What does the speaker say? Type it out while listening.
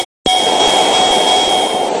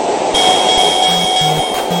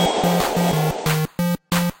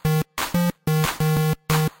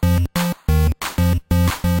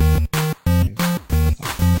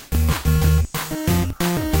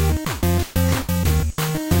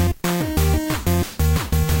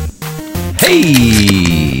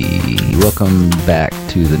Hey, welcome back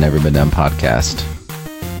to the Never Been Done podcast.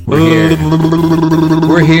 We're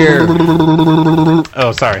here.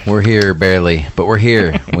 Oh, sorry. We're here barely, but we're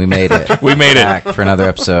here. We made it. We made it. Back for another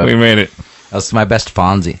episode. We made it. That's my best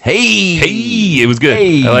Fonzie. Hey, Hey, it was good.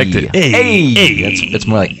 Hey. I liked it. Hey. It's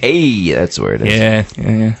more like hey. That's where it is.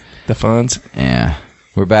 Yeah. The Fonz. Yeah.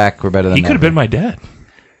 We're back. We're better than He could have ever. been my dad.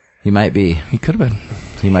 He might be. He could have been.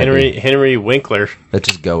 He might be. Henry Winkler. Let's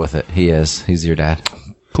just go with it. He is. He's your dad.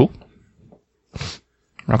 Cool.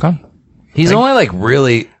 Rock on. He's only like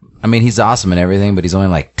really. I mean, he's awesome and everything, but he's only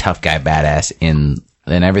like tough guy, badass in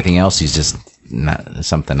everything else. He's just not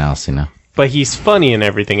something else, you know. But he's funny in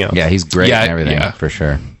everything else. Yeah, he's great Yeah, and everything yeah. for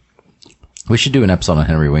sure. We should do an episode on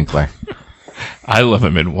Henry Winkler I love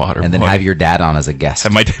him in Water. and then have your dad on as a guest.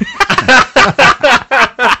 Have my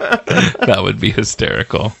That would be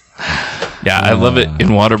hysterical. Yeah, I love it in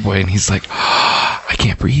Waterboy, and he's like, I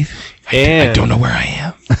can't breathe. I don't know where I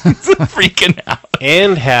am. He's freaking out.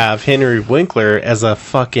 And have Henry Winkler as a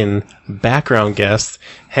fucking background guest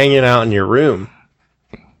hanging out in your room.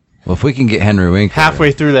 Well, if we can get Henry Winkler,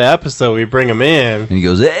 Halfway through the episode, we bring him in. and he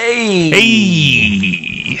goes, "Hey,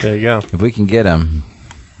 Hey. There you go. If we can get him,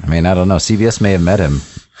 I mean, I don't know. CBS may have met him.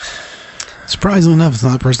 Surprisingly enough, it's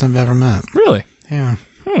not the person I've ever met. Really? Yeah.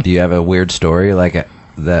 Do you have a weird story like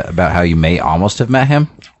that about how you may almost have met him?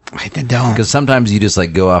 I don't. Because sometimes you just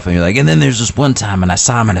like go off and you're like, and then there's this one time and I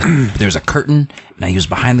saw him and there's a curtain and he was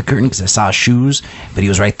behind the curtain because I saw his shoes, but he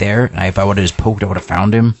was right there. And if I would have just poked, I would have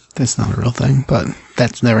found him. That's not a real thing, but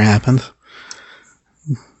that's never happened.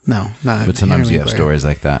 No, not. But sometimes Henry you have Winkler. stories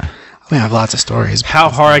like that. I mean, I have lots of stories. How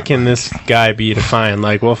hard can this guy be to find?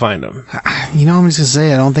 Like, we'll find him. You know, I'm just gonna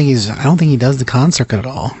say, I don't think he does the con circuit at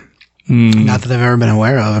all. Not that I've ever been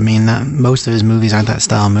aware of. I mean, most of his movies aren't that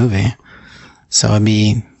style movie. So it'd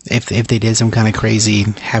be if they did some kind of crazy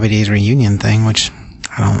Happy Days reunion thing, which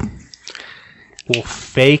I don't. We'll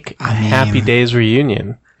fake a Happy Days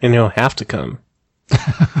reunion, and he'll have to come.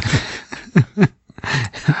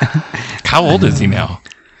 How old is he now?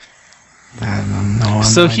 I don't know.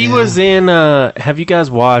 So he was in, have you guys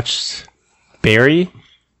watched Barry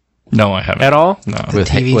No, I haven't. at all? No. With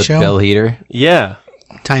TV show? Bill Heater. Yeah.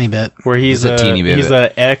 Tiny bit. Where he's Just a teeny bit he's of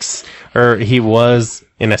it. a ex, or he was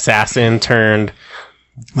an assassin turned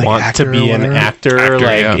Like want to actor be or an whatever? actor,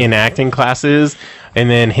 like yeah. in acting classes. And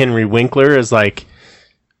then Henry Winkler is like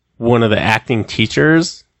one of the acting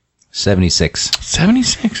teachers. 76.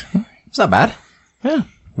 76. It's not bad. Yeah.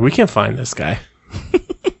 We can find this guy.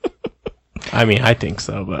 I mean, I think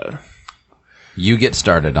so, but You get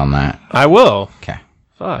started on that. I will. Okay.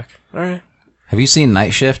 Fuck. All right. Have you seen Night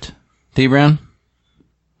Shift, T. Brown?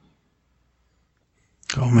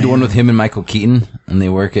 Oh man. The one with him and Michael Keaton, and they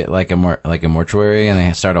work at like a mortuary, and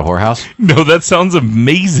they start a whorehouse. No, that sounds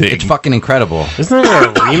amazing. It's fucking incredible. Isn't there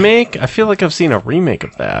a remake? I feel like I've seen a remake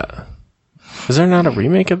of that. Is there not a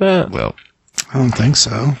remake of that? Well, I don't think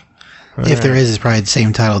so. If there is, it's probably the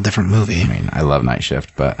same title, different movie. I mean, I love Night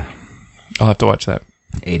Shift, but I'll have to watch that.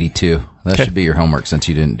 82. That Okay. should be your homework since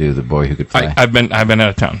you didn't do The Boy Who Could Fly. I've been out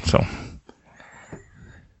of town, so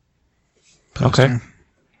okay.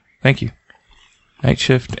 Thank you. Night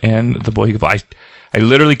Shift and The Boy Who Could Fly. I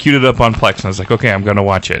literally queued it up on Plex, and I was like, okay, I'm going to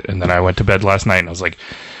watch it. And then I went to bed last night, and I was like,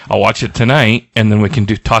 I'll watch it tonight, and then we can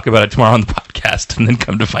talk about it tomorrow on the podcast. And then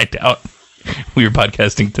come to find out, we were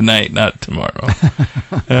podcasting tonight, not tomorrow.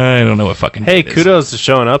 I don't know what fucking. Hey, day it is. kudos to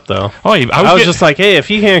showing up though. Oh, I was just like, hey, if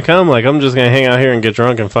he can't come, like, I'm just gonna hang out here and get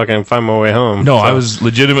drunk and fucking find my way home. No, So- I was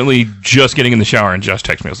legitimately just getting in the shower, and Josh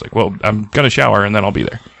texted me. I was like, well, I'm going to shower, and then I'll be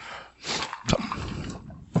there.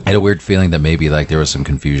 I had a weird feeling that maybe like there was some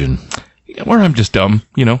confusion. Or I'm just dumb,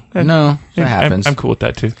 you know. No, that happens. I'm cool with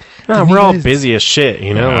that, too. No, we're all busy as shit,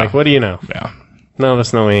 you know. Yeah. Like, what do you know? Yeah. None of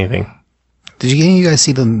us know anything. Did you guys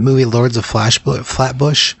see the movie Lords of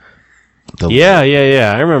Flatbush? Yeah.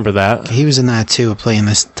 I remember that. He was in that too, playing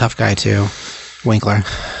this tough guy too, Winkler.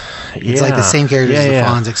 It's like the same character as the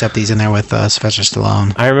Fonz, except he's in there with Sylvester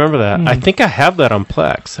Stallone. I remember that. I think I have that on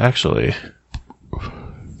Plex, actually.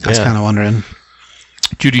 I was Yeah. kind of wondering.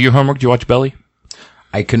 Did you do your homework? Did you watch Belly?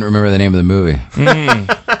 I couldn't remember the name of the movie.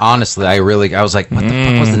 Honestly, I was like, what the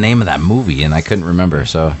fuck was the name of that movie? And I couldn't remember,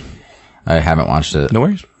 so I haven't watched it. No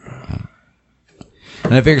worries.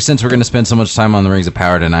 And I figure since we're going to spend so much time on the Rings of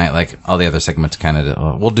Power tonight, like all the other segments kind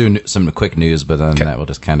of, we'll do some quick news, but then that we'll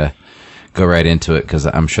just kind of go right into it because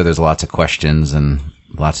I'm sure there's lots of questions and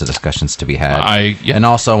lots of discussions to be had. Yeah. And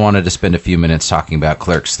also I wanted to spend a few minutes talking about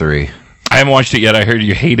Clerks 3. I haven't watched it yet. I heard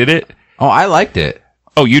you hated it. Oh, I liked it.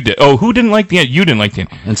 Oh, you did. Oh, who didn't like the end? You didn't like the end.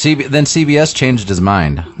 And then CBS changed his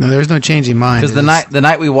mind No, there's no changing mind. because the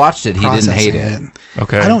night we watched it, he didn't hate it.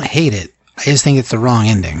 Okay. I don't hate it. I just think it's the wrong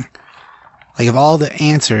ending. Like, of all the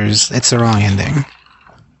answers, it's the wrong ending.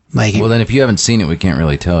 Like, Well, then if you haven't seen it, we can't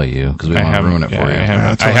really tell you because we don't want to ruin it for you.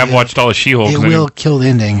 I have watched all of She-Hulk. it will kill the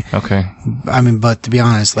ending. Okay. I mean, but to be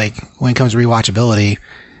honest, like, when it comes to rewatchability,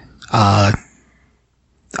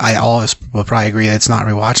 I always will probably agree that it's not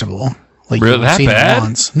rewatchable. Like, Really? you've That seen it bad?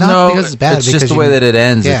 once. Not because it's bad. It's just because the way that it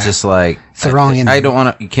ends. Yeah. It's just like It's the wrong ending. I don't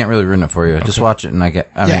want to. You can't really ruin it for you. Just watch it, and I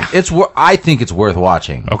mean, I think it's worth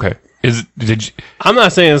watching. Okay. I'm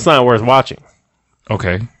not saying it's not worth watching.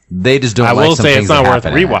 Okay. They just don't. I like will some say things it's not that worth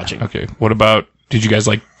happen in it. rewatching. Okay. What about, did you guys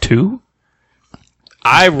like 2?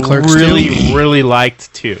 I Clerks really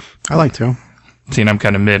liked 2. I like to. See, and I'm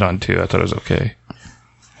kind of mid on 2. I thought it was okay.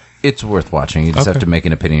 It's worth watching. You just Okay. have to make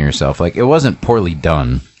an opinion yourself. Like it wasn't poorly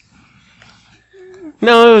done.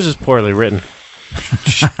 No, it was just poorly written.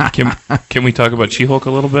 Can we talk about She-Hulk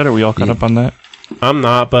a little bit? Are we all caught up on that? I'm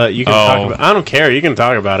not, but you can talk about. I don't care. You can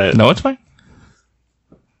talk about it. No, it's fine.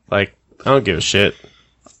 Like, I don't give a shit.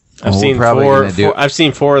 I've Well, seen we're probably gonna do- I've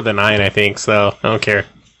seen 4 of the 9, I think. So I don't care.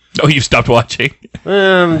 Oh, you stopped watching?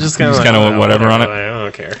 I'm just kind of whatever on it? I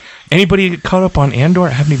don't care. Anybody caught up on Andor? I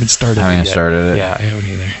haven't even started I it haven't yet. started it. Yeah, I haven't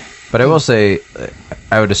either. But I will say,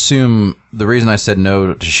 I would assume the reason I said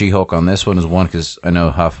no to She-Hulk on this one is one, because I know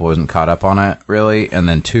Huff wasn't caught up on it really, and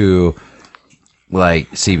then 2, like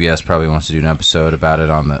CBS probably wants to do an episode about it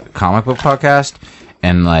on the comic book podcast,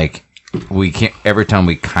 and like we can't. Every time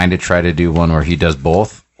we kind of try to do one where he does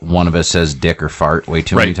both, one of us says dick or fart way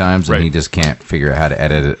too many times, and he just can't figure out how to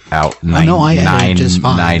edit it out I edit it just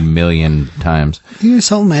fine. 9 million times. You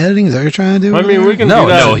sell my editing? Is that what you're trying to do? I mean, we can do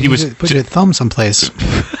that. No, he was. Put your thumb someplace.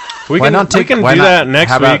 We Why can, not take- we can why do not- that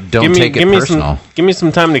next how about week. don't take it personal? Give me some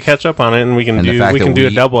time to catch up on it, and we can And the fact that do a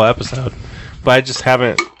we- double episode. But I just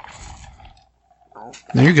haven't.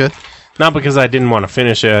 No, you're good. Not because I didn't want to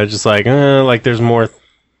finish it. I was just like there's more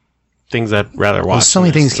things I'd rather watch. Well, so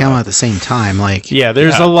many than things this, come so. out at the same time. Like Yeah,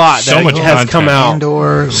 there's Yeah, a lot so that much has come content. out.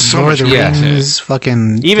 Andor, Lord of the yeah. Rings,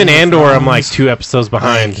 fucking. Even Game of Andor, I'm Thrones. like 2 episodes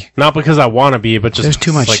behind. Like- Not because I want to be, but just There's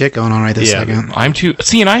too much like, shit going on right this yeah. second. I'm too.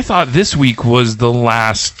 See, and I thought this week was the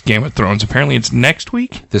last Game of Thrones. Apparently, it's next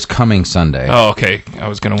week. This coming Sunday. Oh, okay. I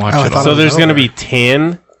was gonna watch Oh, I it. thought All. So it there's was going to over. be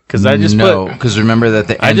 10 because I just no, put because remember that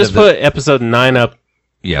the I end just of the, put episode 9 up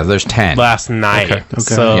yeah, there's 10. last night. Okay.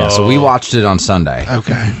 So Yeah, so we watched it on Sunday.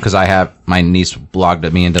 Okay. Because I have my niece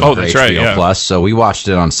blogged me into Oh, the that's HBO right, yeah. Plus, so we watched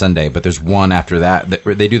it on Sunday. But there's one after that.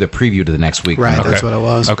 They do the preview to the next week. Right, Okay. that's what it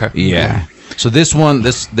was. Okay. Yeah. So this one,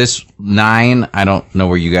 this 9, I don't know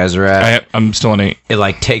where you guys are at. I'm still on 8. It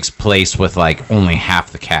like takes place with like only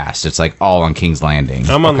half the cast. It's like all on King's Landing.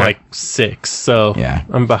 I'm on Okay. like 6, so Yeah.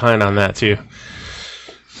 I'm behind on that too.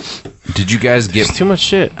 Did you guys get? It's too much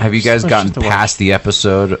shit. Have you There's guys too much gotten shit to watch. past the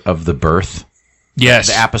episode of the birth? Yes,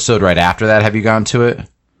 The episode right after that. Have you gotten to it?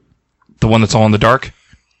 the one that's all in the dark.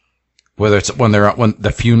 Whether it's when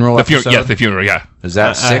the funeral The episode. funeral. Yeah, the funeral. Yeah. Is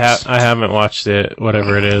that 6? I haven't watched it,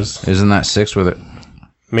 whatever it is. Isn't that 6? With it?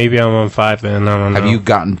 Maybe I'm on 5 then. I don't know. Have you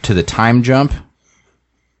gotten to the time jump?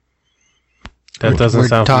 That doesn't We're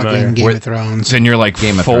sound talking familiar. Game We're- of Thrones. Then you're like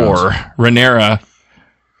Game of 4. Rhaenyra.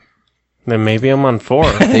 Then maybe I'm on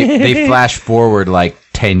 4. They flash forward like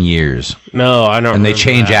 10 years, No, I don't. and they remember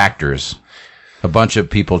change that. actors. A bunch of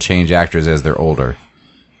people change actors as they're older.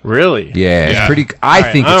 Really? Yeah, it's Yeah. pretty. I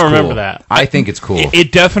right, think I it's don't cool. remember that. I think it's cool.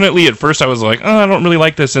 It definitely at first I was like, oh, I don't really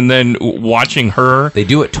like this, and then watching her, They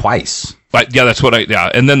do it twice. but yeah, that's what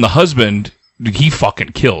and then the husband, he fucking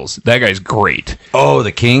kills. That guy's great. Oh,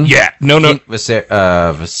 the king. Yeah, no, King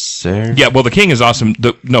Viser. yeah. Well, the king is awesome.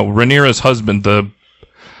 Rhaenyra's husband, the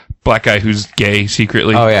black guy who's gay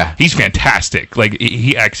secretly. Oh, yeah. he's fantastic. Like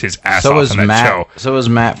he acts his ass So off is in that Matt. show. So is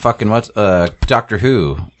Matt. Fucking what's Doctor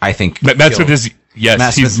Who? I think Matt killed. Smith is yes,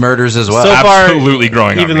 Matt he's Smith murders as well. So far, absolutely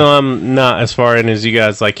growing on Even me. though I'm not as far in as you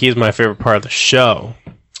guys, like he's my favorite part of the show.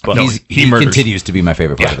 But No, he murders. continues to be my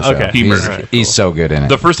favorite part of the show. okay. He he's, murders. he's so good in it.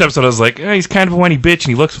 The first episode, I was like, he's kind of a whiny bitch, and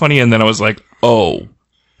he looks funny. And then I was like, oh.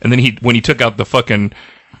 And then when he took out the fucking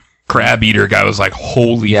crab eater guy, I was like,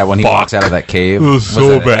 holy yeah, when he fuck. walks out of that cave. It was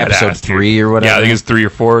so that badass, Episode dude. 3 or whatever. Yeah, I think it's 3 or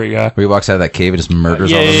 4. Yeah. Where he walks out of that cave and just murders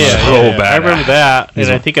yeah, all yeah, the yeah, murderers. So yeah. I badass. remember that, and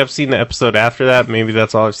I think I've seen the episode after that. Maybe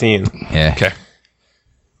that's all I've seen. Yeah. Okay.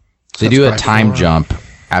 They do a Subscribe time for it. jump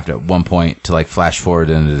after at one point to like flash forward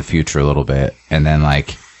into the future a little bit, and then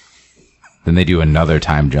like then they do another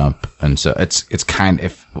time jump, and so it's kind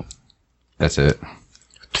of that's it.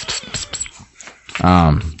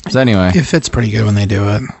 So anyway, It fits pretty good when they do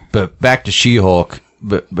it. but back to She-Hulk.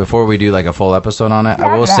 But before we do like a full episode on it,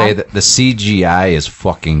 I will say that the CGI is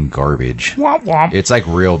fucking garbage. It's like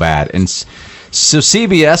real bad. And so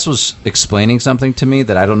CBS was explaining something to me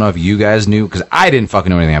that I don't know if you guys knew, because I didn't fucking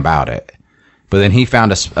know anything about it. But then he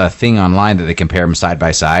found a thing online that they compare them side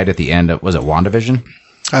by side at the end of, was it WandaVision?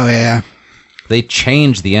 Oh yeah, They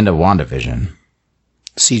changed the end of WandaVision.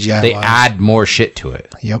 CGI. They wise. add more shit to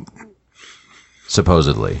it, Yep.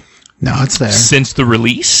 supposedly. No, it's there. Since the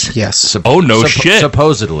release? Yes. Oh, no shit.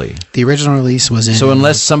 Supposedly. The original release was in. So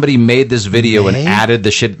unless somebody made this video May? and added the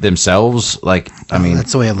shit themselves, like, I mean,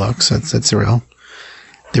 that's the way it looks. That's real.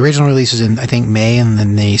 The original release was in, I think, May, and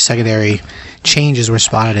then the secondary changes were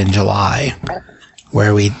spotted in July,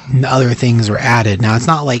 where other things were added. Now, it's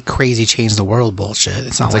not like crazy change the world bullshit.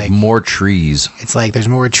 It's not it's like more trees. It's like there's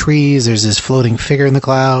more trees. There's this floating figure in the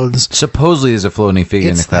clouds. Supposedly there's a floating figure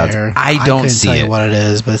in the It's clouds. there. I don't couldn't see tell it. you what it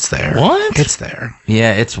is, but it's there. What? It's there.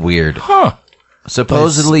 Yeah, it's weird. Huh.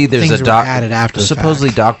 Supposedly there's things a were added after the supposedly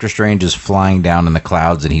fact. Doctor Strange is flying down in the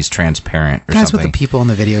clouds and he's transparent or That's something. what the people in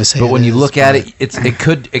the video say. But when it you is, look at but it,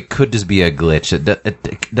 it could just be a glitch.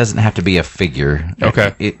 It doesn't have to be a figure.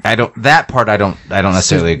 Okay. I don't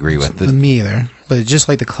necessarily agree with. me either. But just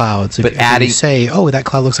like the clouds, But if adding- you say, "Oh, that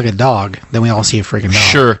cloud looks like a dog," then we all see a freaking dog.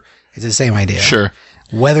 Sure. It's the same idea. Sure.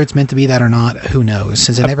 Whether it's meant to be that or not, who knows?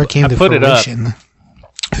 Since it never came to put it up. fruition,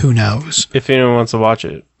 who knows? If anyone wants to watch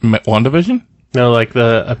it. WandaVision? No, like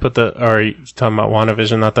are you talking about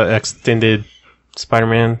WandaVision, not the extended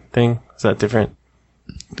Spider-Man thing? Is that different?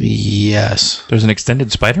 Yes. There's an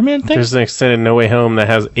extended Spider-Man thing? There's an extended No Way Home that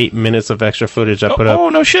has 8 minutes of extra footage I put up. Oh,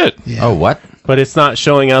 no shit. Yeah. Oh, what? But it's not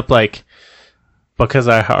showing up like, because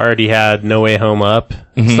I already had No Way Home up,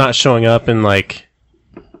 it's not showing up in like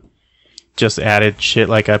just added shit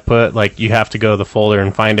like I put. Like, you have to go to the folder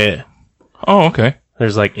and find it. Oh, okay.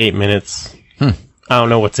 There's like 8 minutes. I don't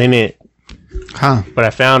know what's in it, Huh. but I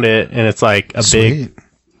found it, and it's like a big. Sweet.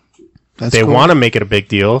 That's They cool. want to make it a big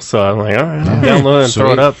deal, so I'm like, all right, I'll download it and throw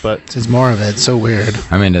Sweet. it up. But It's more of it. It's so weird.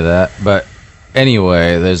 I'm into that. But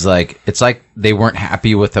anyway, it's like they weren't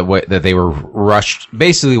happy with the way that they were rushed.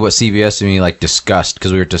 Basically, what CBS and me like discussed,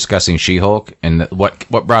 because we were discussing She-Hulk, and what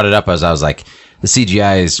brought it up was I was like, the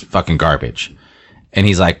CGI is fucking garbage. And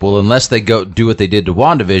he's like, well, unless they go do what they did to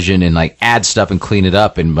WandaVision and like add stuff and clean it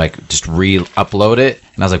up and like just re-upload it.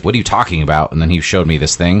 And I was like, what are you talking about? And then he showed me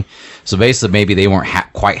this thing. So basically, maybe they weren't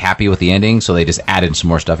quite happy with the ending, so they just added some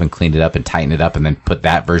more stuff and cleaned it up and tightened it up and then put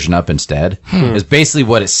that version up instead. It's basically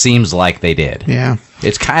what it seems like they did. Yeah.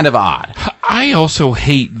 It's kind of odd. I also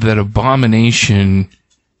hate that Abomination,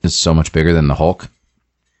 It's so much bigger than the Hulk.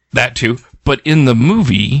 that too, but in the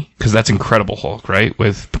movie, because that's Incredible Hulk, right?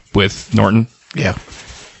 With Norton. Yeah.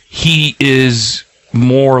 He is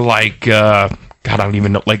more like, God, I don't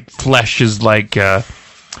even know, like flesh is like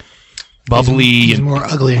bubbly. He's and, more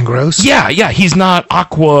ugly and gross. yeah, he's not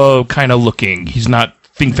Aqua kind of looking. He's not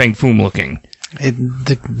Fing Fang Foom looking.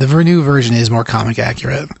 The new version is more comic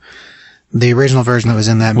accurate. The original version that was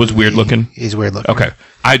in that Was movie weird looking? Is weird looking. Okay.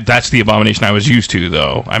 That's the Abomination I was used to,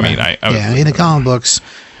 though. I mean, I Yeah, in the comic books,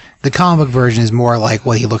 the comic book version is more like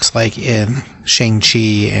what he looks like in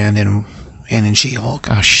Shang-Chi and in She-Hulk.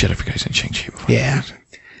 oh, shit, I forgot he's in Shang-Chi before. Yeah.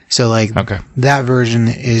 So, like, Okay. that version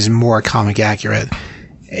is more comic accurate.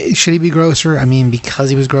 Should he be grosser? I mean, because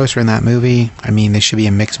he was grosser in that movie, I mean, there should be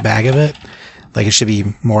a mixed bag of it. Like, it should be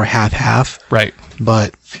more half-half. Right.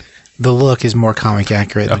 But the look is more comic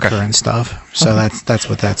accurate than Okay. current stuff. So that's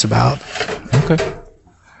what that's about. Okay.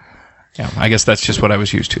 Yeah, I guess that's just what I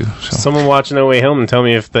was used to. So. someone watch No Way Home and tell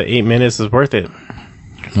me if the 8 minutes is worth it.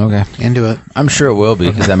 Okay. Into it. I'm sure it will be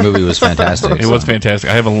because that movie was fantastic. It was fantastic.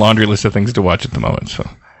 I have a laundry list of things to watch at the moment. So,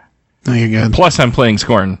 No, you're good. plus I'm playing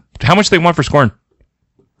Scorn. How much they want for Scorn?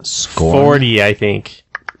 Scorn. 40, I think.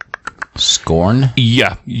 Scorn?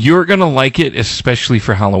 Yeah, you're gonna like it, especially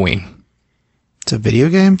for Halloween. It's a video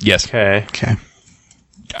game? Yes, Okay. Okay.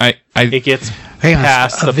 It gets Hang on.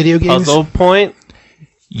 past the video games? puzzle point.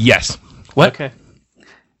 yes. What? Okay.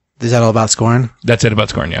 Is that all about Scorn? That's it about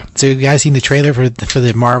Scorn. Yeah, So you guys seen the trailer for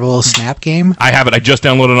the Marvel Snap game? I have it. I just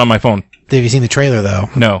downloaded it on my phone. Have you seen the trailer, though?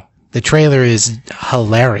 No, The trailer is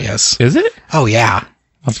hilarious. is it? Oh, yeah.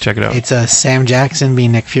 Let's check it out. It's Sam Jackson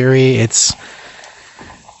being Nick Fury.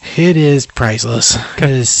 It is priceless. It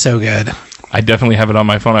is so good. I definitely have it on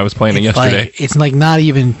my phone. I was playing it yesterday. Like, it's like not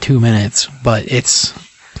even 2 minutes, but it's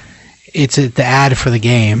the ad for the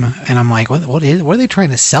game, and I'm like, what are they trying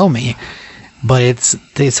to sell me? But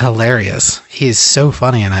it's hilarious. He's so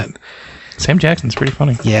funny in it. Sam Jackson's pretty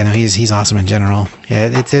funny. Yeah, no, he's awesome in general. Yeah,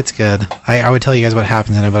 it's good. I would tell you guys what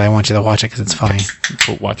happens in it, but I want you to watch it because it's funny.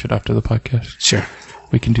 We'll watch it after the podcast. Sure.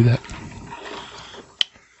 We can do that.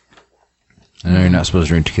 I know you're not supposed to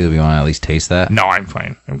drink tequila, but you want to at least taste that? No, I'm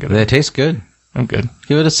fine. I'm good. It tastes good. I'm good.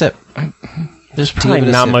 Give it a sip. There's Give probably it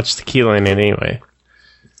a not sip. much tequila in it anyway.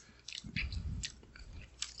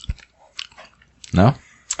 No?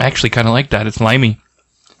 I actually kind of like that. It's limey.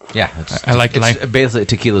 Yeah, I like it's lime. basically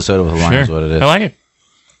tequila soda with lime is what it is. I like it.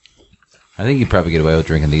 I think you'd probably get away with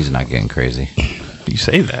drinking these and not getting crazy. You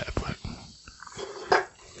say that, but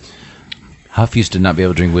Huff used to not be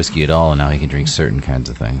able to drink whiskey at all, and now he can drink certain kinds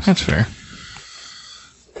of things. that's fair.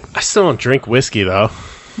 I still don't drink whiskey though.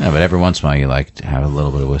 Yeah, but every once in a while you like to have a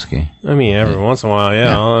little bit of whiskey. I mean, every once in a while,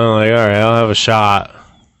 yeah. I'm like, all right, I'll have a shot.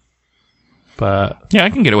 But Yeah, I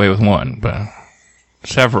can get away with one, but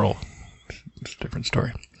several. It's a different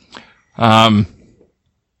story.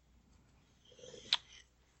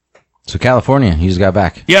 So California, you just got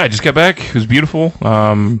back. Yeah, I just got back. It was beautiful.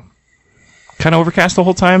 Kind of overcast the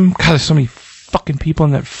whole time. God, there's so many fucking people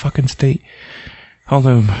in that fucking state.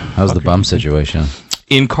 Although, How's the bum situation?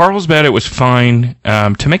 in Carlsbad, it was fine.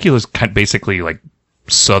 Temecula's basically like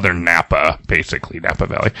southern Napa, basically Napa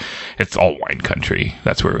Valley. It's all wine country.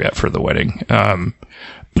 That's where we're at for the wedding.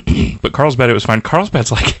 But Carlsbad, it was fine.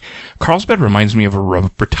 Carlsbad reminds me of a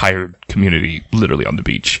retired community, literally on the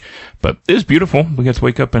beach. But it was beautiful. We got to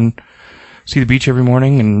wake up and see the beach every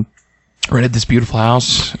morning and rented this beautiful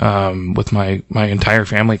house with my entire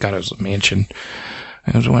family. God, it was a mansion.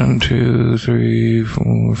 It was 1, 2, 3,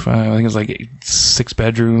 4, 5. I think it was like 6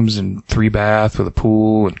 bedrooms and 3 baths with a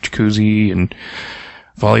pool and jacuzzi and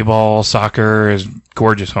volleyball, soccer. It was a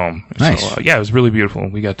gorgeous home. Nice. So, yeah, it was really beautiful.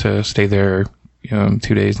 We got to stay there 2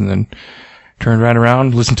 days and then turned right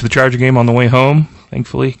around, listened to the Charger game on the way home.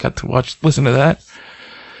 Thankfully, got to listen to that.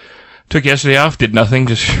 Took yesterday off, did nothing,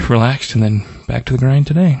 just relaxed, and then back to the grind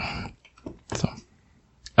today. So,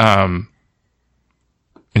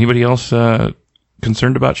 anybody else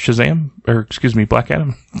concerned about Shazam, or excuse me, Black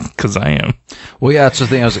Adam? Because I am. Well, yeah, that's the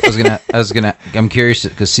thing. I'm curious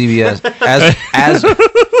because CBS,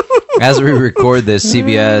 as we record this,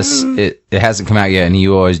 CBS, it hasn't come out yet, and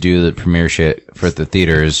you always do the premiere shit for the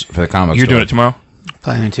theaters for the comic. You're doing it tomorrow?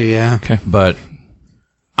 Planning to, yeah. Okay. But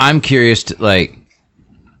I'm curious to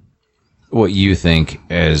what you think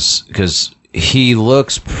is, because he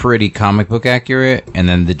looks pretty comic book accurate, and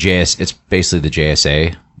then it's basically the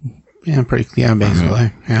JSA. Yeah, basically,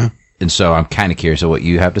 yeah. And so I'm kind of curious of what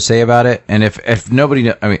you have to say about it. And if nobody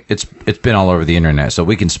knows, I mean, it's been all over the internet, so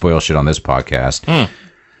we can spoil shit on this podcast.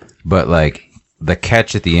 But like the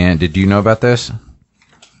catch at the end, did you know about this?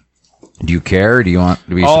 Do you care? Or do you want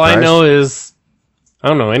to be all surprised? I know is I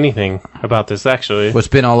don't know anything about this actually. Well, it's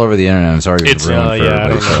been all over the internet. And it's already been ruined for yeah,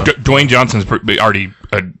 everybody. I don't know. Dwayne Johnson's already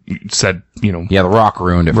said, Yeah, The Rock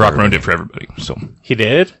ruined it. ruined it for everybody. So He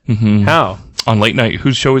did? Mm-hmm. How? on late night,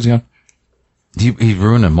 whose show is he on? He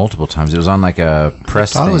ruined it multiple times. It was on like a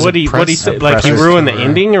press thought it thing. was What he press- say? Like he press- ruined the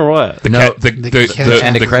ending or what? No, The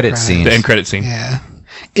end credit scene. the end credit scene. Yeah.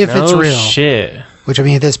 If No it's real. shit. Which, I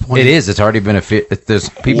mean, at this point... It is. It's already been there's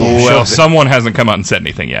people. who Well, showed- someone hasn't come out and said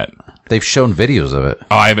anything yet. they've shown videos of it.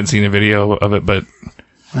 Oh, I haven't seen a video of it, but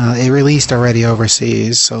it released already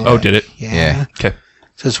overseas. So did it? Yeah. Yeah. okay.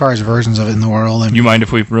 So as far as versions of it in the world... You mind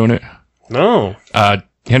if we ruin it? No.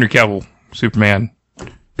 Henry Cavill, Superman,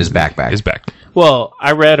 Is back. is back. Well,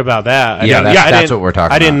 I read about that. Yeah, I that's didn't- what we're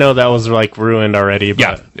talking I didn't about. know that was like ruined already. But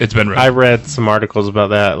Yeah, it's been ruined. I read some articles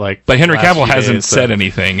about that. Like, But Henry last Cavill few hasn't days, said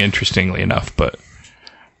anything, interestingly enough. But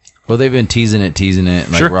Well, they've been teasing it.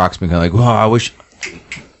 Like Sure. Rock's been kind of like, "Well, I wish."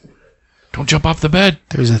 don't jump off the bed.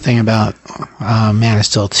 There's a thing about Man of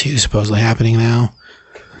Steel 2 supposedly happening now.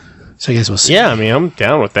 So I guess we'll see. Yeah, I mean, I'm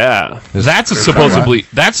down with that. That's supposedly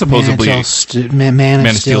Man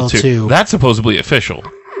of Steel 2. That's supposedly official.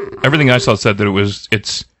 Everything I saw said that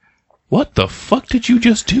it's. What the fuck did you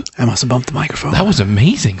just do? I must have bumped the microphone. That was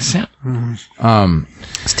amazing sound.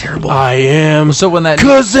 It's terrible. I am So when that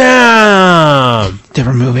Kazam!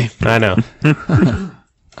 Different movie. I know.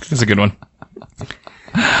 That's a good one.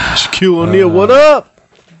 Shaquille O'Neal, what up?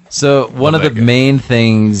 So one of the main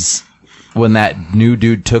things when that new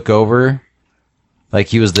dude took over, like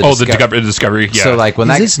he was the the Discovery. Yeah. So like when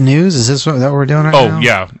Is that this news? Is this what we're doing right now? oh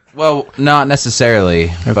yeah. well, not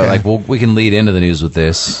necessarily, but like we can lead into the news with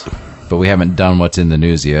this, but we haven't done what's in the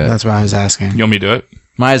news yet. That's what I was asking. You want me to do it?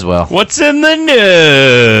 Might as well. What's in the news?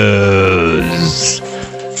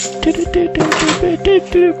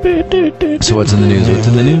 So what's in the news? What's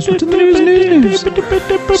in the news? What's in the news?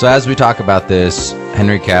 News. So as we talk about this,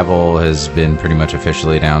 Henry Cavill has been pretty much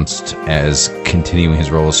officially announced as continuing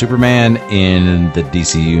his role as Superman in the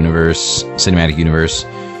DC universe, cinematic universe.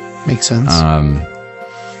 Makes sense.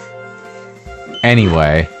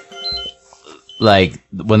 Anyway, like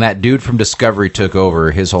when that dude from Discovery took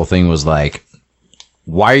over, his whole thing was like,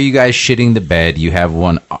 why are you guys shitting the bed? You have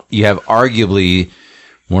arguably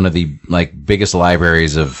one of the like biggest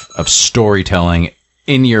libraries of storytelling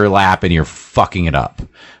in your lap, and you're fucking it up.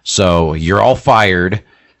 So you're all fired.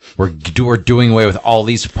 we're doing away with all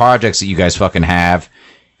these projects that you guys fucking have.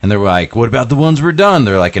 And they're like, what about the ones we're done?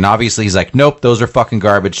 They're like, and obviously he's like, nope, those are fucking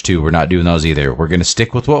garbage too. We're not doing those either. We're going to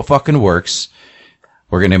stick with what fucking works.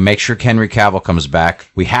 We're going to make sure Henry Cavill comes back.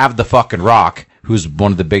 We have the fucking Rock, who's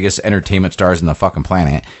one of the biggest entertainment stars on the fucking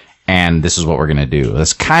planet. And this is what we're going to do.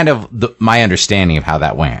 That's kind of my understanding of how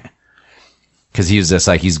that went. Because he was just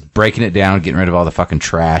like, he's breaking it down, getting rid of all the fucking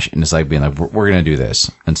trash, and just like being like, we're going to do this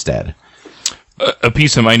instead. A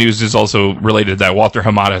piece of my news is also related to that. Walter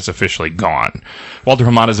Hamada is officially gone. Walter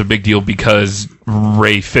Hamada is a big deal because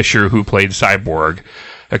Ray Fisher, who played Cyborg,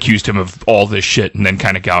 accused him of all this shit, and then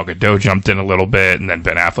kind of Gal Gadot jumped in a little bit, and then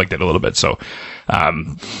Ben Affleck did a little bit. So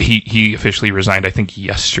he officially resigned, I think,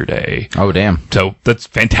 yesterday. Oh, damn. So that's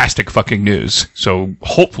fantastic fucking news. So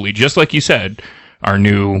hopefully, just like you said, our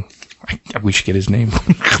new... we should get his name.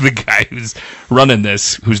 The guy who's running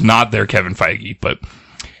this, who's not there, Kevin Feige, but...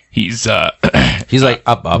 He's like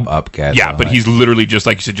up, guys. Yeah, but he's literally just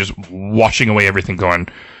like you said, just washing away everything. Going,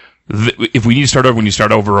 if we need to start over, we need to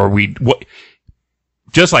start over, or what?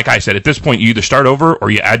 Just like I said, at this point, you either start over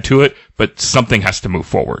or you add to it, but something has to move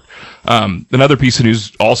forward. Another piece of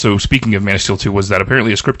news, also speaking of Man of Steel 2, was that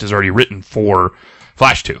apparently a script is already written for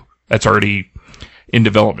Flash 2. That's already in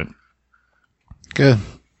development. Good.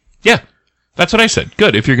 Yeah. That's what I said.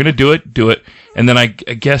 Good. If you're going to do it, do it. And then I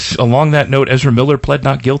guess along that note, Ezra Miller pled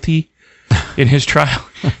not guilty in his trial.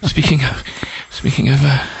 Speaking of,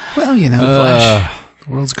 well, you know, Flash, the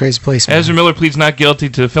world's greatest place. Man. Ezra Miller pleads not guilty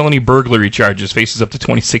to felony burglary charges, faces up to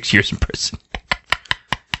 26 years in prison.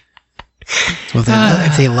 Well,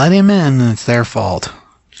 if they let him in, it's their fault.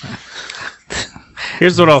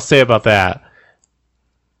 Here's what I'll say about that.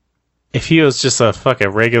 If he was just a fucking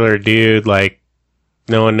regular dude, like,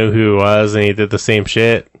 no one knew who he was, and he did the same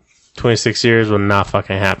shit, 26 years would not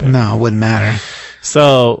fucking happen. No, it wouldn't matter.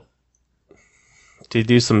 So, did he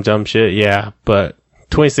do some dumb shit? Yeah, but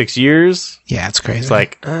 26 years? Yeah, it's crazy. It's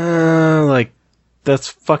like, that's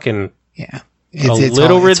fucking yeah. It's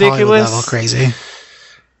little ridiculous. Level crazy.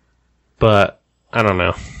 But, I don't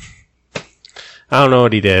know. I don't know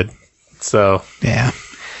what he did. So. Yeah.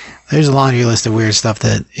 There's a laundry list of weird stuff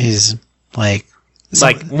that is, like...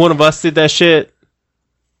 Like, one of us did that shit,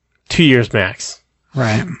 2 years max.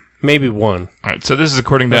 Right. Maybe one. All right. So this is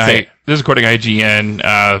according to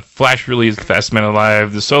IGN. Flash released The Fastest Man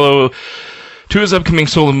Alive. The sequel to his upcoming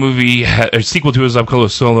solo movie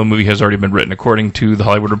has already been written. According to The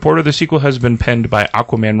Hollywood Reporter, the sequel has been penned by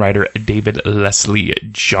Aquaman writer David Leslie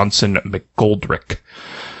Johnson McGoldrick.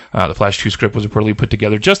 The Flash 2 script was reportedly put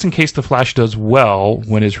together just in case The Flash does well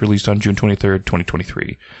when it's released on June 23rd,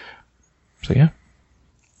 2023. So yeah.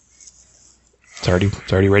 It's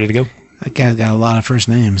already ready to go. That guy's got a lot of first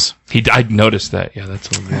names. I noticed that. Yeah, that's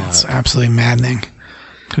a lot. That's absolutely maddening.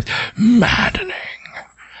 Maddening.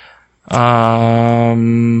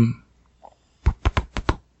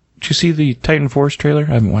 Did you see the Titan Force trailer?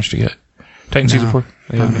 I haven't watched it yet. Titan Season 4?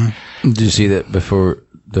 Did you see that before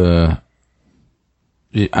I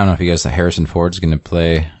don't know if you guys thought Harrison Ford's going to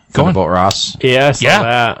play Thunderbolt Ross. Yeah, I saw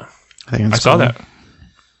that. I saw that.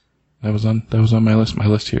 That was on my list. My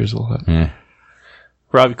list here is a lot. Yeah.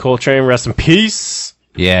 Robbie Coltrane, rest in peace.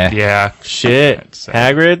 Yeah. Yeah. Shit.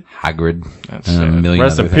 Hagrid. That's and a million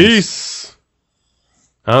rest other in things. peace.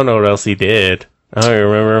 I don't know what else he did. I don't even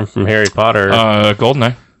remember him from Harry Potter.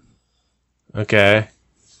 Goldeneye. Okay.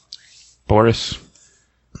 Boris.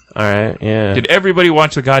 Alright, yeah. Did everybody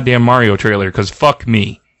watch the goddamn Mario trailer? Because fuck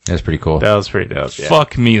me. That's pretty cool. That was pretty dope, yeah.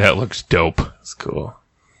 Fuck me, that looks dope. That's cool.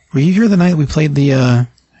 Were you here the night we played the,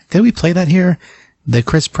 did we play that here? The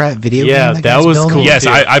Chris Pratt video game? Yeah, that was cool. Yes,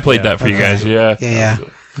 I played that for you guys, yeah.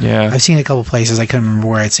 Yeah. I've seen it a couple places. I couldn't remember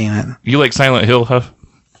where I'd seen it. You like Silent Hill, Huff?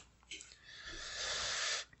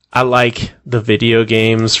 I like the video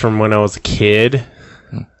games from when I was a kid.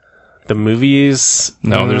 The movies,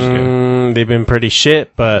 they've been pretty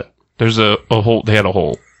shit, but... There's they had a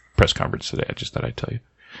whole press conference today. I just thought I'd tell you.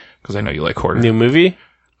 Because I know you like horror. New movie?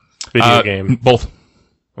 Video game? Both.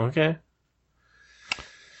 Okay.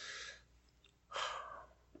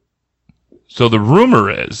 So the rumor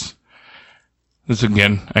is, this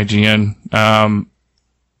again, IGN,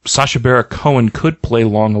 Sacha Baron Cohen could play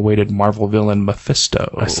long-awaited Marvel villain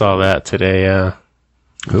Mephisto. I saw that today, yeah.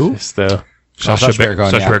 Who? Mephisto. Sacha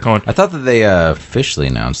Baron Cohen. I thought that they officially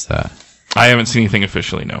announced that. I haven't seen anything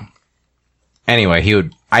officially, no. Anyway,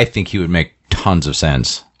 I think he would make tons of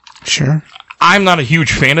sense. Sure. I'm not a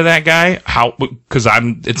huge fan of that guy, because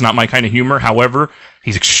it's not my kind of humor. However,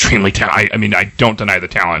 he's extremely talented. I mean, I don't deny the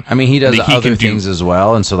talent. I mean, he does other things as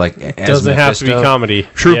well, and so like, doesn't have to be comedy.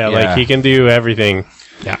 True. Yeah, like he can do everything.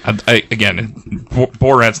 Yeah. Again,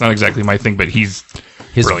 Borat's not exactly my thing, but he's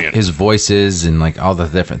brilliant. His voices and like all the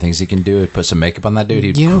different things he can do. Put some makeup on that dude,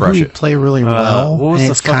 he'd You know crush who he'd it. play really well? what was And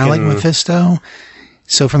the it's kind of like fucking- Mephisto.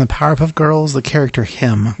 So from the Powerpuff Girls, the character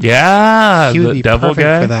him, Yeah, he would the be devil perfect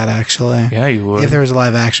guy. for that. Actually, Yeah, you would. if there was a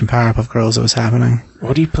live action Powerpuff Girls that was happening.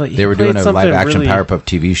 What do you play? They were doing a live action Powerpuff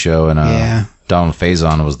TV show, and Yeah. Donald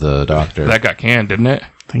Faison was the doctor. That got canned, didn't it?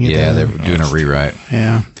 I think it Yeah, did. they were doing a rewrite.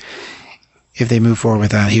 Yeah. If they move forward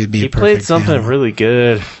with that, he would be. He a perfect played something Venom. really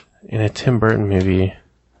good in a Tim Burton movie.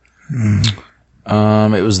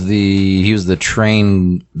 It was he was the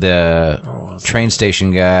train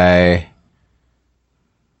station guy.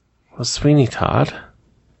 Was Sweeney Todd?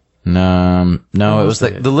 No, it was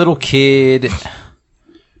like it? the little kid.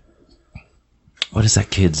 What is that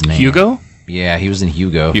kid's name? Hugo? Yeah, he was in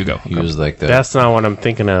Hugo. Hugo, He okay. was like the. That's not what I'm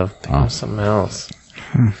thinking of. I'm thinking of something else.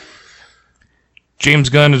 James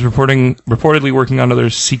Gunn is reportedly working on another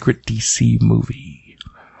secret DC movie.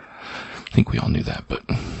 I think we all knew that, but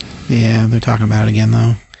Yeah, they're talking about it again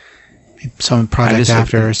though. Some project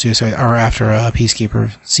after Suicide or after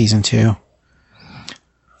Peacekeeper season 2.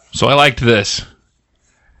 so I liked this.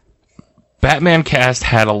 Batman Cast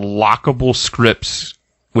had a lockable scripts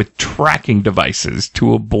with tracking devices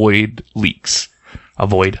to avoid leaks.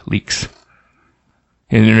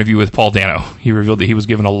 In an interview with Paul Dano, he revealed that he was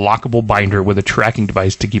given a lockable binder with a tracking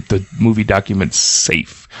device to keep the movie documents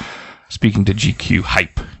safe. Speaking to GQ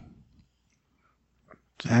Hype.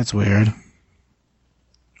 That's weird.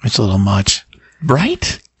 It's a little much.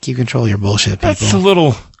 Right? Keep control of your bullshit, people. That's a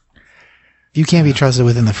little... You can't be trusted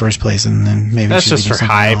with in the first place, and then maybe That's you should just be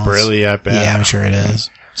for doing something hype, else. really, I bet. Yeah, I'm sure it is.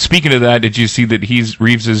 Speaking of that, did you see that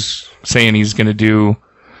Reeves is saying he's going to do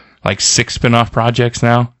like 6 spin-off projects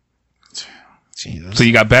now? Jesus. So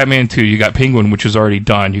you got Batman 2, you got Penguin, which is already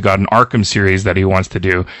done. You got an Arkham series that he wants to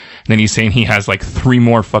do. And then he's saying he has like 3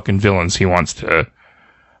 more fucking villains he wants to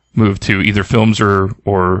move to either films or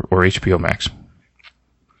HBO Max.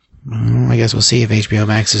 I guess we'll see if HBO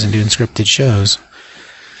Max isn't doing scripted shows.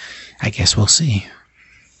 I guess we'll see.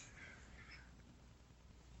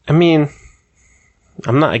 I mean,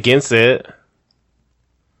 I'm not against it.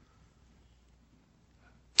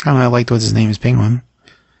 I don't know, I liked what's his name is Penguin.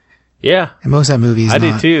 Yeah. And most of that movie is I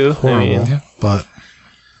not do too. horrible, I mean, Yeah. but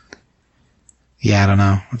yeah, I don't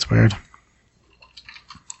know. It's weird.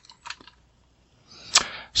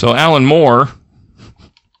 So Alan Moore,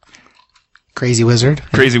 Crazy Wizard.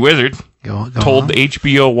 Crazy Wizard, Go told on. the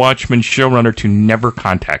HBO Watchmen showrunner to never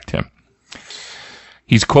contact him.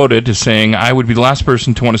 He's quoted as saying, "I would be the last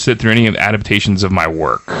person to want to sit through any of the adaptations of my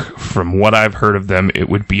work. From what I've heard of them, it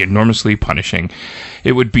would be enormously punishing.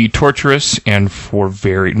 It would be torturous and for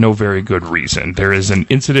no very good reason. There is an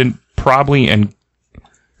incident, probably an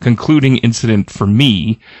concluding incident for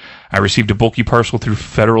me. I received a bulky parcel through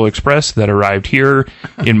Federal Express that arrived here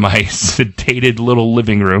in my sedated little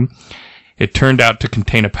living room. It turned out to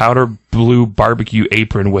contain a powder blue barbecue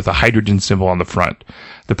apron with a hydrogen symbol on the front.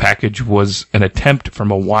 The package was an attempt from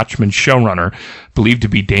a Watchmen showrunner, believed to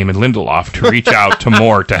be Damon Lindelof, to reach out to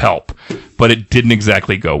Moore to help. But it didn't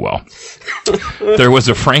exactly go well. There was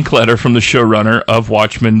a frank letter from the showrunner of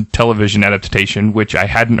Watchmen television adaptation, which I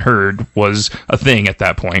hadn't heard was a thing at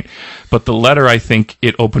that point. But the letter, I think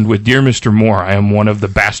it opened with, "Dear Mr. Moore, I am one of the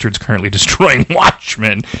bastards currently destroying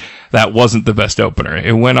Watchmen." That wasn't the best opener.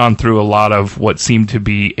 It went on through a lot of what seemed to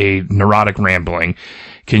be a neurotic rambling.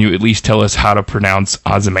 Can you at least tell us how to pronounce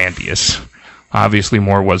Ozymandias? Obviously,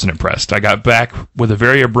 Moore wasn't impressed. I got back with a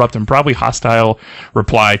very abrupt and probably hostile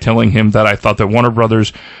reply telling him that I thought that Warner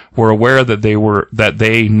Brothers were aware that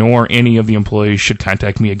they nor any of the employees should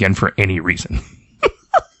contact me again for any reason.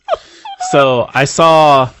 So I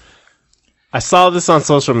saw this on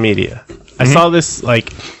social media. I saw this like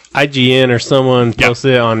IGN or someone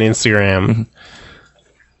posted it on Instagram.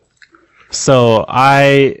 So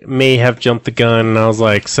I may have jumped the gun, and I was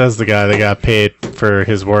like, says the guy that got paid for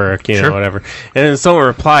his work, you know, whatever. And then someone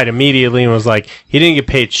replied immediately and was like, he didn't get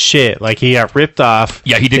paid shit. Like, he got ripped off.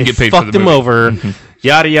 Yeah, he didn't They get paid for fucked the him movie. over.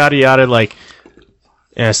 Yada, yada, yada. Like,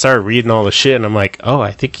 and I started reading all the shit, and I'm like, oh,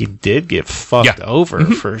 I think he did get fucked over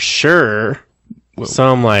for sure. So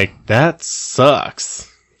I'm like, that sucks.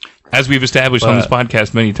 As we've established on this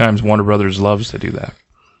podcast many times, Warner Brothers loves to do that.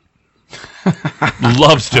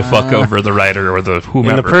 Loves to fuck over the writer or the whomever.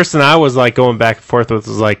 And the person I was like going back and forth with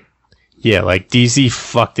was like, yeah, like DC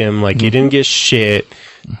fucked him. Like, he didn't get shit.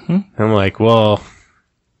 And I'm like, well,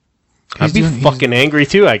 I'd be fucking angry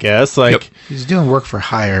too, I guess. Like, He's doing work for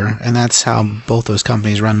hire, and that's how both those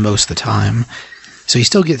companies run most of the time. So he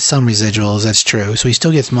still gets some residuals, that's true. So he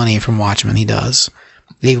still gets money from Watchmen, he does.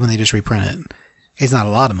 Even when they just reprint it. It's not a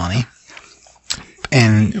lot of money.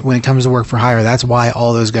 And when it comes to work for hire, that's why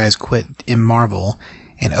all those guys quit in Marvel.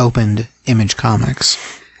 and opened Image Comics,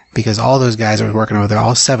 because all those guys that were working over there,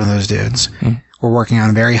 all 7 of those dudes, were working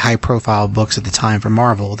on very high-profile books at the time for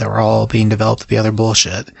Marvel that were all being developed to be other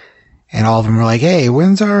bullshit. And all of them were like, hey,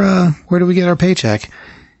 when's our, where do we get our paycheck?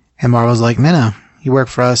 And Marvel's like, no, you work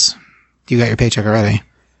for us. You got your paycheck already.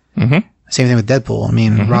 Mm-hmm. Same thing with Deadpool. I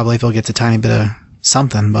mean, Rob Liefeld gets a tiny bit of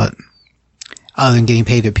something, but other than getting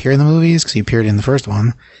paid to appear in the movies, because he appeared in the first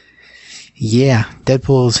one, yeah,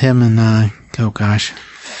 Deadpool's him and, oh gosh,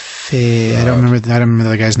 I don't remember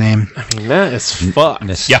the guy's name. I mean, that is fucked.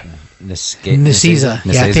 Nicieza.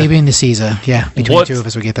 Yeah, Fabian Nicieza. Yeah, between the two of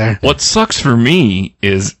us we get there. What sucks for me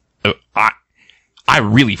is I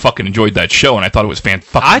really fucking enjoyed that show, and I thought it was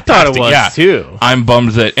fantastic. I thought it was, too. I'm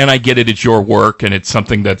bummed that, and I get it, it's your work, and it's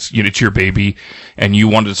something that's, it's your baby, and you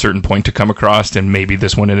wanted a certain point to come across, and maybe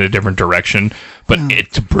this went in a different direction, but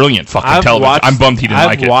it's brilliant fucking television. I'm bummed he didn't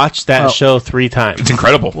like it. I've watched that show 3 times. It's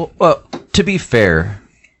incredible. Well, to be fair,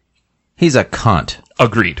 he's a cunt.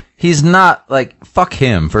 Agreed. He's not, fuck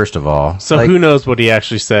him, first of all. So who knows what he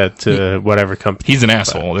actually said to whatever company. He's an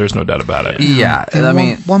asshole. There's no doubt about it. Yeah.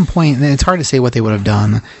 At one point, and it's hard to say what they would have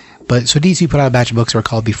done, but so DC put out a batch of books that were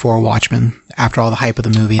called Before Watchmen, after all the hype of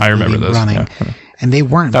the movie. I remember those. Running. Yeah. And they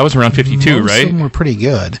weren't. That was around 52, most right? Of them were pretty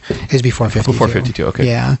good. It was before 52. Before 52, okay.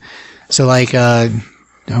 Yeah. So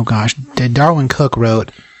Darwin Cook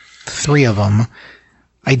wrote 3 of them.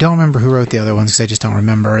 I don't remember who wrote the other ones because I just don't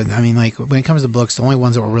remember. I mean, when it comes to books, the only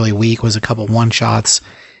ones that were really weak was a couple one-shots.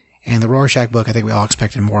 And the Rorschach book, I think we all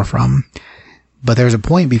expected more from. But there was a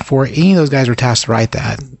point before any of those guys were tasked to write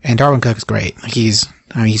that. And Darwin Cook is great. He's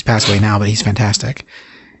passed away now, but he's fantastic.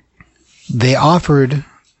 They offered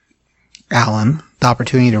Alan the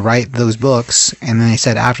opportunity to write those books. And then they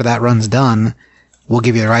said, after that run's done, we'll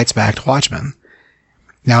give you the rights back to Watchmen.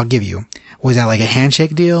 Now I'll give you. Was that like a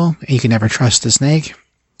handshake deal? You can never trust the snake?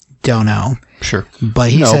 Don't know. Sure.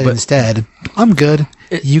 But he said instead, I'm good.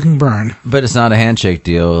 You can burn. But it's not a handshake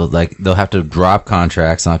deal. They'll have to drop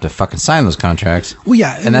contracts. They'll have to fucking sign those contracts. Well,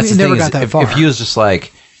 yeah. And that's the never thing got that far. If he was just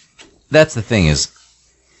that's the thing is,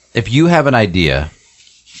 if you have an idea,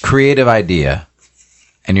 creative idea,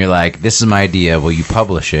 and you're like, this is my idea, will you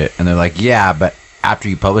publish it? And they're like, yeah, but after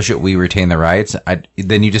you publish it, we retain the rights.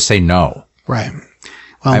 Then you just say no. Right.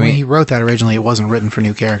 Well, when he wrote that originally, it wasn't written for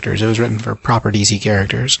new characters. It was written for proper DC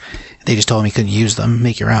characters. They just told him he couldn't use them.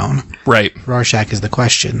 Make your own. Right. Rorschach is the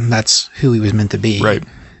question. That's who he was meant to be. Right.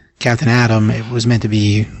 Captain Atom, it was meant to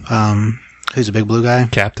be, who's the big blue guy?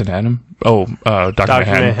 Captain Atom? Oh, Dr.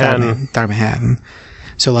 Manhattan. Dr. Manhattan.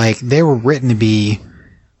 So, they were written to be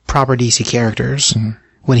proper DC characters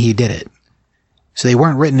when he did it. So they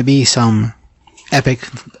weren't written to be some epic,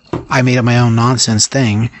 I made up my own nonsense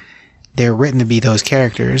thing. They're written to be those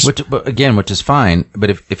characters. Which is fine. But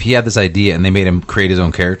if he had this idea and they made him create his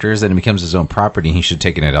own characters, then it becomes his own property and he should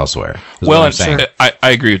take it elsewhere. Well, I'm saying. I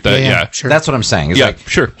agree with that, yeah. Sure. That's what I'm saying. It's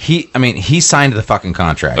sure. He signed the fucking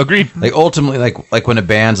contract. Agreed. Ultimately, like when a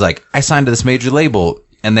band's like, I signed to this major label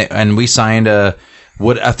and we signed a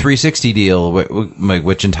 360 deal,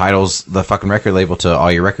 which entitles the fucking record label to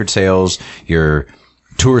all your record sales, your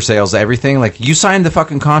tour sales, everything. You signed the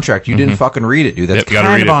fucking contract. You didn't fucking read it, dude. That's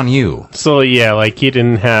kind of on you. So, yeah, he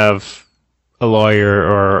didn't have a lawyer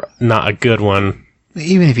or not a good one.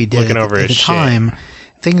 Even if he did, at the time,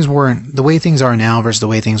 things weren't, the way things are now versus the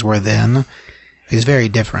way things were then is very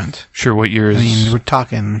different. Sure, what year is... I mean, we're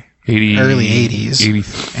talking 80, early 80s.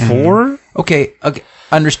 84? Okay,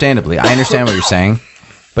 understandably. I understand what you're saying.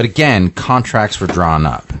 But again, contracts were drawn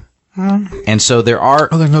up. And so there are,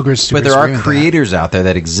 but there are creators out there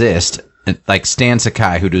that exist, like Stan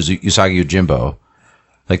Sakai, who does Usagi Yojimbo,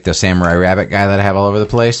 like the Samurai Rabbit guy that I have all over the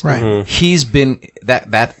place. Right. Mm-hmm. He's been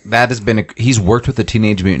he's worked with the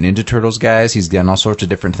Teenage Mutant Ninja Turtles guys. He's done all sorts of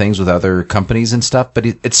different things with other companies and stuff, but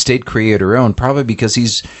it stayed creator owned, probably because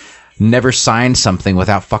he's never signed something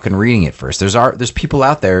without fucking reading it first. There's people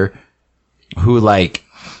out there who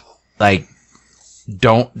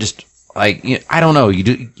don't just, I don't know. You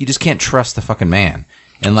just can't trust the fucking man.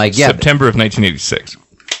 And September of 1986.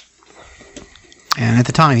 And at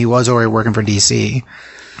the time, he was already working for DC.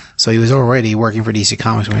 So he was already working for DC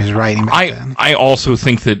Comics when he was writing back then. I also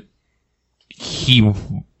think that he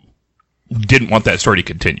didn't want that story to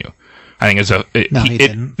continue. I think he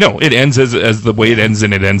didn't. No, it ends as the way it ends,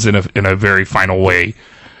 and it ends in a very final way.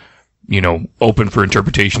 Open for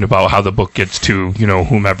interpretation about how the book gets to,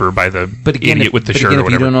 whomever by the idiot with the shirt or whatever.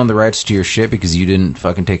 If you don't own the rights to your shit because you didn't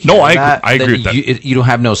fucking take care of that, I agree with that. You don't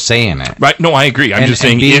have no say in it. Right? No, I agree. I'm just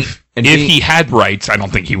saying if he had rights, I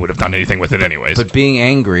don't think he would have done anything with it anyways. But being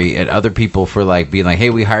angry at other people for being like, hey,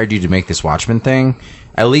 we hired you to make this Watchmen thing,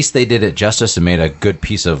 at least they did it justice and made a good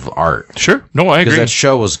piece of art. Sure. No, I Because agree. that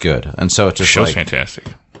show was good, and so it's The just show's like fantastic.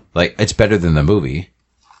 it's better than the movie.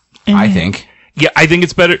 I think. Yeah, I think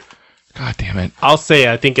it's better. God damn it. I'll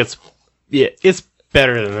say I think it's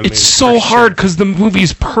better than the movie. It's so hard because the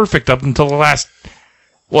movie's perfect up until the last,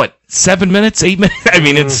 7 minutes, 8 minutes? I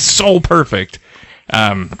mean, it's so perfect.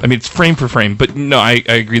 It's frame for frame. But no, I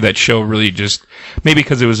agree that show really just, maybe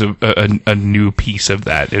because it was a new piece of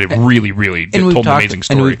that. It really, really told an amazing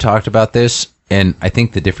story. And we've talked about this, and I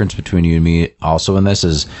think the difference between you and me also in this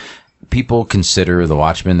is people consider The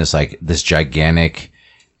Watchmen this gigantic,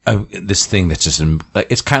 this thing that's just,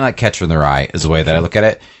 it's kind of like Catcher in the Rye is the way that I look at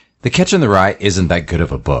it. The Catcher in the Rye isn't that good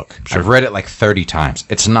of a book. Sure. I've read it like 30 times.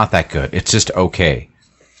 It's not that good. It's just okay.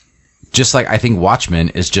 Just like I think Watchmen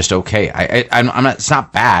is just okay. I'm not. It's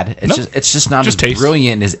not bad. It's just not as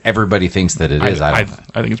brilliant as everybody thinks that it is. I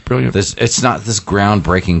think it's brilliant. It's not this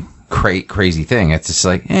groundbreaking, crazy thing. It's just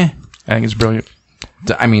like, I think it's brilliant.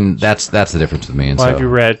 I mean, that's the difference with me. And Why have you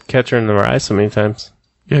read Catcher in the Rye so many times?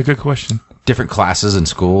 Yeah, good question. Different classes in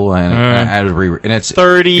school, and I would read, and it's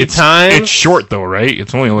 30 times. It's short though, right?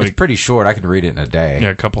 It's only like it's pretty short. I can read it in a day. Yeah,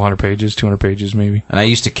 a couple 100 pages, 200 pages, maybe. And I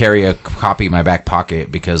used to carry a copy in my back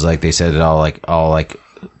pocket because, like they said, all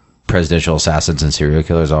presidential assassins and serial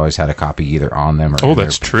killers always had a copy either on them or in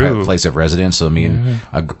that's their true. place of residence. So me and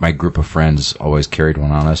my group of friends always carried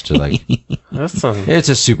one on us to like. It's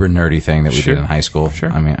a super nerdy thing that we did in high school. Sure.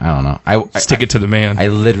 I mean, I don't know. I Stick it to the man. I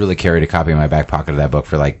literally carried a copy in my back pocket of that book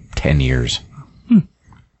for like 10 years.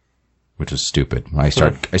 Which is stupid. I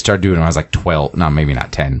started doing it when I was like 12. No, maybe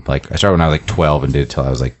not 10. Like I started when I was like 12 and did it till I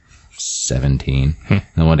was like 17. And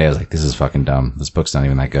then one day I was like, this is fucking dumb. This book's not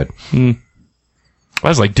even that good. I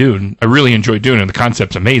was like, dude, I really enjoyed doing it. The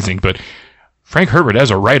concept's amazing, but Frank Herbert as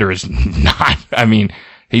a writer is not,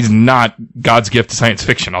 he's not God's gift to science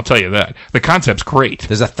fiction. I'll tell you that. The concept's great.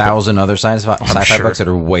 There's 1,000 other sci-fi books that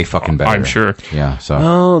are way fucking better. I'm sure. Yeah. So.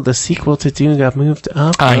 Oh, the sequel to Dune got moved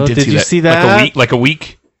up. Did you see that? Like a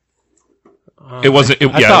week? It wasn't.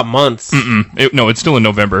 I thought months. It's still in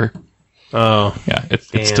November. Oh, yeah.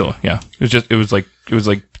 It's still. Yeah. It was like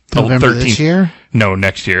November this year? No,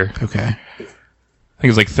 next year. Okay. I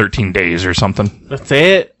think it was like 13 days or something. That's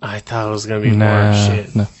it. I thought it was gonna be more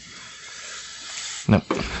shit. No.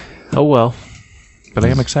 Oh well. But I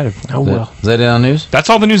am excited. Oh well. Is that it on news? That's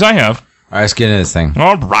all the news I have. All right, let's get into this thing.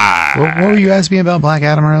 All right. What were you asking me about Black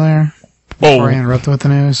Adam earlier? Before I interrupted with the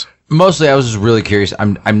news? Mostly, I was just really curious.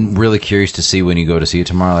 I'm really curious to see when you go to see it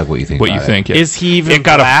tomorrow, like what you think. What you about think? It. Is he even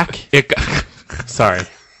black? Sorry.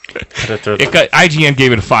 IGN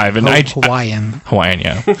gave it a 5, and Hawaiian,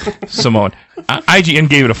 yeah, Samoan. IGN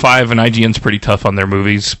gave it a 5, and IGN's pretty tough on their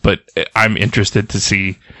movies. But I'm interested to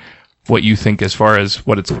see what you think as far as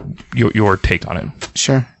what it's your take on it.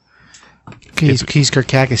 Sure. He's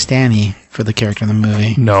Kirkakistani for the character in the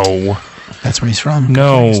movie. No. That's where he's from.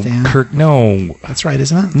 No, Kirk. No, that's right,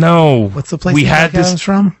 isn't it? No. What's the place we had this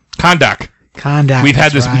from? Kahndaq. We've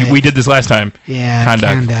had this. Right. We did this last time. Yeah,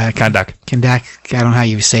 Kahndaq. I don't know how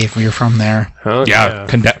you say it when you're from there. Oh, yeah.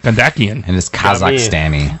 Kahndakian. And it's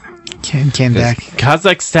Kazakhstani. Kahndaq.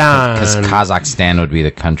 Kazakhstan. Because Kazakhstan would be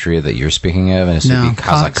the country that you're speaking of, and it should be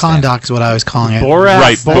Kazakhstan. Kahndaq is what I was calling it.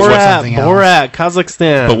 Borat,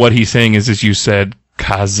 Kazakhstan. But what he's saying is you said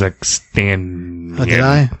Kazakhstan. Oh, did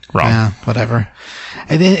I? Wrong. Yeah, whatever.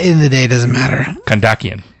 At the end of the day, it doesn't matter.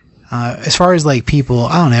 Kahndakian. As far as like people,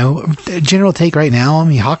 I don't know. General take right now. I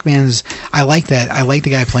mean, Hawkman's. I like that. I like the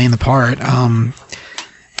guy playing the part.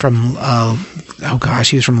 From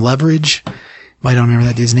he was from Leverage. I don't remember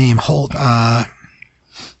that dude's name. Holt. Nobody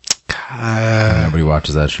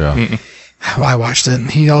watches that show. I watched it.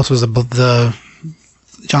 He also was the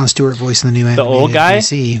Jon Stewart voice in the new. The old guy?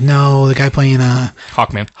 DC. No, the guy playing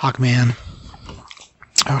Hawkman.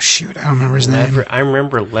 Oh shoot, I don't remember his name. I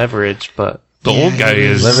remember Leverage, but the old guy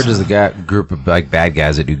is Leverage is the group of like bad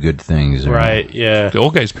guys that do good things. Right? Yeah. The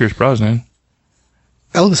old guy is Pierce Brosnan.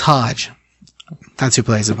 Aldous Hodge. That's who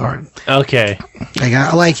plays the part. Okay. Like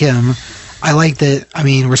I like him. I like that. I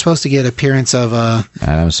mean, we're supposed to get appearance of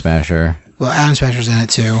Atom Smasher. Well, Atom Smasher's in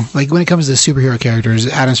it too. Like when it comes to superhero characters,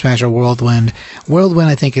 Atom Smasher, Whirlwind. Whirlwind,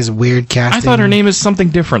 I think, is weird casting. I thought her name is something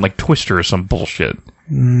different, like Twister or some bullshit.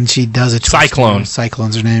 She does a Twister. Cyclone.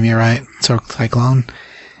 Cyclone's her name. You're right. So Cyclone.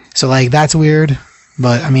 So like that's weird,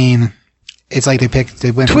 but I mean, it's like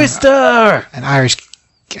they went Twister from an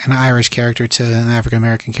Irish character to an African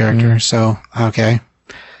American character. So okay.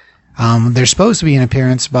 There's supposed to be an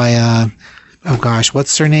appearance by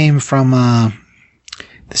what's her name from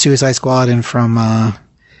the Suicide Squad and from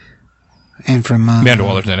Amanda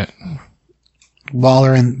Waller's in it.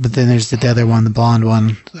 Waller, but then there's the other one, the blonde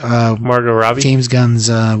one. Margot Robbie? James Gunn's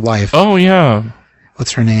wife. Oh, yeah.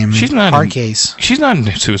 What's her name? She's not Hardcase. She's not in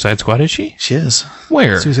Suicide Squad, is she? She is.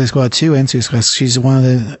 Where? Suicide Squad 2 and Suicide Squad. She's one of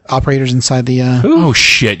the operators inside the Oh,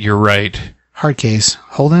 shit, you're right. Hardcase.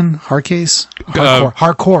 Holden? Hardcase?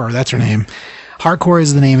 Hardcore, that's her name. Hardcore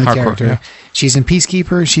is the name of the character. Yeah. She's in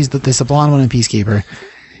Peacekeeper. She's the blonde one in Peacekeeper.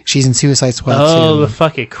 She's in Suicide Squad 2. Oh, the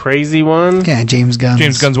fucking crazy one? Yeah, James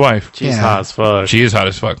Gunn's wife. She's Yeah. hot as fuck. She is hot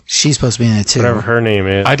as fuck. She's supposed to be in it too. Whatever her name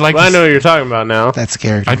is. I'd like Well, to I know what you're talking about now. That's the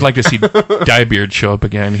character. I'd like to see Diebeard show up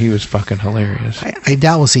again. He was fucking hilarious. I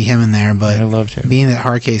doubt we'll see him in there, but I loved him. being that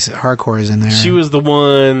Hardcore is in there. She was the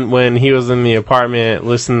one when he was in the apartment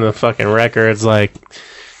listening to fucking records, like,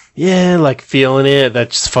 yeah, like feeling it. That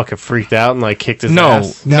just fucking freaked out and like kicked his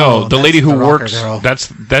ass. No, the that's lady who the rocker works. girl.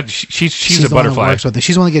 She's a the one who butterfly. works with it.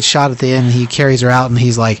 She's the one that gets shot at the end, and he carries her out, and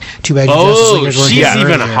he's like, "Too bad you Oh, Justice Leaguers weren't she's here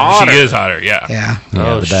even earlier." hotter. She is hotter. Yeah. Yeah, Yeah,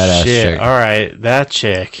 Oh, the badass shit. chick. All right, that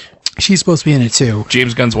chick. she's supposed to be in it too.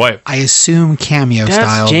 James Gunn's wife. I assume cameo That's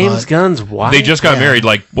style. James but Gunn's wife. They just got Yeah. married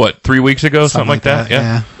like what 3 weeks ago, something like that.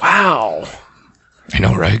 Yeah. Wow. I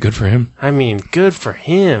know, right? Good for him. I mean, good for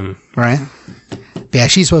him. right? Yeah,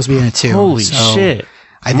 she's supposed to be in it too. Holy so shit.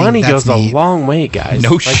 I think Money that's goes a neat. long way, guys.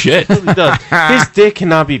 No shit. It really does. His dick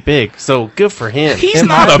cannot be big, so good for him. He's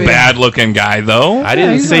not a bad looking guy though. I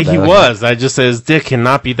didn't he's say not he bad. was. I just said his dick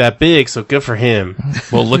cannot be that big, so good for him.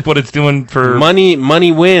 Well, look what it's doing for Money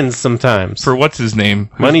wins sometimes. for what's his name?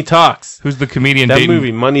 Money talks. Who's the comedian That dating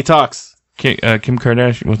movie, Money Talks. Kim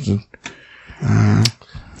Kardashian? What's his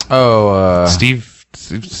Steve?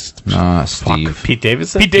 No, not Steve. Pete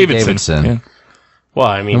Davidson? Pete Davidson. Davidson. Yeah. Well,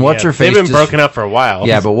 I mean, And what's her they've face been just- broken up for a while.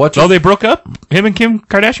 Yeah, but what's Oh, they broke up. Him and Kim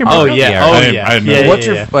Kardashian. Oh, broke up? yeah. Yeah, Oh, I didn't- yeah. I didn't know. Yeah, what's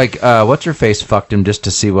yeah, her yeah. what's her face fucked him just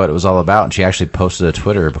to see what it was all about, and she actually posted a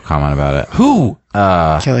Twitter comment about it. Who?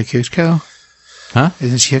 Kelly Kuchko. Huh?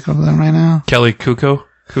 Isn't she hooking up with him right now? Kelly Kuko.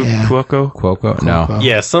 Yeah. Cuoco. Cuoco? No.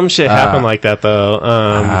 Yeah, some shit happened like that,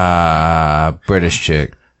 though. British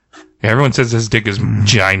chick. Yeah, everyone says his dick is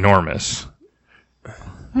ginormous.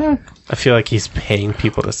 I feel like he's paying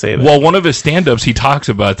people to say that. Well, one of his stand-ups, he talks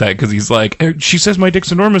about that because he's like, she says my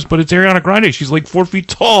dick's enormous, but it's Ariana Grande. She's like 4 feet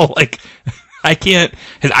tall. Like, I can't.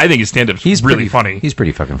 I think his stand-up's really pretty funny. He's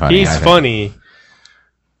pretty fucking funny. He's I think. funny.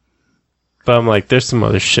 But I'm like, there's some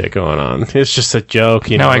other shit going on. It's just a joke,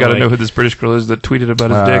 you know. Now I got to like, know who this British girl is that tweeted about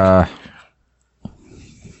his dick.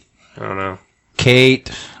 I don't know. Kate.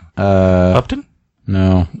 Upton?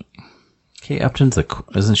 No. Kate Upton's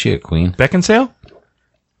isn't she a queen? Beckinsale?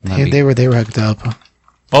 They were hooked up.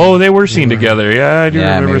 Oh, they were seen together. Yeah, I do Yeah,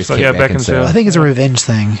 maybe remember. it's So, Kate yeah, Beckinsale. I Beckinsale. think it's a revenge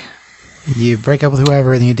thing. You break up with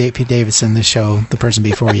whoever, and you date Pete Davidson to show the person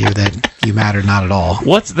before you that you matter not at all.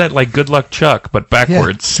 What's that like? Good Luck Chuck, but Yeah,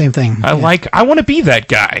 backwards. same thing. I want to be that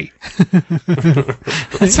guy.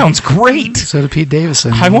 That sounds great. So did Pete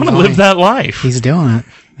Davidson. I want to live that life. He's doing it.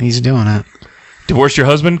 He's doing it. Divorce your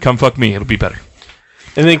husband, come fuck me. It'll be better.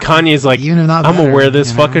 And then Kanye's like, Even if not I'm gonna better, wear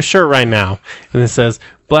this you know? fucking shirt right now. And it says,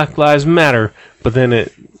 Black Lives Matter. But then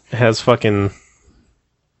it has fucking,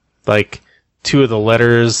 like, two of the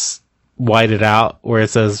letters whited out where it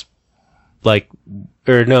says, like,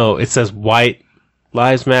 or no, it says White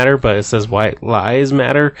Lives Matter, but it says White Lies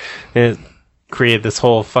Matter. And it created this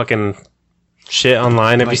whole fucking shit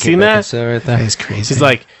online. Have you seen that? Right there. It's crazy. She's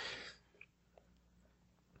like,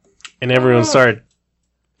 and everyone started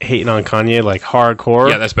hating on Kanye like hardcore.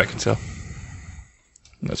 Yeah, that's Beckinsale.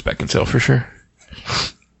 That's Beckinsale for sure.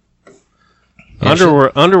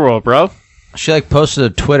 Underworld, bro. She like posted a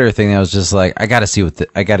Twitter thing that was just like, I gotta see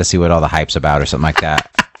what all the hype's about or something like that.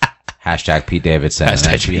 Hashtag Pete Davidson. And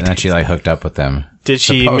then, Hashtag Pete and then she like hooked up with them. Did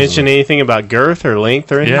she Supposedly. mention anything about girth or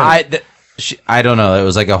length or anything? Yeah. I don't know. It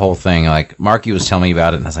was like a whole thing. Like Marky was telling me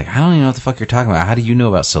about it, and I was like, I don't even know what the fuck you're talking about. How do you know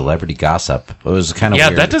about celebrity gossip? It was kind of Yeah,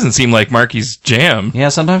 weird. that doesn't seem like Marky's jam. Yeah,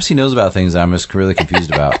 sometimes he knows about things that I'm just really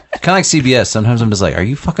confused about. Kind of like CBS. Sometimes I'm just like, are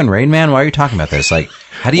you fucking Rain Man? Why are you talking about this? Like,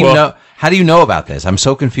 how do you know? How do you know about this? I'm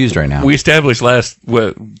so confused right now. We established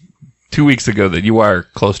 2 weeks ago that you are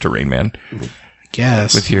close to Rain Man.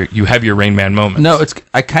 Yes. With you have your Rain Man moments. No, it's.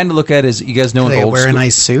 I kind of look at it as you guys know in They old wear a school.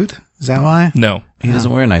 nice suit. Is that why? No. He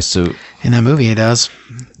doesn't wear a nice suit. In that movie, he does.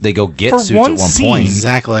 They go get For suits one at one scene. point.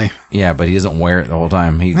 Exactly. Yeah, but he doesn't wear it the whole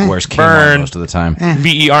time. He wears Kmart Burn. most of the time.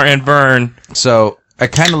 VERN burn. So I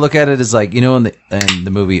kind of look at it as like, you know, in the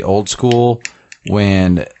movie Old School,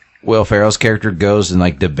 when Will Ferrell's character goes and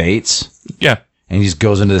like debates, Yeah, and he just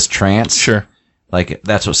goes into this trance. sure. Like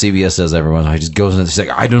that's what CBS does. Everyone, he just goes into. He's like,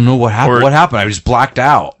 I don't know what happened. Or- what happened? I just blacked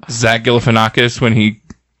out. Zach Galifianakis when he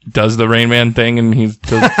does the Rain Man thing and he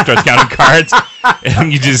starts counting cards,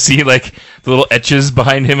 and you just see like little etches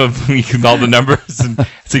behind him of all the numbers. And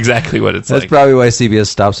it's exactly what it's That's like. probably why CBS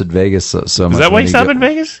stops at Vegas so much. Is that why when you stop in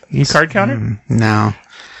Vegas? You card counter? No.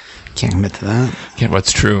 Can't commit to that. Yeah,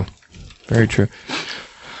 what's true. Very true.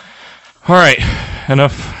 All right.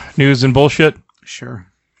 Enough news and bullshit. Sure.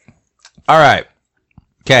 All right.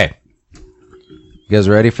 Okay. You guys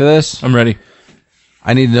ready for this? I'm ready.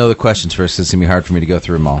 I need to know the questions first. 'Cause it's going to be hard for me to go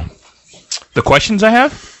through them all. The questions I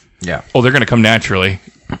have? Yeah. Oh, they're going to come naturally.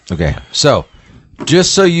 Okay. So,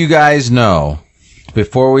 just so you guys know,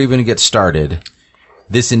 before we even get started,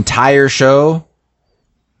 this entire show,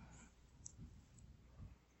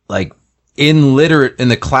 like, in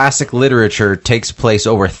the classic literature, takes place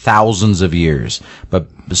over thousands of years. But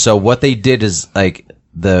so what they did is, like,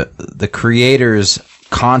 the creators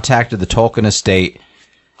contacted the Tolkien estate,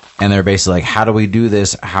 and they're basically like, how do we do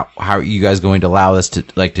this? How are you guys going to allow us to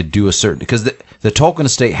do a certain, because the Tolkien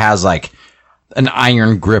estate has like an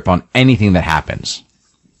iron grip on anything that happens.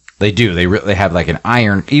 They do. They have like an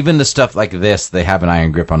iron, even the stuff like this, they have an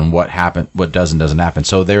iron grip on what happened, what does and doesn't happen.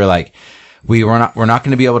 So they're like, we're not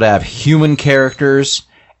going to be able to have human characters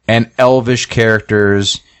and elvish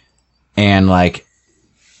characters and like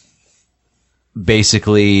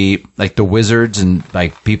basically like the wizards and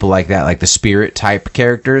like people like that, like the spirit type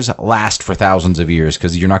characters last for thousands of years,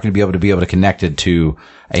 because you're not going to be able to connect it to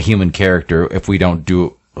a human character if we don't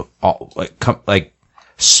do all, like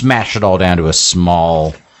smash it all down to a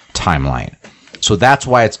small timeline. So that's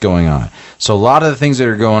why it's going on. So a lot of the things that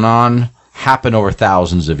are going on happen over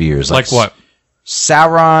thousands of years. Like what?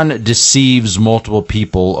 Sauron deceives multiple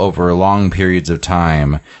people over long periods of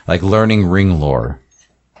time, like learning ring lore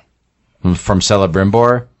from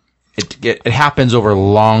Celebrimbor. It happens over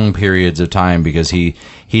long periods of time because he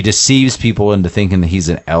deceives people into thinking that he's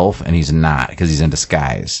an elf, and he's not, because he's in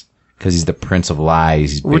disguise, because he's the Prince of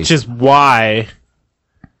Lies. Which is why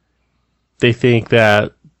they think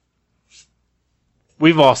that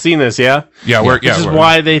we've all seen this, yeah? Yeah, Which is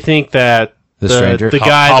why they think that The stranger? the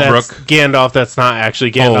guy Halbruk. that's Gandalf, that's not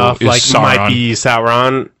actually Gandalf, is like Sauron. might be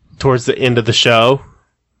Sauron towards the end of the show.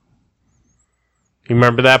 You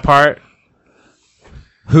remember that part?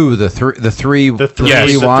 Who the three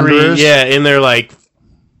wanderers? Yeah, and they're like,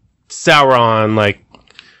 Sauron, like,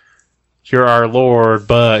 you're our lord,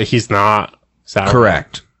 but he's not Sauron.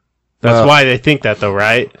 Correct. That's why they think that, though,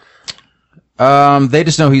 right? They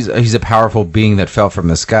just know he's a powerful being that fell from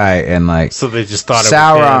the sky, and like, So they just thought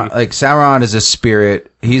Sauron, it was him. like Sauron is a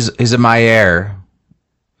spirit. He's a Maiar,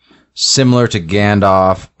 similar to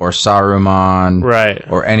Gandalf or Saruman, Right.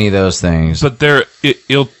 or any of those things. But they're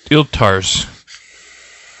Iltars.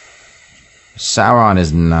 Sauron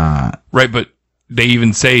is not. Right, but they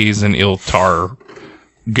even say he's an Iltar.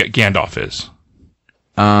 Gandalf is.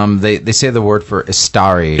 They say the word for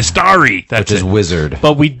Istari, Istari! That's which is it. wizard.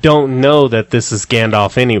 But we don't know that this is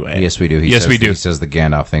Gandalf anyway. Yes, we do. Yes, we do. He says the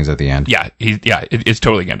Gandalf things at the end. Yeah, it's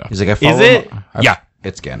totally Gandalf. He's like, I follow it? him. Yeah.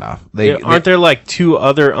 It's Gandalf. Aren't there like two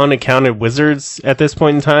other unaccounted wizards at this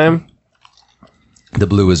point in time? The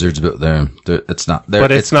blue wizards, but it's not.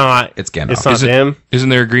 But it's not. It's Gandalf. It's not him. Isn't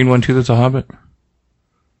there a green one too that's a hobbit?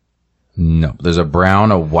 No, there's a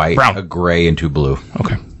brown, a white, Brown. a gray, and two blue.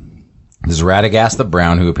 Okay. There's Radagast the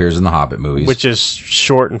Brown, who appears in the Hobbit movies. Which is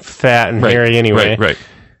short and fat and hairy anyway. Right.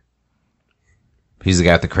 He's the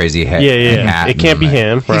guy with the crazy head. Yeah. hat It can't be and,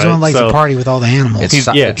 him. He's the one who likes to party with all the animals. It's, He's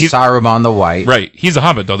it's Saruman the White. Right. He's a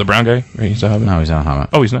hobbit, though, the brown guy. Right, he's a hobbit. No, he's not a Hobbit.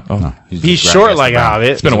 Oh, he's not? Oh. No, He's just short Radagast like the a Brown. hobbit.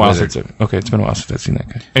 It's been a while wizard. since it's been a while since I've seen that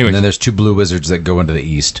guy. And Anyway, then there's two blue wizards that go into the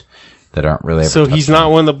east that aren't really ever So touched he's on.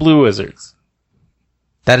 not one of the blue wizards.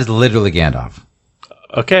 That is literally Gandalf.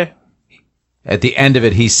 Okay. At the end of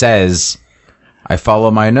it, he says, I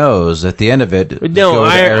follow my nose. At the end of it, No, go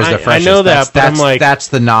to I- Ares the I Freshest. know that, but I'm like- that's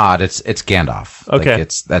the nod. It's Gandalf. Okay. Like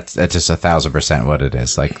that's just 1,000% what it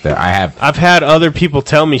is. Like I've had other people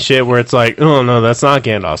tell me shit where it's like, oh no, that's not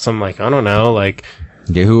Gandalf. So I'm like, I don't know. Like,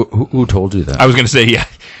 yeah, who told you that? I was going to say, yeah.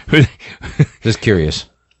 Just curious.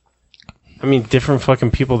 I mean, different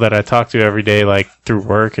fucking people that I talk to every day, like through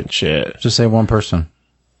work and shit. Just say one person.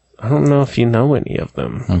 I don't know if you know any of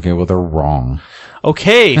them. Okay, well, they're wrong.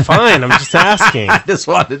 Okay, fine. I'm just asking. I just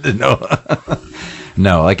wanted to know.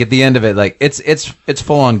 No, like at the end of it, like it's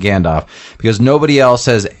full on Gandalf, because nobody else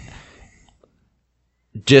has.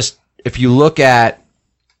 Just if you look at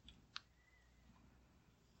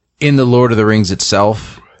in the Lord of the Rings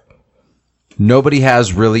itself, nobody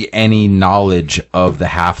has really any knowledge of the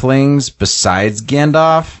halflings besides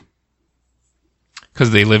Gandalf,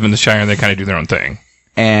 Because they live in the Shire and they kind of do their own thing.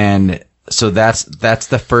 and so that's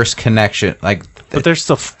the first connection. Like, But they're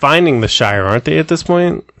still finding the Shire, aren't they, at this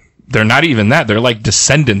point? they're not even that. They're like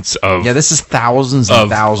descendants of. Yeah, this is thousands and Of-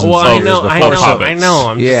 thousands Well, of I years know, before. I know, Hobbits. I know.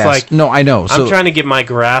 I'm Yes. just like, no, I know. So, I'm trying to get my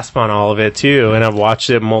grasp on all of it too, and I've watched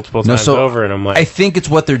it multiple times over, and I'm like, I think it's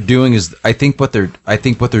what they're doing is I think what they're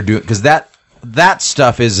doing because that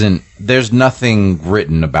stuff isn't. There's nothing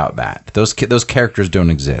written about that. Those characters don't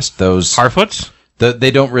exist. Those Harfoots?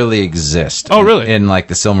 they don't really exist. Oh, really? In like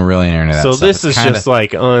the Silmarillion or any of that so stuff. this It's is kinda- just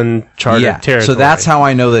like uncharted territory. So that's how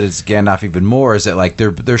I know that it's Gandalf even more. Is that like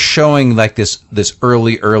they're showing like this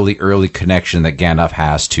early connection that Gandalf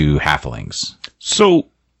has to halflings. So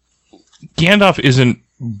Gandalf isn't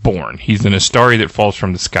born. He's an Astari that falls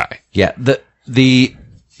from the sky. Yeah, the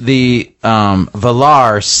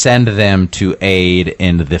Valar send them to aid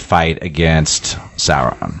in the fight against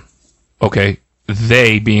Sauron. Okay.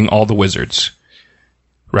 They being all the wizards.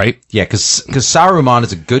 Right? Yeah, because Saruman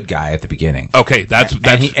is a good guy at the beginning. Okay, that's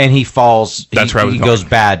and he falls. That's where I was he going. goes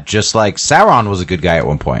bad, just like Sauron was a good guy at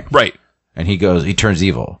one point, right. and he turns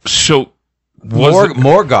evil. So was it-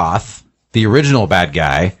 Morgoth, the original bad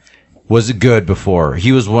guy, was good before.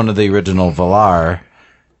 He was one of the original Valar.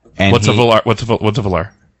 And what's a Valar? What's a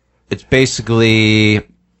Valar? It's basically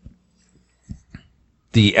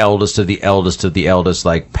the eldest of the eldest of the eldest,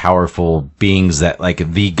 like powerful beings that, like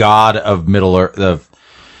the god of Middle Earth,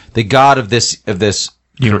 the god of this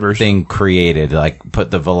Universe thing created, like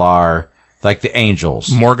put the Valar, like the angels.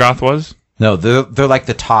 Morgoth was? No, they're like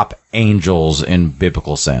the top angels in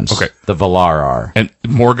biblical sense. Okay. The Valar are. And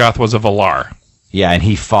Morgoth was a Valar. Yeah, and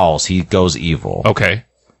he falls. He goes evil. Okay.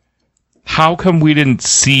 How come we didn't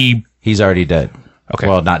see... He's already dead. Okay.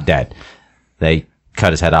 Well, not dead. They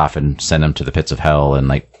cut his head off and send him to the pits of hell and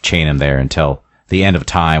like chain him there until the end of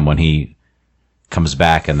time when he comes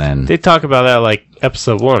back, and then they talk about that like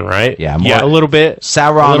episode 1, right? Yeah, a little bit.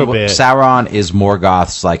 Sauron is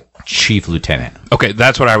Morgoth's like chief lieutenant. Okay,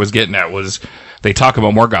 that's what I was getting at, was they talk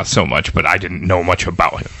about Morgoth so much, but I didn't know much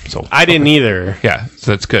about him. So I didn't either. Yeah,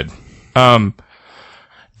 so that's good.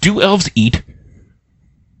 Do elves eat?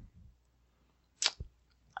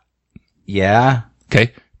 Yeah.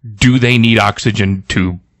 Okay. Do they need oxygen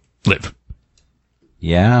to live?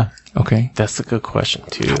 Yeah. Okay. That's a good question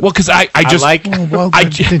too. Well, because I just like.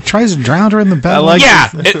 It tries to drown her in the bed. yeah,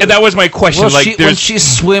 and that was my question. Well, like, when she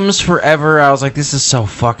swims forever, I was like, "This is so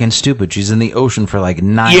fucking stupid." She's in the ocean for like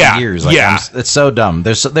 9 years. Like, yeah. It's so dumb.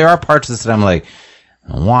 There are parts of this that I'm like,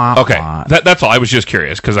 wah, okay, wah. that's all. I was just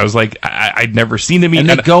curious because I was like, I'd never seen them eat. And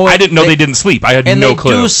And they go- I didn't know they- they didn't sleep. I had And no they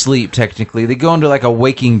clue. do sleep technically. They go into like a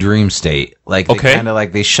waking dream state. Like they Okay. kind of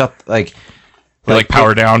like they shut like. They like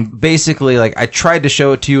power down. Basically, like I tried to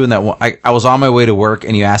show it to you, and that I was on my way to work,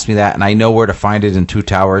 and you asked me that, and I know where to find it in Two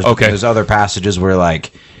Towers. Okay. There's other passages where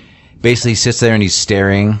like basically he sits there and he's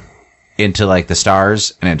staring into like the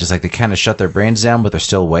stars, and it just like they kind of shut their brains down, but they're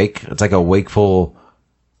still awake. It's like a wakeful.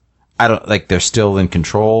 I don't like they're still in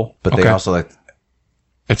control, but they Okay. also like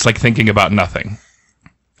It's like thinking about nothing,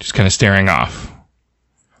 just kind of staring off.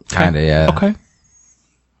 kind of yeah. Okay.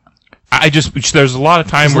 I just there's a lot of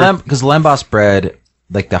time where Because Lembas bread,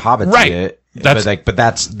 like the hobbits Right. eat it, That's- but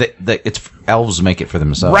that's it's elves make it for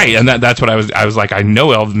themselves, right, and that's what I was like, I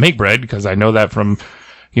know elves make bread because I know that from,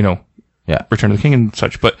 Yeah. Return of the King and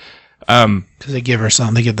such. But Because they give her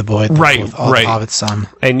some. They give the boy Right, all right. the hobbits some.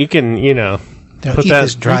 And you can, They'll put eat that.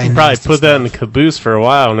 this dry You can and probably nasty put that in the stuff. caboose for a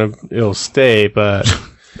while, and it'll stay. But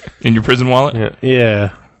in your prison wallet, yeah.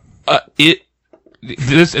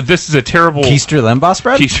 This is a terrible Keister Lembas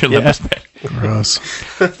bread. Keister Lembas bread. Gross.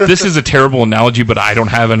 This is a terrible analogy, but I don't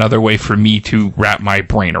have another way for me to wrap my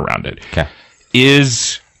brain around it. Okay.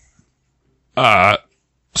 Is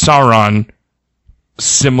Sauron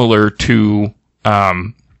similar to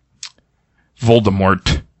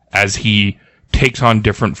Voldemort as he takes on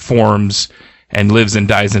different forms and lives and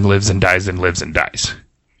dies and lives and dies and lives and dies?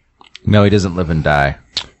 No, he doesn't live and die.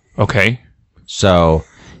 Okay. So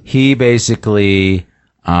he basically,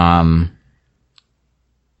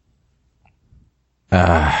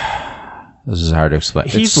 this is hard to explain.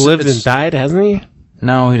 He's lived and died, hasn't he?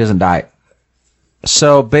 No, he doesn't die.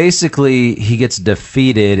 So basically, he gets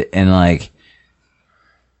defeated and like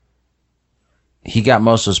he got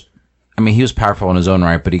most of his. I mean, he was powerful in his own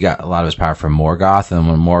right, but he got a lot of his power from Morgoth, and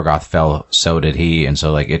when Morgoth fell, so did he, and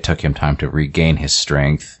so like it took him time to regain his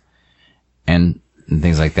strength and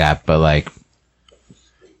things like that. But like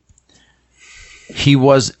he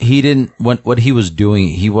didn't what he was doing.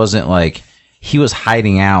 He wasn't like he was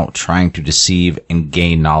hiding out, trying to deceive and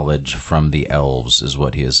gain knowledge from the elves, is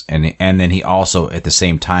what he is, and then he also at the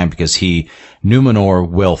same time because Numenor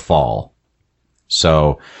will fall,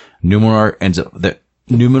 so Numenor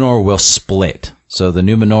will split. So the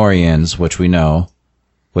Numenorians, which we know,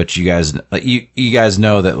 which you guys you guys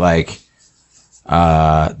know that like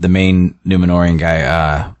the main Numenorian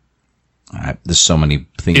guy. There's so many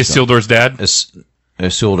things. Isildur's dad.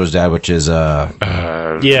 Isildur's dad, which is Yeah.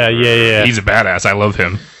 He's a badass. I love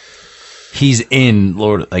him. he's in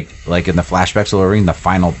Lord like in the flashbacks of Lord of the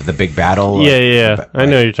Rings, the big battle. Yeah. I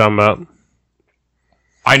know what you're talking about.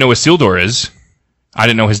 I know Isildur is. I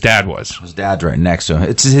didn't know his dad was. His dad's right next to him.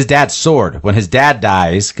 It's his dad's sword. When his dad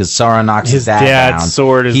dies, because Sauron knocks his dad dad's down,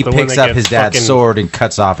 sword is he the one picks that up his gets dad's fucking- sword and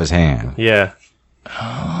cuts off his hand. Yeah.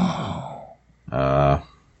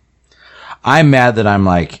 I'm mad that I'm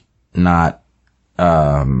like not.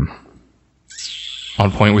 On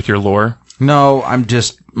point with your lore. No, I'm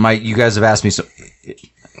just you guys have asked me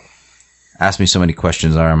so many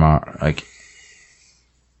questions. I'm like,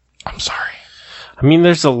 I'm sorry. I mean,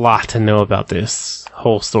 there's a lot to know about this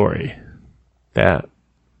whole story. Elendil.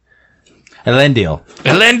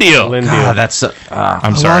 Elendil. God, that's I'm A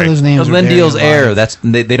lot sorry. of those names are Elendil's very heir. alive. That's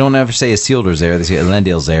they don't ever say Isildur's heir. They say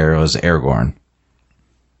Elendil's heir was Aragorn.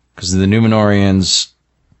 Because the Numenorians,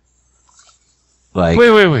 like Wait.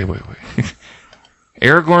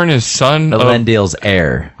 Aragorn is son of Elendil's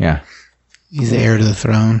heir. Yeah, He's the heir to the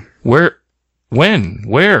throne. where? When?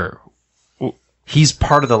 Where? he's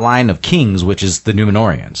part of the line of kings, which is the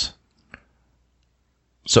Numenorians.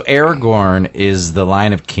 So Aragorn is the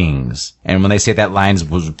line of kings, and when they say that line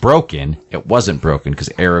was broken, it wasn't broken because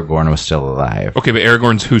Aragorn was still alive. Okay, but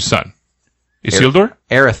Aragorn's whose son? Isildur?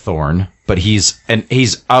 Arathorn, but he's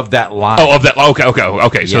of that line. Oh, of that.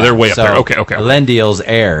 Okay. So Yeah, they're way up there. Okay. Elendil's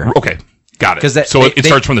heir. Okay, got it. 'Cause that- So it they-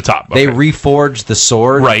 starts from the top. They Okay. reforged the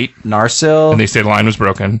sword, Right. Narsil, And they say the line was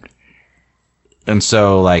broken. and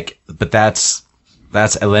so but that's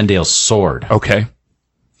Elendil's sword. Okay.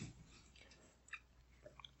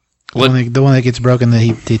 The one that gets broken, that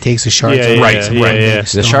he takes the shards. Yeah, of yeah, Right, yeah, right. yeah.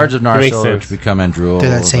 The shards of makes Narsil, sense. which become Andrul. They're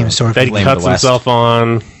that same sword. That he Flame of cuts the West. himself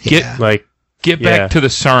on. Yeah. Like, Get Yeah. back to the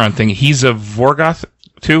Sauron thing. He's a Vorgoth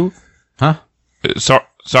too. Huh?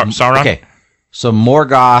 Sauron Okay, so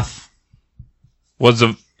Morgoth was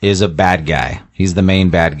a. is a bad guy. He's the main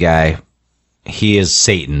bad guy. He is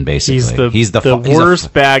Satan, basically. he's the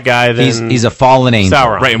worst bad guy. Than He's a fallen angel.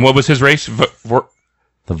 Sauron. Right, and what was his race? The Valar.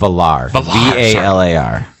 Valar,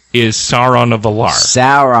 Valar. Is Sauron a Valar?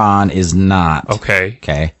 Sauron is not. Okay.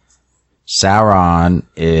 Okay. Sauron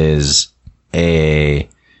is a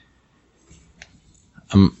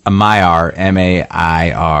Maiar,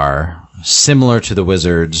 M-A-I-R, similar to the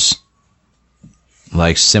wizards,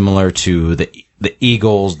 like similar to the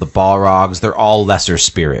eagles, the Balrogs. They're all lesser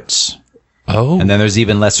spirits. Oh. And then there's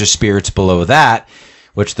even lesser spirits below that,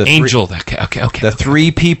 which the Angel. Okay. the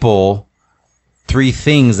three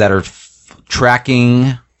things that are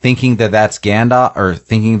tracking, thinking that that's Gandalf, or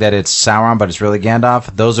thinking that it's Sauron, but it's really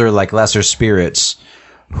Gandalf. Those are like lesser spirits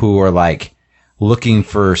who are like looking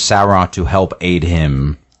for Sauron to help aid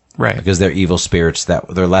him, Right. because they're evil spirits, that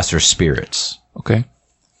they're lesser spirits. Okay.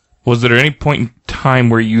 Was there any point in time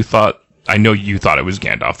where you thought? I know you thought it was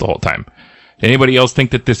Gandalf the whole time. Did anybody else think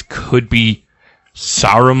that this could be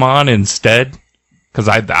Saruman instead? Because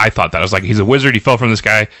I thought that. I was like, he's a wizard. He fell from the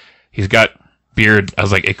sky. He's got beard. I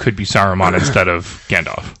was like, it could be Saruman instead of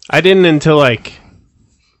Gandalf. I didn't until like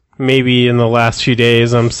maybe in the last few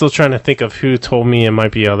days. I'm still trying to think of who told me it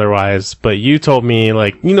might be otherwise. But you told me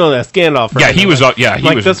like, that's Gandalf, right? Yeah, he was. Yeah,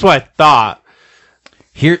 he was. That's what I thought.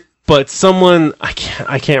 Here, But someone, I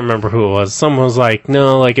can't remember who it was. Someone was like,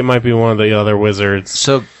 no, like it might be one of the other wizards.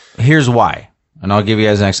 so here's why, and I'll give you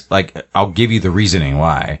guys I'll give you the reasoning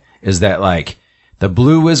why. Is that like the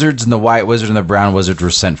blue wizards and the white wizard and the brown wizard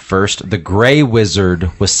were sent first. The gray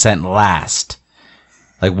wizard was sent last.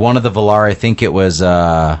 Like one of the Valar, I think it was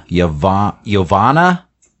Yavanna,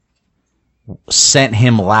 sent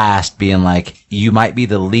him last, being like, you might be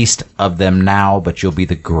the least of them now, but you'll be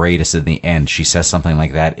the greatest in the end. She says something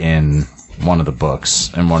like that in one of the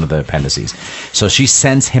books, in one of the appendices. So she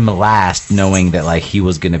sends him last, knowing that like he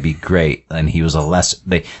was going to be great, and he was a less.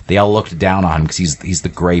 They all looked down on him because he's the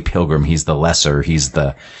gray pilgrim. He's the lesser. He's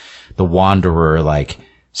the wanderer. Like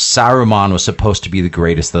Saruman was supposed to be the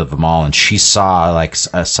greatest of them all, and she saw like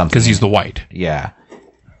something Because he's the white. yeah.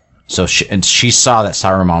 So she saw that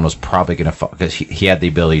Saruman was probably going to fall because he had the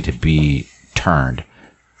ability to be turned.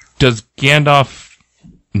 Does Gandalf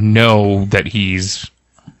know that he's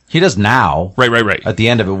He does now. right? At the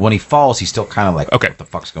end of it, when he falls, he's still kind of like, Okay. what the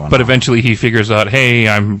fuck's going But on? eventually he figures out, hey,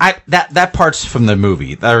 That part's from the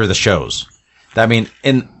movie or the shows. I mean,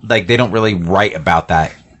 in like they don't really write about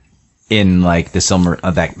that in like the Silmer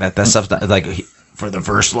that stuff's not, like for the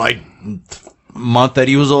first like month that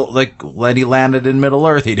he was that he landed in Middle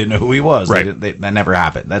Earth, he didn't know who he was. Right. That never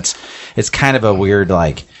happened. It's kind of a weird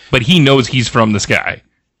But he knows he's from the sky.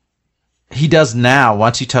 He does now.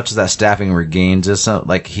 Once he touches that staff and regains this,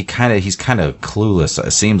 he's kind of clueless.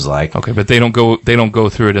 It seems like. Okay, but they don't go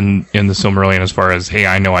through it in the Silmarillion as far as, hey,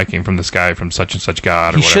 I know I came from the sky from such and such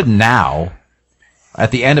god. Or He whatever. should now.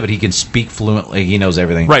 At the end of it, he can speak fluently. He knows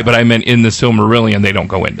everything. Right, but I meant in the Silmarillion, they don't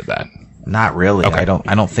go into that. Not really. Okay.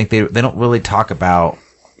 I don't think they don't really talk about.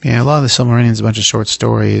 Yeah, a lot of the Silmarillion is a bunch of short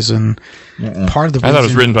stories, and part of the I thought it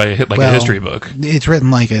was reason- written by a history book. It's written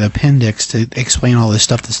like an appendix to explain all this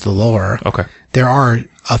stuff that's the lore. Okay. There are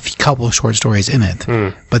couple of short stories in it,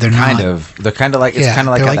 but they're Kind not. of. They're kind of like it's Yeah, kind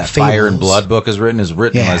of like they're how like that Fire and fables. Blood book is written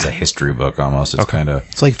Yeah. as a history book almost. It's kind of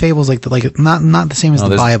It's like fables, like not the same as the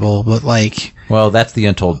there's- Bible, but like that's the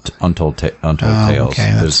untold tales.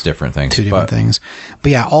 okay, There's that's different things. two different things.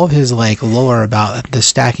 But yeah, all of his like lore about the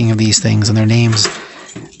stacking of these things and their names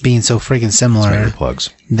being so freaking similar. Plugs.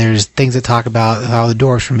 There's things that talk about how the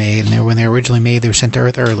dwarfs were made, and when they were originally made, they were sent to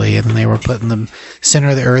Earth early, and then they were put in the center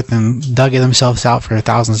of the Earth and dug themselves out for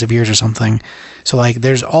thousands of years or something. So like,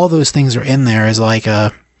 there's all those things are in there as like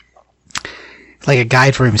a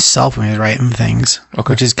guide for himself when he was writing things,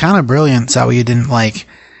 which is kind of brilliant. So you didn't like,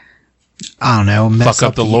 I don't know, mess Fuck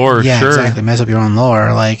up the lore, yeah, sure. exactly, mess up your own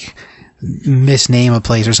lore, like misname a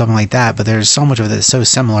place or something like that. But there's so much of it that's so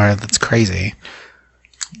similar that's crazy.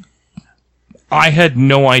 I had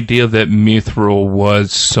no idea that Mithril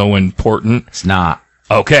was so important. It's not.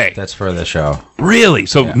 Okay. That's for the show. Really?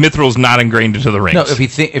 So Mithril's not ingrained into the rings? No, if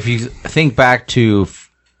you think back to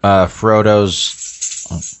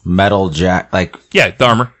Frodo's metal jack, yeah, the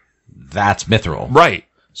armor. that's Mithril. Right.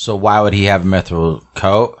 So why would he have a Mithril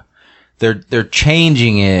coat? They're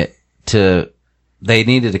changing it to. They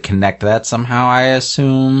needed to connect that somehow, I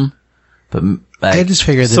assume. But I just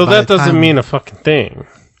figured that So by that the doesn't time- mean a fucking thing.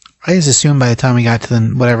 I just assumed by the time we got to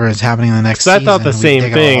whatever is happening in the next So I season, thought the we'd same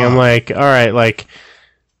dig it thing. all I'm up. like, all right, like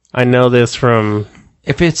I know this from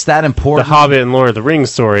if it's that the important, Hobbit and Lord of the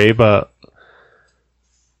Rings story, but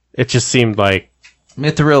it just seemed like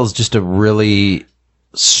Mithril is just a really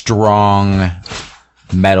strong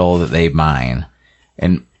metal that they mine,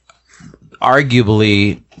 and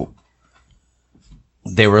arguably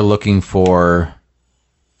they were looking for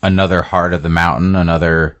another heart of the mountain,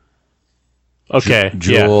 another okay,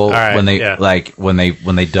 jewel yeah, all right, when they yeah. when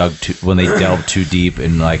they delved too deep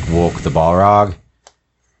and woke the Balrog.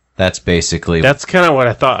 That's basically That's kind of what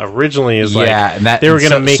I thought originally. Is like and that they were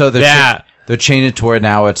gonna make they're that. They're changing it to where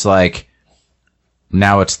now it's the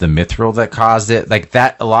Mithril that caused it. Like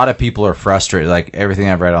that, a lot of people are frustrated. Like everything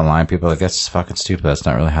I've read online, people are like, that's fucking stupid. That's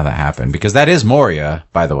not really how that happened. Because that is Moria,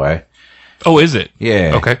 by the way. Oh, is it?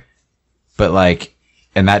 Yeah. Okay. But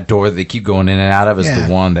and that door that they keep going in and out of is Yeah.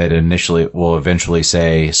 the one that will eventually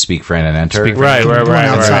say, speak friend and enter. Speak Right.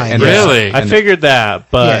 outside, And Really? I figured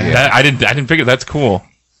that, but Yeah. I didn't figure that's cool.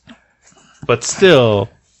 but still,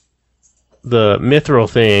 the Mithril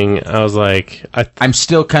thing. I was like, I'm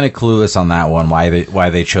still kind of clueless on that one. Why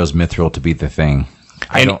they chose Mithril to be the thing.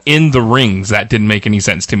 And in the rings, that didn't make any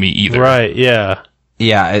sense to me either. right, yeah.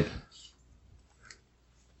 Yeah.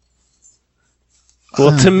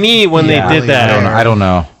 Well, to me, when Yeah, they did that, I don't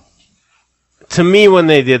know. to me, when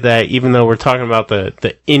they did that, even though we're talking about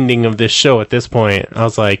the ending of this show at this point, I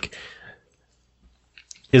was like,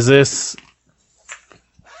 is this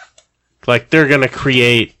like they're gonna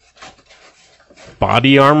create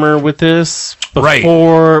body armor with this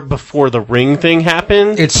before the ring thing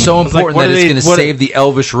happened? It's so was like, important what that are it's they- going to what- save the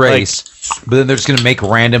Elvish race, but then they're just going to make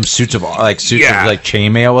random suits of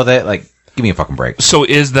chainmail with it. Like, give me a fucking break. So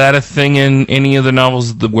is that a thing in any of the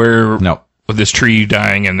novels where No. with this tree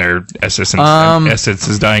dying and their essence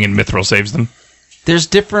is dying and Mithril saves them? There's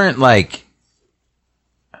different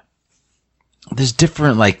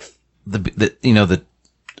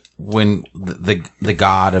when the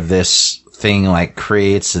god of this thing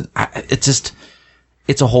creates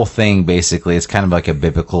it's a whole thing. Basically, it's kind of like a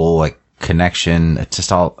biblical connection.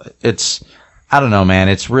 It's I don't know, man.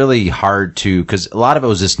 It's really hard because a lot of it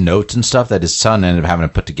was just notes and stuff that his son ended up having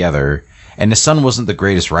to put together. And his son wasn't the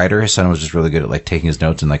greatest writer. His son was just really good at taking his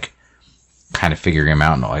notes and kind of figuring them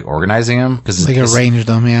out and organizing them. Because arranged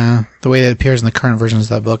them, yeah. The way that it appears in the current versions of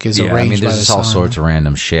that book is arranged. I mean, by there's the just all son. sorts of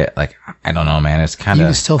random shit. I don't know, man. It's kind You can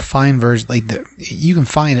of still find versions you can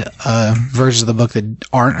find versions of the book that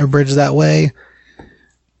aren't abridged that way,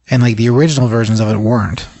 and the original versions of it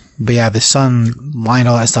weren't. But yeah, the son lined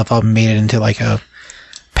all that stuff up and made it into a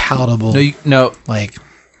palatable the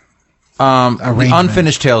arrangement.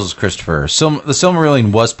 Unfinished Tales of Christopher. The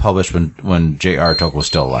Silmarillion was published when J.R. Tolkien was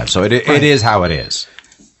still alive, so it is how it is.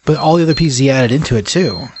 But all the other pieces he added into it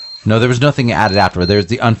too. No, there was nothing added afterward. There's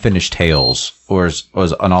the Unfinished Tales, was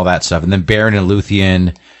on all that stuff, and then Baron and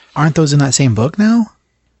Luthien. Aren't those in that same book now?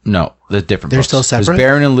 No, they're different. They're books. still separate? There's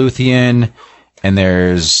Baron and Luthien, and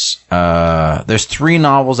there's 3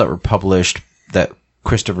 novels that were published that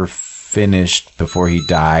Christopher finished before he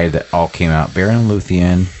died that all came out. Baron and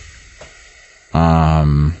Luthien,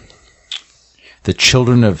 The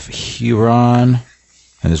Children of Huron,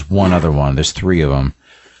 and there's one other one. There's 3 of them.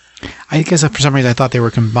 I guess for some reason I thought they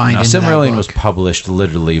were combined. Now, into that Silmarillion book. was published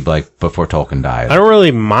literally like before Tolkien died. I don't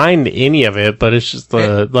really mind any of it, but it's just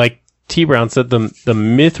like T Brown said, the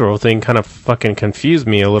Mithril thing kind of fucking confused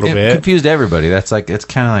me a little It bit. confused everybody. That's like, it's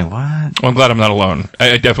kind of like, what? Well, I'm glad I'm not alone.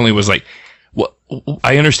 I definitely was like, well,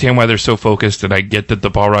 I understand why they're so focused, and I get that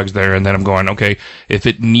the Balrog's there, and then I'm going, okay, if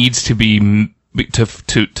it needs to be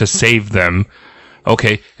to save them,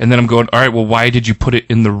 okay, and then I'm going, all right, well, why did you put it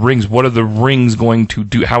in the rings? What are the rings going to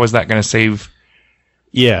do? How is that going to save?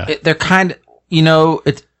 Yeah, They're kind of, you know,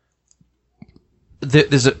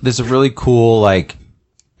 there's a really cool like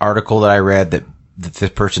article that I read that this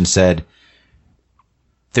person said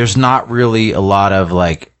there's not really a lot of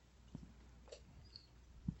like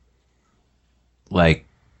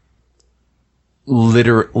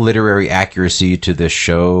literary accuracy to this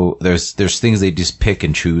show. There's things they just pick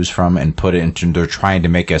and choose from and put it into. They're trying to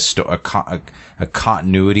make a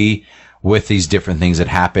continuity with these different things that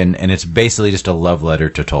happen, and it's basically just a love letter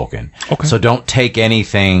to Tolkien. Okay. So don't take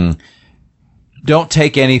anything.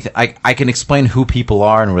 I can explain who people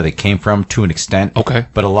are and where they came from to an extent. Okay.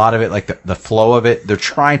 But a lot of it, like the flow of it, they're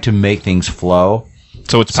trying to make things flow.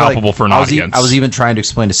 So it's palpable like, for an audience. I was even trying to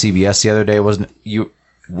explain to CBS the other day.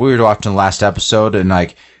 We were watching the last episode, and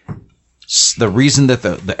like the reason that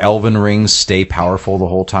the Elven rings stay powerful the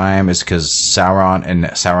whole time is because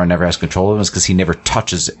Sauron never has control of them. Is because he never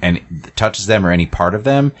touches them or any part of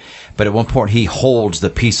them. But at one point, he holds the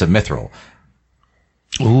piece of Mithril.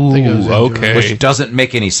 Ooh, okay. Which doesn't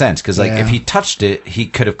make any sense because, like, Yeah. if he touched it, he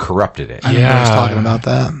could have corrupted it. I remember us talking about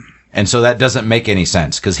that. And so that doesn't make any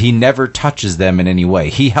sense because he never touches them in any way.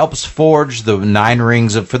 He helps forge the 9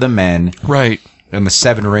 rings for the men Right. and the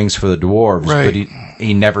 7 rings for the dwarves, Right. but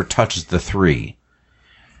he never touches the 3.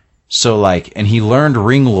 So, like, and he learned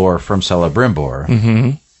ring lore from Celebrimbor. Mm-hmm.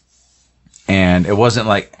 And it wasn't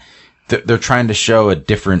like they're trying to show a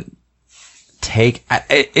different take.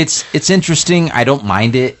 It's interesting. I don't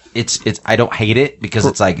mind it. I don't hate it because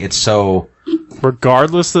it's like it's so.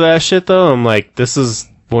 regardless of that shit, though, I'm like, this is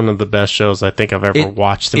one of the best shows I think I've ever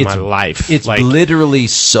watched in my life. It's like, literally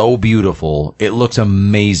so beautiful. It looks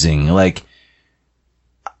amazing. Like,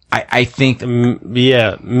 I think.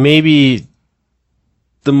 yeah, maybe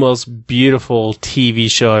the most beautiful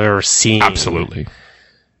TV show I've ever seen. Absolutely.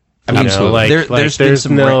 You know, Absolutely. there's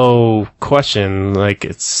no question. Like,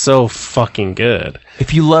 it's so fucking good.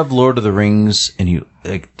 If you love Lord of the Rings and you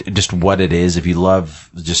like just what it is, if you love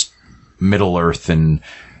just Middle Earth and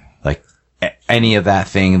like any of that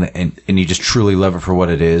thing, and you just truly love it for what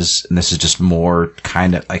it is, and this is just more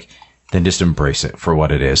kind of like, then just embrace it for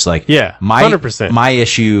what it is. Like, Yeah, 100%. My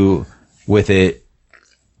issue with it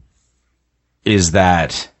is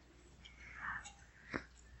that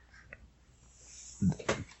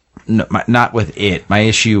no, not with it. My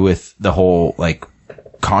issue with the whole like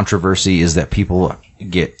controversy is that people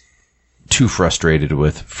get too frustrated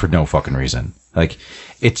with for no fucking reason. Like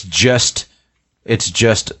it's just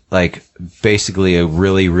like basically a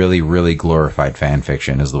really, really, really glorified fan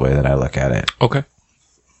fiction is the way that I look at it. Okay.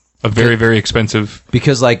 A very, very expensive.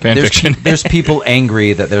 Because like fan fiction. there's people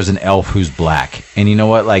angry that there's an elf who's black, and you know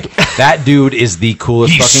what? Like that dude is the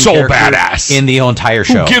coolest. He's fucking so character badass. in the entire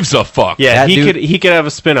show. Who gives a fuck? Yeah, That he dude- could have a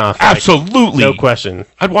spinoff. Absolutely. no question.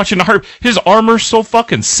 I'd watch it in a heart. His armor's so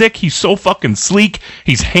fucking sick. He's so fucking sleek.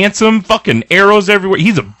 He's handsome. Fucking arrows everywhere.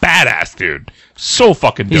 He's a badass, dude. So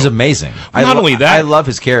fucking dope. He's amazing. Not only that- I love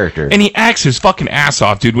his character. And he acts his fucking ass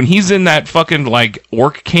off, dude. When he's in that fucking like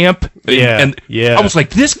orc camp, and Yeah. I was like,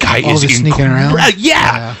 this guy is just sneaking around?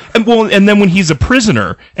 Yeah. And then when he's a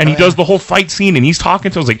prisoner and he does the whole fight scene and he's talking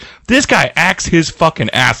to, I was like, this guy acts his fucking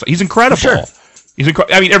ass. He's incredible. Sure. He's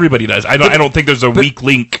I mean, everybody does. I don't think there's a weak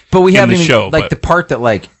link. But we in haven't the even, show. like but the part that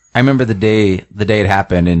like I remember the day it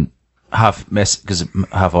happened, and Huff because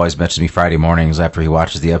Huff always mentions me Friday mornings after he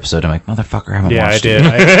watches the episode. I'm like, motherfucker, I haven't Yeah, I watched did.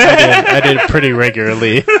 it. I did pretty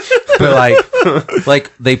regularly. But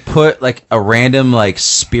like they put like a random like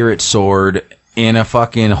spirit sword in a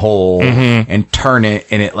fucking hole and turn it,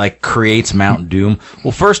 and it like creates Mount Doom.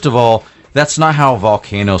 Well, first of all, That's not how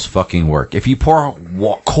volcanoes fucking work. If you pour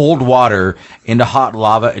cold water into hot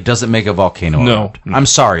lava, it doesn't make a volcano. No. I'm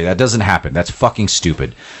sorry, that doesn't happen. That's fucking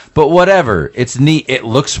stupid. But whatever. It's neat. It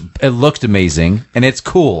looked amazing, and it's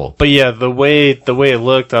cool. But yeah, the way it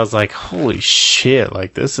looked, I was like, holy shit!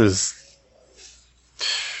 Like, this is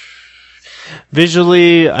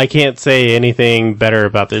visually, I can't say anything better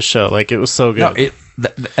about this show. Like, it was so good. No,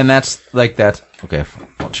 and that's like that. Okay,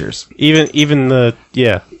 well, cheers. Even the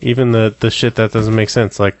shit that doesn't make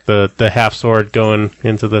sense, like the half sword going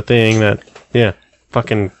into the thing. That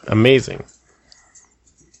fucking amazing.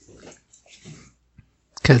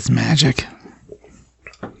 Because it's magic.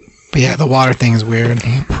 But yeah, the water thing is weird.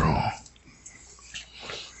 April.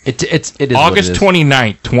 It is August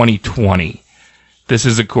 29th, 2020. This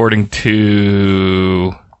is according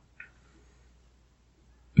to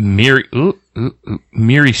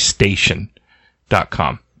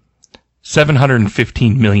MiriStation.com.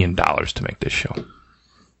 $715 million to make this show.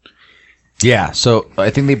 Yeah, so I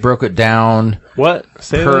think they broke it down. What?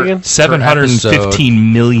 Say that again?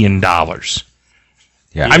 $715 million.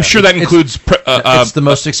 Yeah, I'm sure that includes. It's the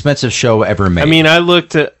most expensive show ever made. I mean, I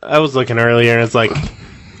was looking earlier, and it's like,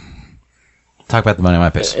 talk about the money on my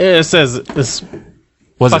face. it says it's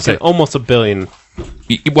fucking almost $1 billion.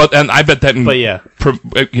 Well, and I bet that, But yeah.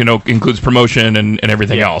 includes promotion and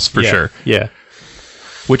everything else for sure. Yeah.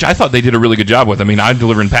 Which I thought they did a really good job with. I mean, I'm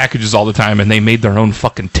delivering packages all the time, and they made their own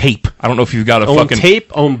fucking tape. I don't know if you've got a Own fucking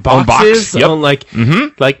tape, own boxes, Yep. own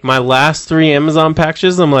like my last 3 Amazon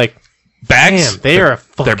packages. I'm like, bags. damn, they are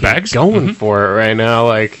fucking their bags going for it right now.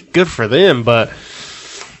 Like, good for them. But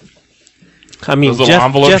I mean, Those little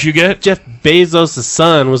envelopes you get? Jeff Bezos'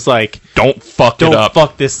 son was like, Don't fuck it up.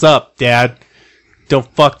 fuck this up, Dad. Don't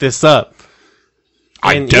fuck this up.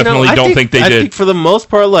 I And, definitely don't think they I did. think for the most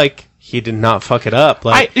part, like, he did not fuck it up.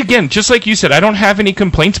 Like, Again, just like you said, I don't have any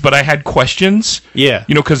complaints, but I had questions. yeah.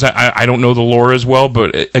 Because I don't know the lore as well,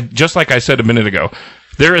 but just like I said a minute ago,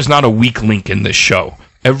 there is not a weak link in this show.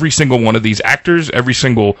 Every single one of these actors, every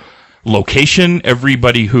single location,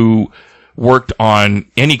 everybody who worked on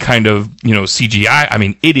any kind of, CGI, I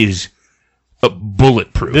mean, it is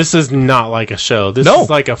bulletproof. This is not like a show. This No. is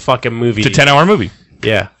like a fucking movie. It's a 10-hour movie.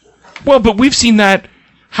 Yeah. Well, but we've seen that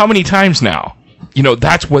how many times now?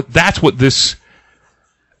 That's what this,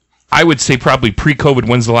 I would say probably pre-COVID,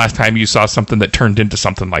 when's the last time you saw something that turned into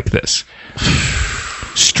something like this?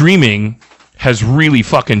 Streaming has really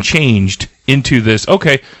fucking changed into this,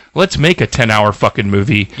 okay, let's make a 10-hour fucking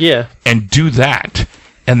movie Yeah. and do that.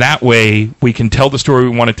 And that way we can tell the story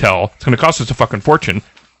we want to tell. It's going to cost us a fucking fortune,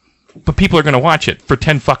 but people are going to watch it for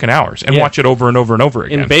 10 fucking hours and watch it over and over and over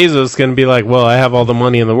again. And Bezos is going to be like, well, I have all the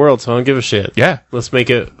money in the world, so I don't give a shit. Yeah. Let's make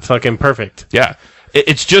it fucking perfect. Yeah.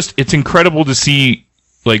 It's incredible to see,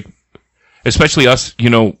 like, especially us,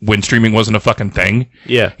 when streaming wasn't a fucking thing.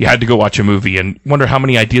 Yeah. You had to go watch a movie and wonder how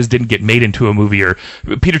many ideas didn't get made into a movie. Or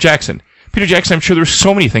Peter Jackson, I'm sure there's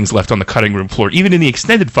so many things left on the cutting room floor, even in the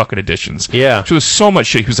extended fucking editions. Yeah. So there's so much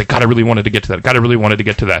shit. He was like, God, I really wanted to get to that. God, I really wanted to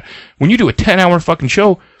get to that. When you do a 10-hour fucking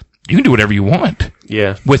show, you can do whatever you want.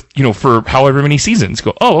 Yeah. With, for however many seasons.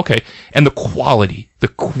 Go, oh, okay. And the quality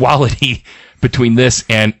between this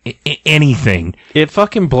and anything. It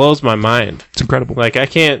fucking blows my mind. It's incredible. Like, I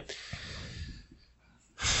can't...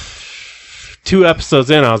 2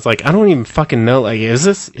 episodes in, I was like, I don't even fucking know. Like, is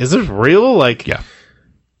this real? Like, Yeah. is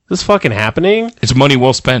this fucking happening? It's money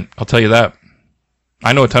well spent. I'll tell you that.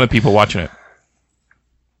 I know a ton of people watching it.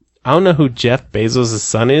 I don't know who Jeff Bezos'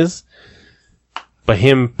 son is, but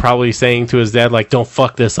him probably saying to his dad, like, don't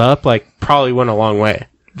fuck this up, like, probably went a long way.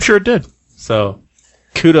 I'm sure it did. So,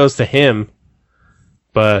 kudos to him.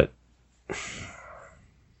 But,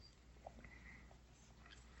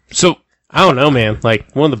 So, I don't know, man.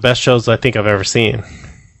 Like, one of the best shows I think I've ever seen.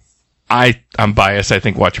 I'm biased. I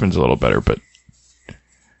think Watchmen's a little better, but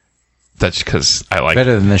that's because I like...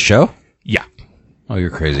 Better than this show? Yeah. Oh, you're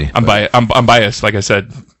crazy. I'm biased. Like I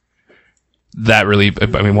said, that really...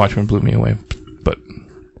 I mean, Watchmen blew me away. But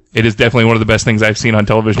it is definitely one of the best things I've seen on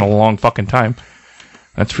television in a long fucking time.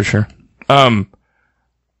 That's for sure.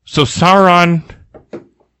 So Sauron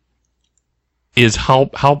is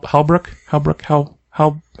Halster?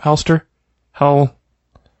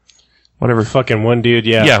 Whatever. Fucking one dude,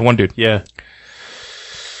 yeah. Yeah, one dude. Yeah.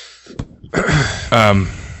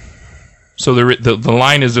 So the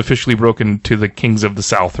line is officially broken to the Kings of the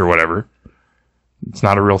South or whatever. It's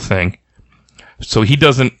not a real thing. So he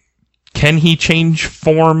doesn't... Can he change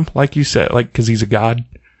form, like you said? Like, because he's a god?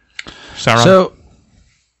 Sauron? So,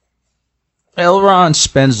 Elrond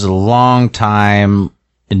spends a long time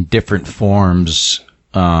in different forms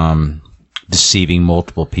deceiving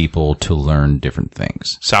multiple people to learn different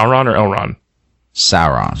things. Sauron or Elrond?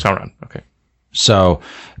 Sauron. Sauron. Okay. So,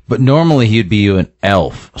 but normally he'd be an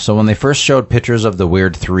elf. So when they first showed pictures of the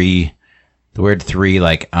weird three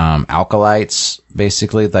like alkalites,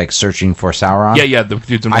 basically like searching for Sauron. Yeah. The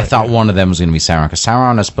dudes in I white, thought yeah. one of them was going to be Sauron because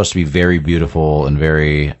Sauron is supposed to be very beautiful and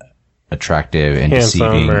very attractive and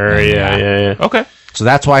deceiving. Yeah. Okay. So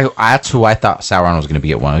that's who I thought Sauron was going to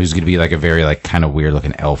be at one. He was going to be like a very like kind of weird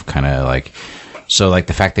looking elf, kind of like. So like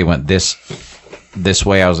the fact they went this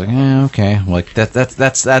way, I was like, okay, like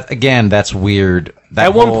that's again, that's weird.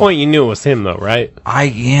 At one point, you knew it was him, though, right?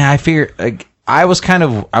 I figured. Like, I was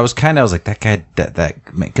like that guy that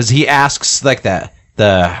because he asks like that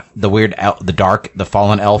the weird the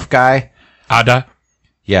fallen elf guy. Ada.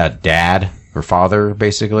 Yeah, dad or father,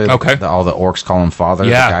 basically. Okay. All the orcs call him father.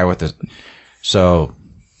 Yeah. The guy with the. So.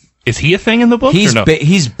 Is he a thing in the book? He's or no?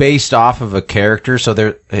 He's based off of a character.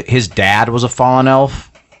 So his dad was a fallen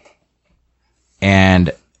elf,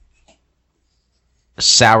 and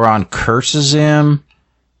Sauron curses him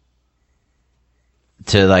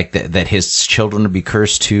to like that his children would be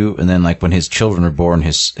cursed too. And then like when his children are born,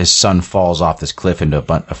 his son falls off this cliff into a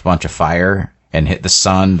bunch of fire and hit the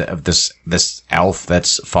son of this elf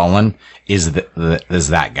that's fallen is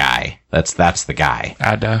that guy. That's the guy.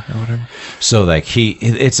 Ada or whatever. So like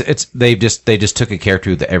they just took a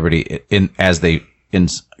character that everybody in the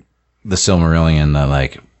Silmarillion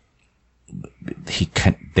like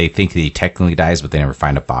they think that he technically dies, but they never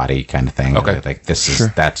find a body, kind of thing. Okay. Like this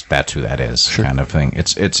is that's who that is, kind of thing.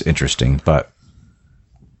 It's interesting, but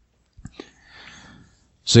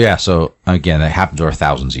so yeah. So again, that happens over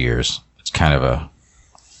thousands of years. It's kind of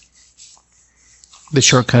The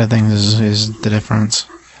shortcut of things is the difference.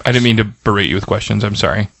 I didn't mean to berate you with questions. I'm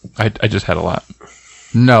sorry. I just had a lot.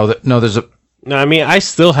 no. There's No, I mean, I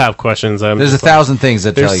still have questions. a thousand things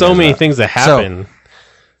that tell There's you so guys many about. things that happen.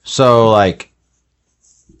 So like,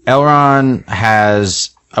 Elrond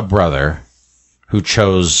has a brother who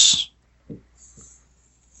chose.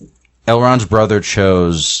 Elrond's brother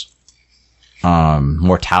chose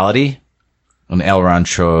mortality, and Elrond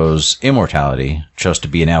chose immortality. Chose to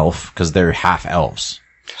be an elf because they're half elves.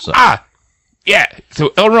 So Yeah. So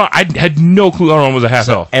Elrond, I had no clue Elrond was a half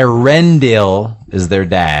elf. Erendil is their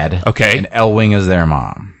dad. Okay. And Elwing is their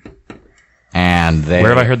mom. And they. Where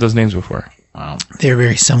have I heard those names before? They're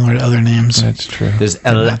very similar to other names. That's true. There's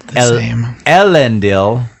not the same.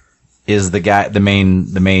 Elendil is the guy, the main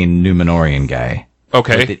Numenorian guy.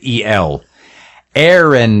 Okay. With the EL.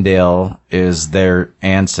 Erendil is their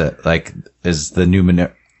ancestor, like is the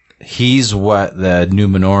Numenor. He's what the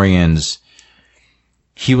Numenorians.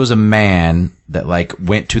 He was a man that like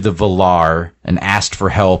went to the Valar and asked for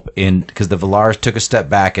help because the Valar took a step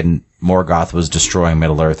back and Morgoth was destroying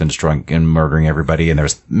Middle Earth and destroying and murdering everybody, and there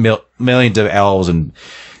was millions of elves and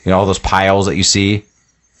all those piles that you see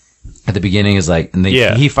at the beginning is like, and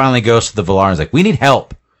he finally goes to the Valar and is like, we need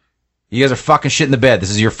help. You guys are fucking shit in the bed. This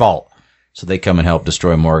is your fault. So they come and help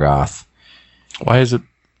destroy Morgoth. Why is it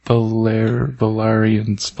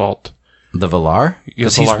Valarian's fault? The Valar?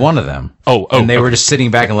 Because he's one of them. Oh, and they were just sitting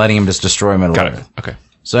back and letting him just destroy Middle Got Earth. it. Okay.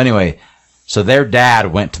 So anyway, so their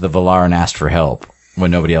dad went to the Valar and asked for help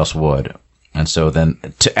when nobody else would. And so then,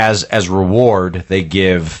 as reward, they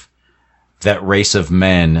give that race of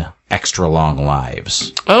men extra long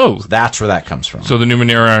lives. Oh. That's where that comes from. So the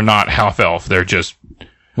Numenera are not half elf. They're just...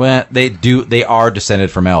 Well, they are descended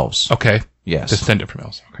from elves. Okay. Yes. Descended from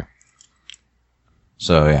elves. Okay.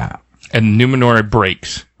 So, yeah. And Numenor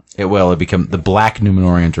breaks. It become the black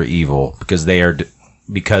Numenorians are evil because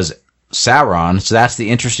because Sauron. So that's the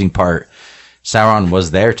interesting part. Sauron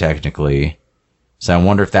was there technically. So I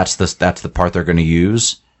wonder if that's the part they're going to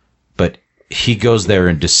use. But he goes there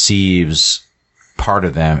and deceives part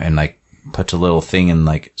of them and like puts a little thing in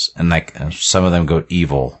some of them go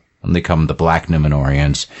evil and they come the black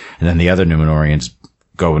Numenorians, and then the other Numenorians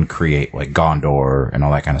go and create like Gondor and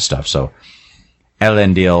all that kind of stuff. So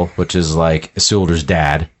Elendil, which is like Isildur's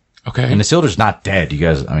dad. Okay. And Isildur's not dead, you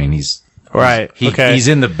guys. I mean, he's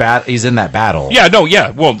in that battle. Yeah, no,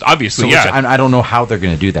 yeah. Well, obviously, So I don't know how they're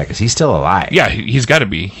going to do that because he's still alive. Yeah, he's got to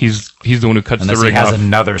be. He's the one who cuts Unless the ring he has off.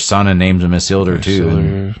 another son and names him Isildur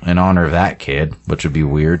too, in honor of that kid, which would be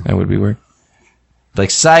weird. That would be weird.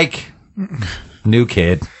 Like, psych, new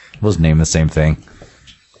kid. We'll just name the same thing.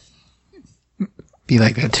 Be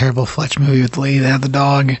like that terrible Fletch movie with the lady that had the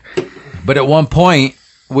dog. But at one point,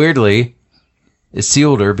 weirdly,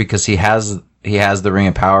 Isildur, because he has the Ring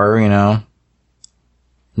of Power, Yeah.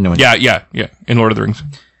 In Lord of the Rings.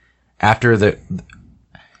 After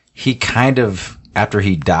he kind of after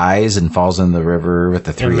he dies and falls in the river with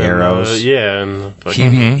the three And then, arrows.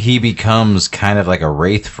 and He becomes kind of like a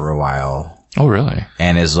wraith for a while, Oh, really?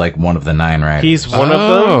 and is like one of the 9 riders. he's one of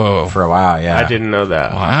them. Oh, for a while. Yeah, I didn't know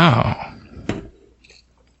that. wow.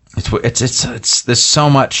 It's there's so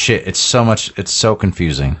much shit. It's so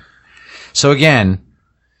confusing. So again,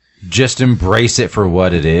 just embrace it for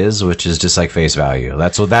what it is, which is just like face value.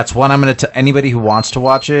 That's what I'm gonna tell anybody who wants to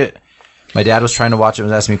watch it. My dad was trying to watch it,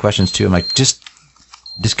 was asking me questions too. I'm like, just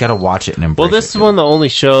gotta watch it and embrace it. Well, this is one of the only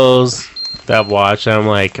shows that I've watched. And I'm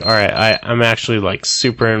like, all right, I'm actually like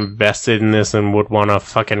super invested in this and would want to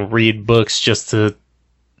fucking read books just to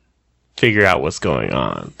figure out what's going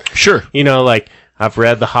on. Sure. You know, like I've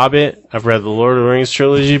read The Hobbit, I've read the Lord of the Rings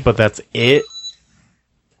trilogy, but that's it.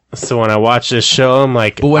 So when I watch this show, I'm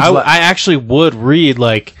like, I actually would read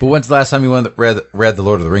like. But when's the last time you read the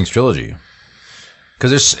Lord of the Rings trilogy?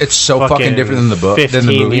 Because it's so fucking different than the book.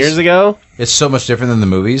 15 years ago? It's so much different than the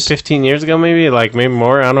movies. 15 years ago, maybe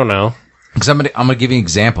more. I don't know. Because I'm gonna give you an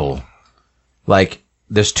example. Like,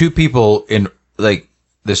 there's two people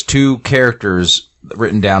there's two characters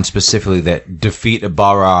written down specifically that defeat a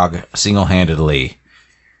Balrog single-handedly.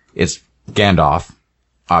 It's Gandalf,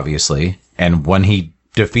 obviously, and when he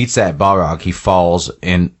defeats that Balrog, he falls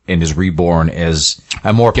and is reborn as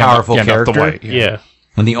a more powerful character. The White, Yeah.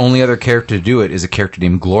 And the only other character to do it is a character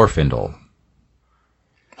named Glorfindel.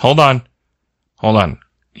 Hold on.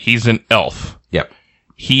 He's an elf. Yep.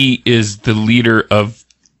 He is the leader of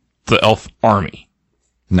the elf army.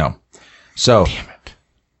 No. So, Damn it.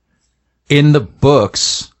 in the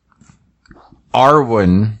books,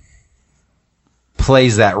 Arwen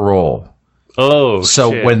plays that role. Oh,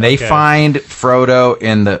 So shit, when they okay. find Frodo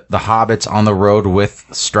and the hobbits on the road with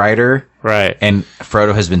Strider, Right. and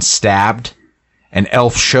Frodo has been stabbed, an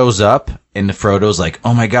elf shows up, and Frodo's like,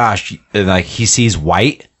 oh my gosh, and like he sees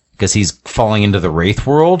white, because he's falling into the Wraith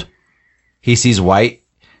world. He sees white.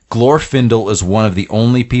 Glorfindel is one of the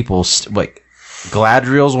only people, like,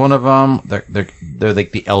 Galadriel's one of them. They're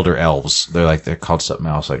like the elder elves. They're called something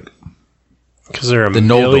else, like, Because they're a the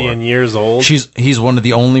Noldor. million years old. He's one of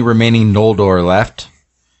the only remaining Noldor left,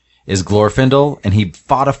 is Glorfindel, and he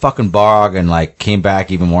fought a fucking Balrog and like came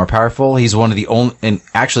back even more powerful. He's one of the only, and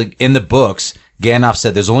actually in the books, Gandalf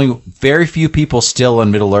said there's only very few people still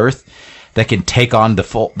in Middle Earth that can take on the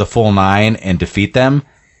full 9 and defeat them,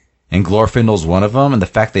 and Glorfindel's one of them. And the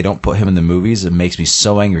fact they don't put him in the movies, it makes me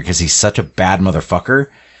so angry because he's such a bad motherfucker.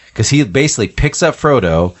 Because he basically picks up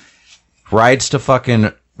Frodo, rides to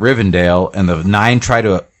fucking Rivendell, and the 9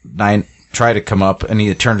 try to come up, and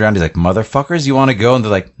he turns around, he's like, motherfuckers, you want to go? And they're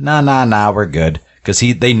like, nah, we're good. Because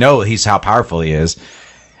they know he's how powerful he is.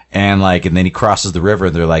 And then he crosses the river,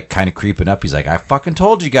 and they're like kind of creeping up. He's like, I fucking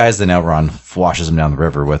told you guys. Then Elrond washes him down the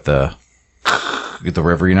river with the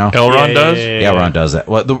river, you know? Elrond does? Yeah, Elrond does that.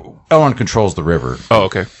 Well, Elrond controls the river. Oh,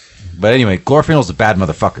 okay. But anyway, Glorfindel's a bad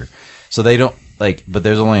motherfucker. So they don't, but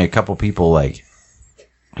there's only a couple people,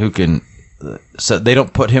 who can, so they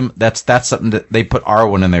don't put him, that's something that they put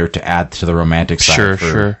Arwen in there to add to the romantic side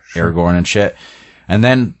for Aragorn and shit. And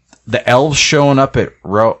then the elves showing up at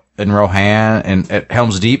Rohan and at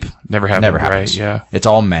Helm's Deep Never happens. happens. Right, yeah. It's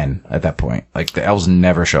all men at that point. Like, the elves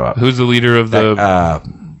never show up. Who's the leader of the...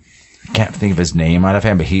 I can't think of his name out of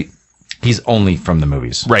hand, but he's only from the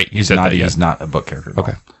movies. Right, you said that, yeah. He's not a book character at all.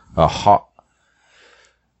 Okay.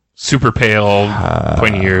 Super pale,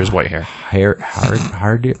 pointy ears, white hair.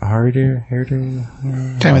 Harder. Talking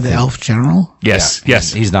about the elf general? Yes,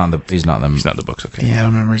 yes. He's not in the. He's not in He's not in the books, okay. Yeah, I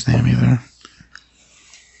don't remember his name either.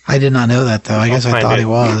 I did not know that, though. I guess I find thought it. he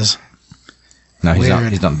was. No, he's not.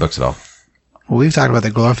 Weird. He's not in the books at all. Well, we've talked about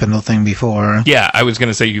the Glorfindel thing before. Yeah, I was going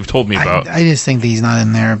to say you've told me about... I just think that he's not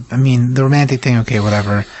in there. I mean, the romantic thing, okay,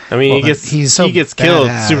 whatever. I mean, Well, he gets killed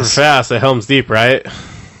badass. super fast at Helm's Deep, right?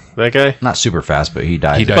 That guy? Not super fast, but he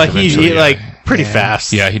dies. He dies. But he eventually, like yeah. pretty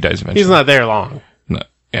fast. Yeah, he dies eventually. He's not there long. No,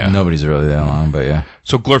 yeah. Nobody's really that long, but yeah.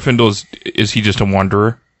 So Glorfindel, is he just a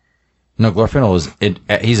wanderer? No, Glorfindel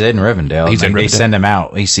he's in Rivendell. He's in They Rivendell. send him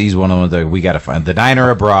out. He sees one of them. We got to find the 9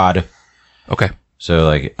 are abroad. Okay.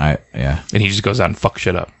 So yeah, And he just goes out and fucks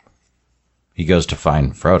shit up. he goes to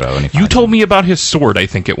find Frodo, and You told me about his sword, I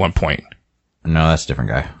think, at one point. no, that's a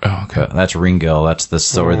different guy. Oh, okay. That's Ringil. That's the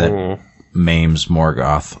sword that maims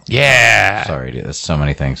Morgoth. Yeah. Sorry, dude. That's so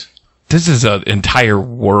many things. This is an entire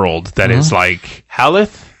world that is like...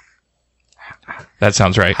 Haleth? That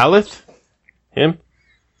sounds right. Haleth? Him?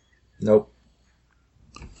 Nope.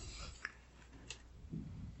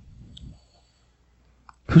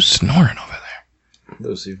 Who's snoring over there?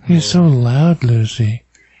 Lucy. You're so loud, Lucy.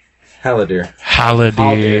 Haldir.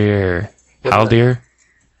 Haldir. Haldir?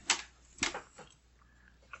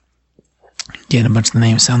 Yeah, a bunch of the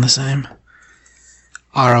names sound the same.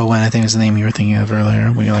 Arwen, I think is the name you were thinking of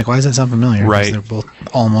earlier. When you're like, why does that sound familiar? Right. Because they're both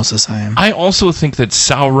almost the same. I also think that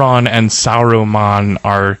Sauron and Saruman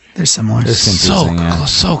are They're similar.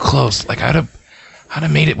 so close. Like I'd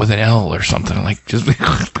have made it with an L or something. Like just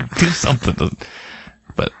do something.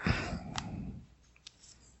 But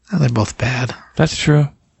Oh, they're both bad. that's true.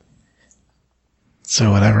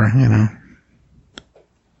 So whatever, you know.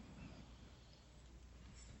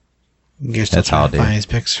 You're still That's trying to Haldir. find his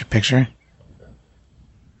picture.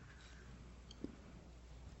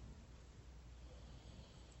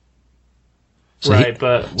 So right,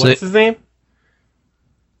 but what's his name?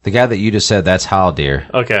 the guy that you just said, that's Haldir.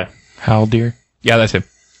 Okay. Haldir. Yeah, that's him.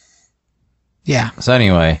 Yeah. So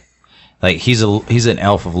anyway, like he's an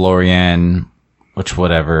elf of Lorien, which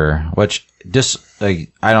just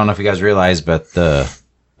like I don't know if you guys realize, but the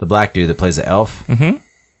black dude that plays the elf,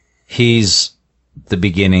 he's the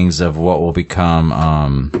beginnings of what will become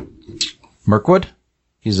Mirkwood.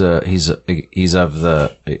 He's of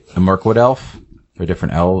the Mirkwood elf. They're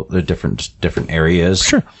different areas.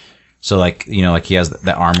 Sure. So like like he has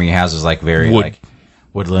the armor he has is like very Wood. like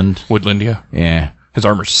woodland. Woodland, yeah. Yeah, His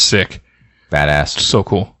armor's sick. badass. So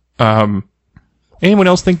cool. Anyone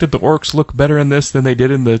else think that the orcs look better in this than they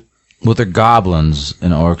did in the... Well, they're goblins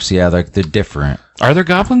and orcs. Yeah, they're different. Are there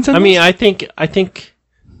goblins in I this? mean, I think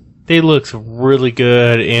they look really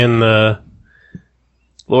good in the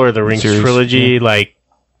Lord of the Rings Series, trilogy, like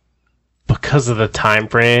because of the time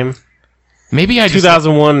frame. Maybe I just...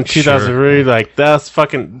 2001 and 2003, like that's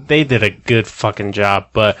fucking. They did a good fucking job,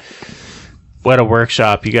 but Weta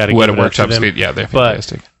Workshop, you got to Weta give it up to Workshop's them. good. Yeah, they're But-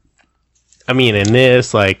 fantastic. I mean, in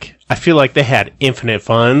this, like, I feel like they had infinite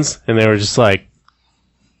funds, and they were just like,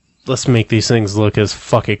 let's make these things look as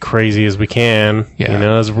fucking crazy as we can, Yeah. you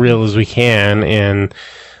know, as real as we can, and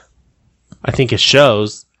I think it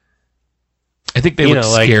shows. I think they you look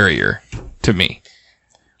know, like- scarier to me.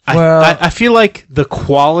 I feel like the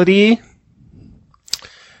quality,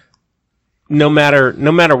 no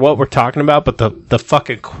matter what we're talking about, but the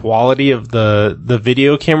fucking quality of the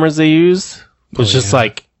video cameras they use was just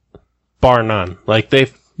like bar none. Like they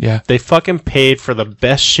fucking paid for the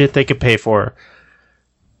best shit they could pay for,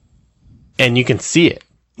 and you can see it.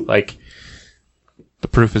 Like The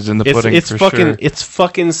proof is in the pudding. it's for fucking sure. it's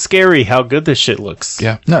fucking scary how good this shit looks.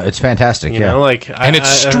 Yeah. No, it's fantastic. You yeah. know, like And it's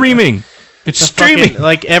streaming. It's streaming. Fucking,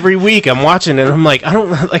 like every week I'm watching it and I'm like, I don't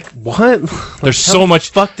like what? There's so much,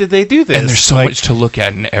 Fuck did they do this? and there's so Like, much to look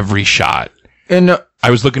at in every shot. And I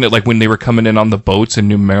was looking at like when they were coming in on the boats in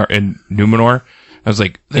Numenor. I was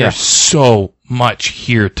like, there's so much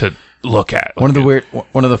here to look at. one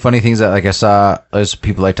of the funny things that like I saw is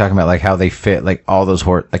people like talking about like how they fit like all those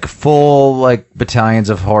like full like battalions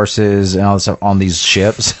of horses and all this stuff on these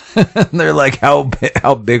ships. And they're like,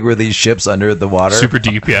 how big were these ships under the water? super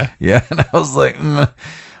deep, yeah. Yeah, and I was like,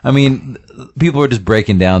 I mean, people are just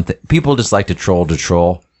breaking down. People just like to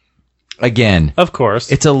troll. Again, of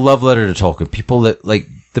course. it's a love letter to Tolkien. People that like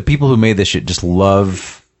the people who made this shit just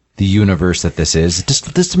love the universe that this is.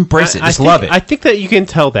 Just embrace it. Just love it. I think that you can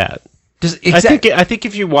tell that. Just I think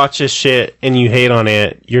if you watch this shit and you hate on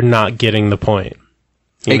it, you're not getting the point.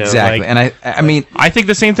 You know, exactly. like, And I mean, I think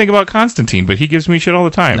the same thing about Constantine, but he gives me shit all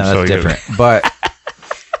the time. no, so that's different. But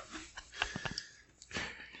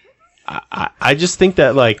I just think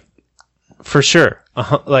that like for sure,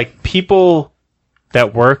 like people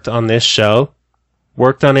that worked on this show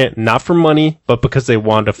worked on it not for money, but because they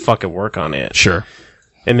wanted to fucking work on it. Sure.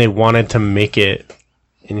 And they wanted to make it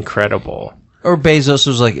incredible. or Bezos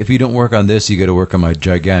was like, if you don't work on this, you got to work on my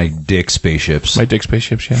gigantic dick spaceships. My dick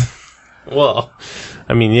spaceships, yeah. Well,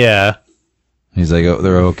 I mean, yeah. He's like, oh,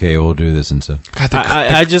 they're okay. We'll do this and stuff. God,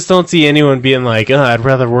 I just don't see anyone being like, oh, I'd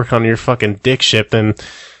rather work on your fucking dick ship than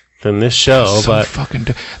this show. so But fucking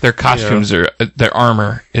their costumes are their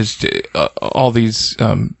armor is all these.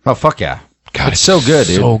 Oh, fuck yeah. God, It's so good,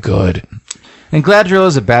 dude. So good. And Galadriel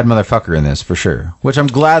is a bad motherfucker in this, for sure. Which I'm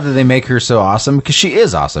glad that they make her so awesome, because she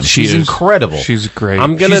is awesome. She's incredible. She's great.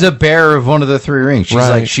 She's a bearer of one of the three rings. She's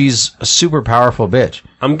Right. she's a super powerful bitch.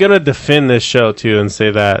 I'm going to defend this show, too, and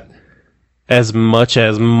say that as much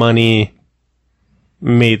as money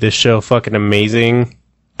made this show fucking amazing,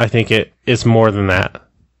 I think it's more than that.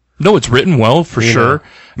 No, it's written well for You sure. know.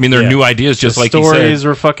 I mean, there are Yeah. new ideas, just The like you stories said.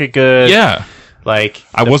 were fucking good. Yeah, Like,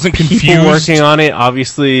 I the wasn't people confused. working on it,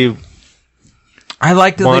 obviously. I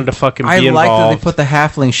like that Wanted to fucking be I like that they involved. put the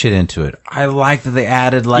halfling shit into it. I like that they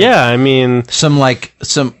added Yeah, I mean, some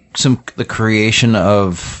the creation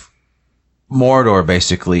of Mordor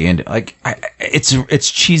basically, and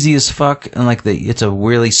it's cheesy as fuck, and it's a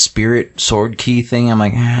really spirit sword key thing. I'm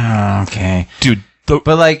like, okay, dude, but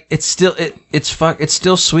like it's still it's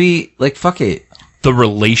still sweet. Like fuck it. The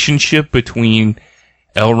relationship between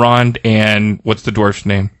Elrond and what's the dwarf's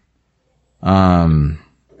name?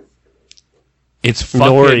 It's fucking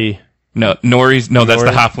Nori. No, Nori's no, that's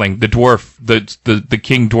the halfling, the dwarf, the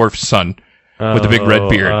king dwarf's son with the big red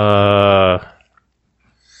beard.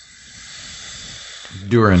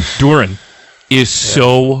 Durin is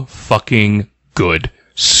so fucking good.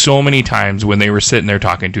 So many times when they were sitting there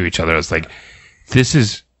talking to each other, I was like, this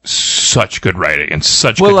is such good writing and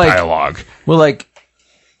such good dialogue. Well, like,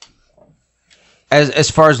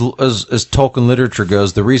 as far as Tolkien literature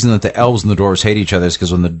goes, the reason that the elves and the dwarves hate each other is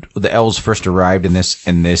because when the elves first arrived on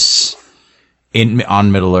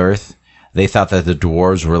Middle Earth, they thought that the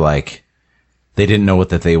dwarves were like, they didn't know what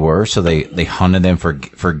that they were, so they hunted them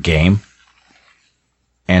for game.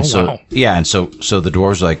 And so the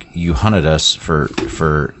dwarves were like, you hunted us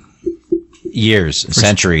for years,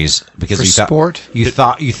 centuries, because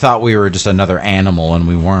you thought we were just another animal and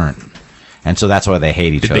we weren't. And so that's why they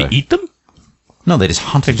hate each other. Did they eat them? No, they just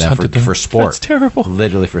hunted them for sport. That's terrible.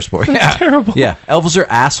 Literally for sport. That's terrible. Yeah, elves are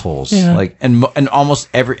assholes. Yeah. Like, and almost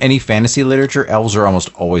any fantasy literature, elves are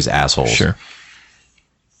almost always assholes. Sure.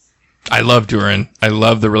 I love Durin. I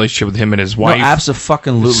love the relationship with him and his wife. No,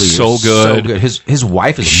 absolutely. So good. So good. His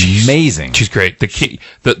wife is amazing. She's great. The king,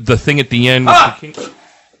 the thing at the end. Oh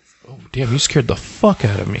damn! You scared the fuck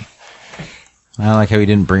out of me. I like how he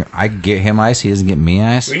didn't bring. I get him ice. He doesn't get me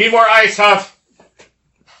ice. We need more ice, Huff.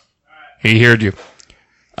 He heard you.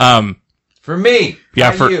 For me.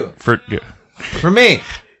 Yeah. For you. For me.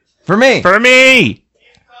 For me. For me.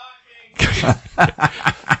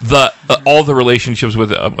 All the relationships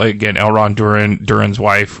with again Elrond, Durin's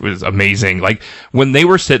wife was amazing. Like when they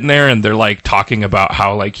were sitting there and they're like talking about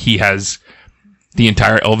how like he has the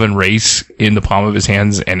entire elven race in the palm of his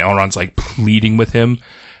hands and Elrond's like pleading with him.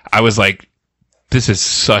 I was like, this is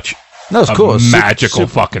such cool. Magical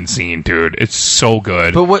fucking scene, dude. It's so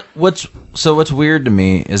good. But what's weird to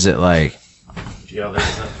me is it like Yeah,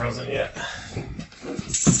 this isn't frozen yet.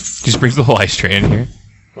 Just brings the whole ice tray in here.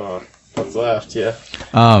 Well, what's left? Yeah.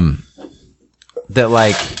 That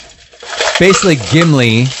like basically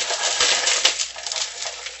Gimli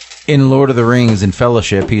in Lord of the Rings and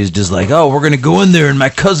Fellowship, he's just like, oh, we're gonna go in there and my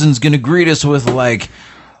cousin's gonna greet us with like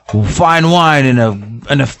fine wine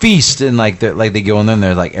and a feast, and like they go in there and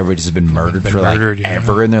they're like everybody's been murdered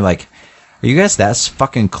ever, and they're like, are you guys that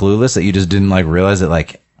fucking clueless that you just didn't like realize that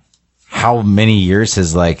like how many years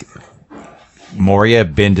has like Moria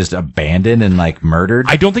been just abandoned and like murdered?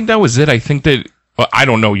 I don't think that was it. I think that I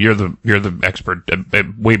don't know. You're the expert,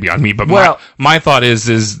 way beyond me. But my thought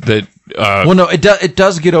is that. Well, no, it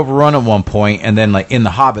does get overrun at one point, and then like in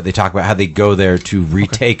The Hobbit, they talk about how they go there to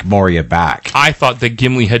retake Moria back. I thought that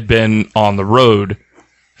Gimli had been on the road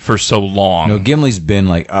for so long. No, Gimli's been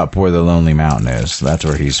like up where the Lonely Mountain is. That's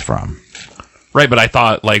where he's from. Right, but I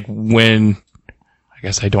thought like I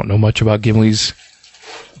guess I don't know much about Gimli's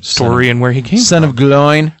story and where he came from. Son of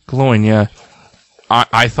Gloin. Gloin, yeah.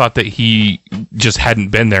 I thought that he just hadn't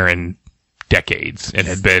been there in decades and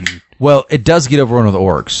had been... Well, it does get overrun with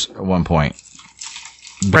orcs at one point.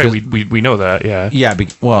 Because, right, we know that, yeah. Yeah,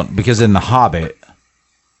 because in The Hobbit,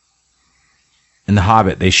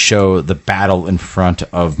 they show the battle in front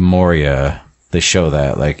of Moria. They show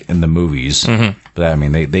that, like, in the movies. Mm-hmm. But, I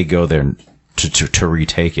mean, they go there to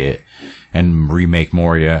retake it and remake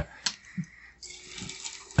Moria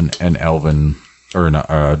an elven, or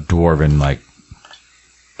a dwarven, like,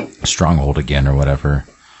 stronghold again or whatever.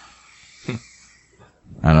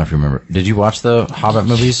 I don't know if you remember. Did you watch the Hobbit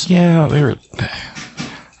movies? Yeah, they were.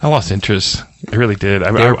 I lost interest. I really did.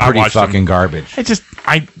 They were pretty fucking garbage.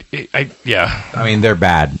 Yeah. I mean, they're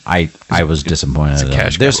bad. I was disappointed.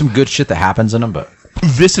 There's some good shit that happens in them, but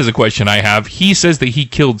this is a question I have. He says that he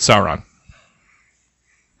killed Sauron.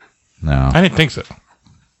 No, I didn't think so. I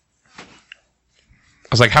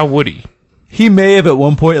was like, how would he? He may have at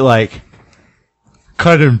one point like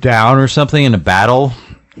cut him down or something in a battle.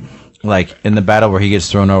 Like in the battle where he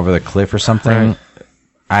gets thrown over the cliff or something,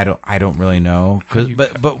 right. I don't really know. What's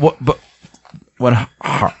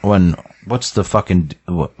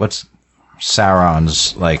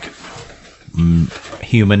Sauron's like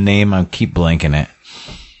human name? I keep blanking it.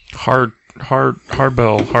 Hellbond.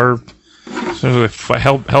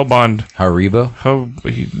 Haribo?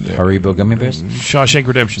 Haribo gummy bears? Shawshank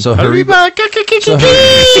Redemption. So Haribo.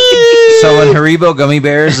 So when Haribo gummy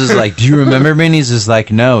bears is like, do you remember me? And he's just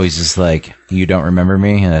like, no. He's just like, you don't remember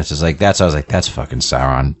me? And that's just like, I was like, that's fucking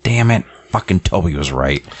Sauron. Damn it. Fucking Toby was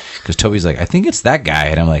right. Because Toby's like, I think it's that guy.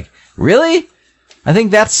 And I'm like, really? I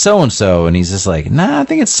think that's so-and-so. And he's just like, nah, I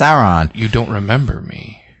think it's Sauron. You don't remember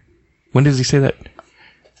me. When does he say that?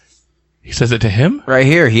 He says it to him? Right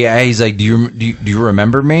here. He's like, do you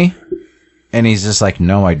remember me? And he's just like,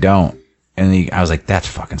 no, I don't. And I was like, that's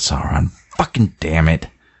fucking Sauron. Fucking damn it.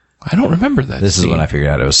 I don't remember that. This scene. is when I figured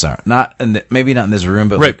out it was Sauron. Maybe not in this room,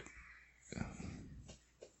 but Right. like,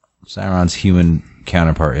 Sauron's human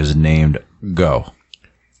counterpart is named Go.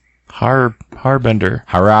 Harbender.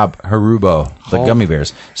 Harubo, the gummy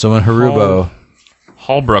bears. So when Harubo,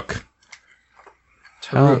 Hallbrook.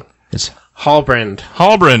 it's Halbrand.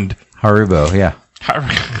 Harubo, yeah.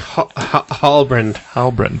 Halbrand.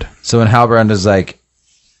 Halbrand. So when Halbrand is like,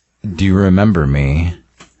 do you remember me?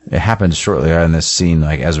 It happens shortly in this scene,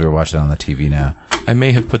 like as we were watching it on the TV now. I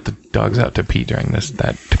may have put the dogs out to pee during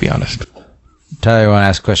that, to be honest. Tyler, you want to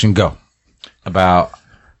ask a question? Go. About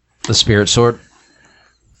the spirit sword?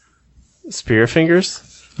 Spear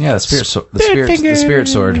fingers? Yeah, the spirit sword. The spirit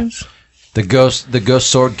sword. The ghost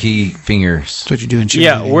sword key fingers. That's what you do in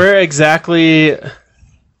Yeah, where exactly,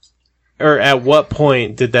 or at what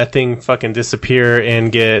point did that thing fucking disappear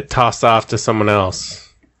and get tossed off to someone else?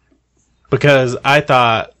 Because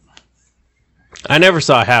I never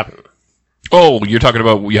saw it happen. Oh, you're talking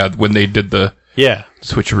about, when they did the Yeah.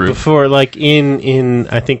 switcheroo. Before, like, in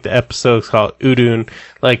I think the episode's called Udun,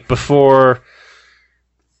 like, before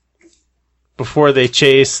they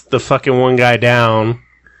chased the fucking one guy down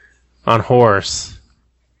on horse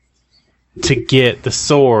to get the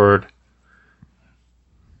sword,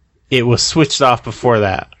 it was switched off before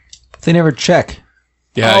that. They never check.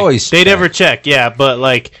 Yeah, Always They check. never check, yeah, but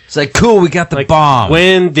like, It's like, cool, we got the like bomb.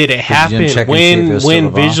 when did it happen? check and see if it was still When a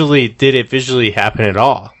bomb? visually did it visually happen at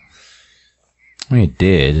all? I mean, it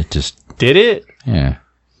did. It just, Did it? yeah.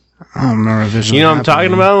 I don't remember visually. You know what I'm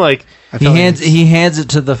talking about? Like, He hands it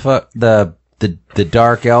to the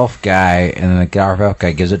dark elf guy, and then the dark elf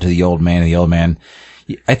guy gives it to the old man. And the old man,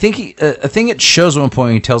 I think it shows at one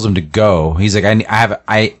point. He tells him to go. He's like,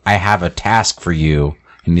 I have a task for you,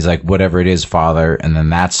 and he's like, whatever it is, father. And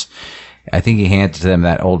then I think he hands it to them.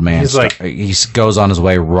 That old man, He's like, he goes on his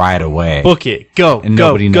way right away, book it, go, and go,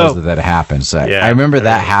 nobody knows go. that happens. So Yeah. I remember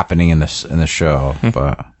that happening in the show,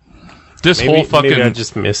 but this whole Maybe fucking I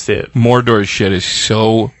just missed it. Mordor shit is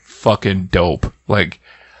so fucking dope. Like,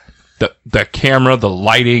 the camera, the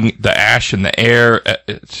lighting, the ash in the air,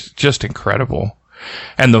 it's just incredible.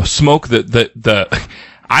 And the smoke, I thought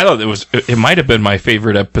it might have been my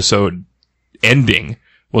favorite episode ending,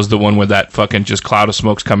 was the one where that fucking just cloud of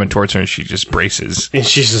smoke's coming towards her and she just braces. And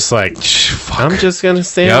she's just like, Fuck. I'm just gonna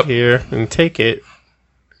stand Yep. here and take it.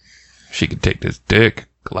 She could take this dick,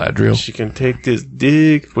 Galadriel. She can take this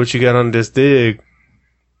dig. What you got on this dig?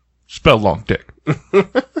 Spell long dick.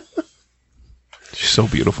 She's so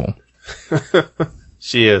beautiful.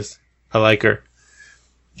 She is. I like her.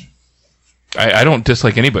 I don't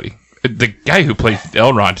dislike anybody. The guy who plays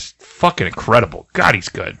Elrond is fucking incredible. God, he's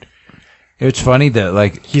good. it's funny that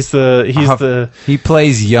like He's the he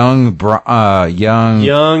plays young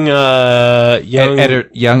young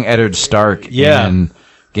Eddard Stark Yeah. in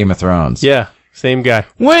Game of Thrones. yeah, same guy.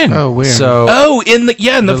 When? Oh, weird. So in the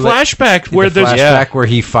flashback where the there's flashback where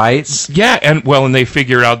he fights. and they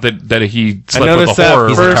figure out that he I slept with noticed a that whore.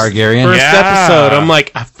 He's a Targaryen. first Yeah. episode. I'm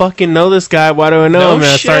like, I fucking know this guy. Why do I know No him? And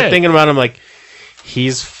I started shit. thinking about him. Like,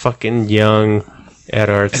 he's fucking young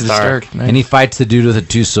Eddard Stark. And he fights the dude with the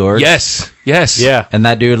two swords. Yes. Yeah, And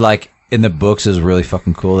that dude, like, in the books is really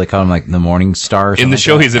fucking cool. They call him, like, the Morning Star or In something the like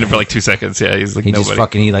show, that. he's in it for like 2 seconds. Yeah, he's like He nobody. just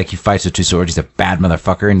fucking, he fights with two swords. He's a bad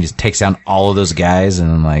motherfucker, and he just takes down all of those guys, and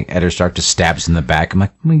then, like, Eddard Stark just stabs in the back. I'm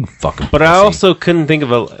like, you fucking but I pussy. also couldn't think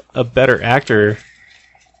of a better actor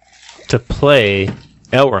to play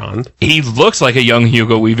Elrond. He looks like a young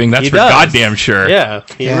Hugo Weaving. That's He for does. goddamn sure. Yeah,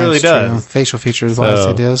 he Yeah, really it's true. does. Facial features, wise So-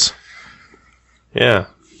 he does. Yeah.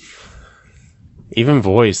 Even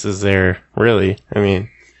voice is there, really. I mean,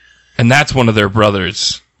 And that's one of their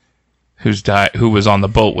brothers who's died, who was on the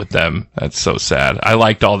boat with them. That's so sad. I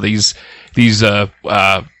liked all these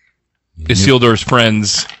Isildur's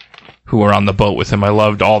friends who were on the boat with him. I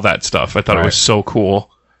loved all that stuff. I thought it was so cool.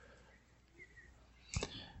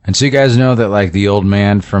 And so you guys know that, like, the old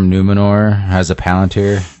man from Numenor has a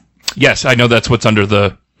Palantir? Yes, I know that's what's under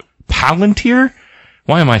the Palantir.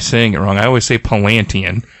 Why am I saying it wrong? I always say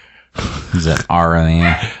Palantian. He's an R on the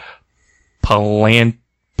end.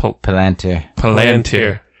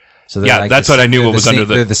 Palantir. So they're Yeah, like that's what I knew it was under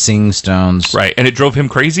the- They're the Sing Stones. Right, and it drove him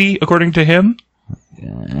crazy, according to him.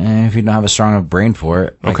 If you don't have a strong enough brain for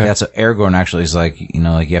it. Like, Okay. that's what Aragorn actually is like,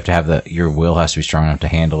 like, you have to have your will has to be strong enough to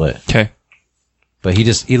handle it. Okay. But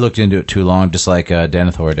he looked into it too long, just like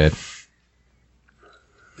Denethor did.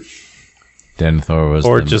 Denethor was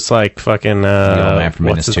or just like fucking the old man from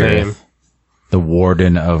what's his Minas name? Tirith. The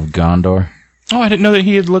Warden of Gondor. Oh, I didn't know that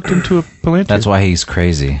he had looked into a Palantir. That's why he's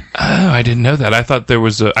crazy. Oh, I didn't know that. I thought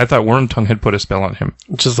I thought Wormtongue had put a spell on him.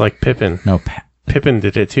 Just like Pippin. No, Pippin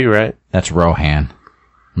did it too, right? that's Rohan.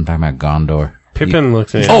 I'm talking about Gondor. Pippin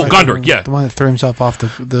looked at it. Oh, Gondor, yeah. The one that threw himself off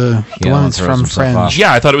the Yeah, one that's throws from himself Friends. off.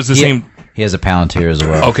 Yeah, I thought it was the same. He has a Palantir as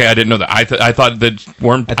well. Okay, I didn't know that. I thought that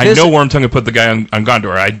I know Wormtongue had put the guy on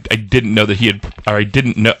Gondor. I didn't know that he had, or I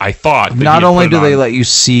didn't know. I thought that Not he had only put it do they on. let you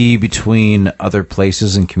see between other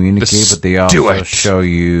places and communicate, but they also Steward. show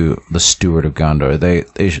you the Steward of Gondor.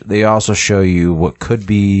 They also show you what could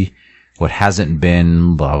be, what hasn't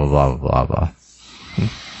been, blah blah blah blah blah.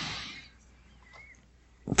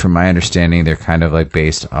 From my understanding, they're kind of like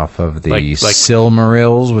based off of the Like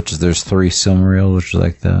Silmarils, which is there's 3 Silmarils, which is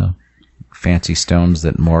like the fancy stones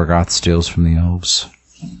that Morgoth steals from the elves.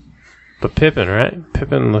 But Pippin, right?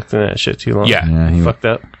 Pippin looked at that shit too long. Yeah. Yeah, he Fucked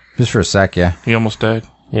up. just for a sec, yeah. He almost died.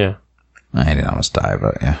 Yeah. I didn't almost die,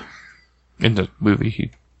 but yeah. In the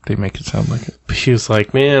movie, they make it sound like it. But he was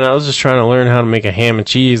like, man, I was just trying to learn how to make a ham and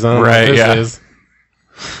cheese. I don't know Right, what yeah. this is.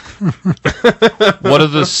 What are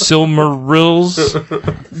the Silmarils?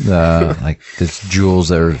 The jewels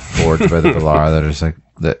that are forged by the Valar that are just like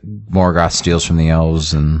that Morgoth steals from the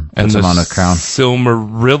elves and puts them on a crown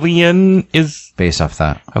Silmarillion is based off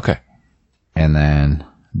that. okay. And then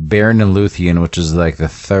Beren and Luthien, which is like the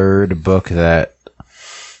 3rd book that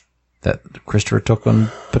Christopher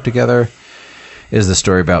Tolkien put together, is the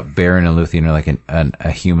story about Beren and Luthien are like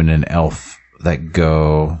a human and elf that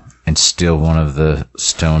go and steal one of the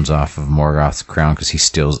stones off of Morgoth's crown because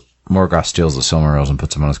Morgoth steals the Silmarils and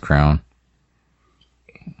puts them on his crown.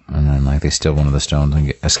 And then like they steal one of the stones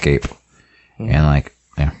and escape. And like,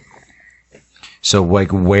 yeah. So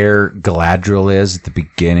like where Galadriel is at the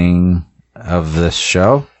beginning of this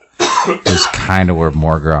show is kind of where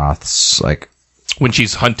Morgoth's like, When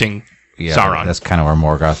she's hunting yeah, Sauron. that's kind of where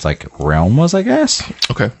Morgoth's like realm was, I guess.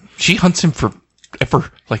 Okay. She hunts him for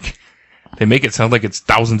like they make it sound like it's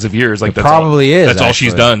thousands of years. Like It probably is, That's all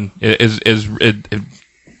she's actually. done is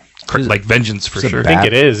like vengeance for She's a sure. I think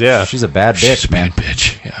it is, yeah. She's a bad bitch, She's a man. bad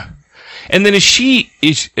bitch. Yeah. And then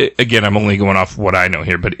is again? I'm only going off what I know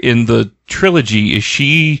here, but in the trilogy, is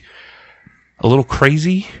she a little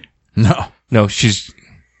crazy? No. No, she's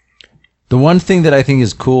The one thing that I think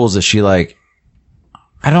is cool is that she like,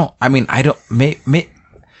 I'm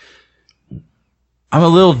a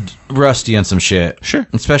little rusty on some shit. Sure.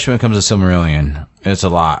 Especially when it comes to Silmarillion. It's a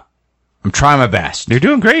lot. I'm trying my best. you're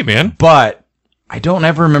doing great, man. But I don't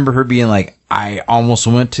ever remember her being like, I almost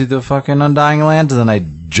went to the fucking Undying Lands and then I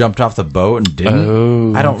jumped off the boat and didn't.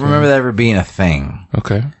 Oh, I don't remember that ever being a thing.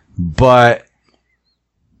 Okay. But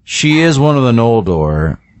she is one of the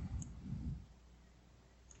Noldor,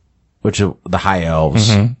 which are the High Elves.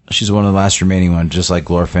 Mm-hmm. She's one of the last remaining ones, just like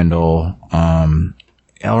Glorfindel.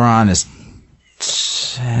 Elrond is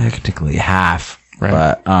technically half,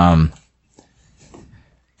 Right. but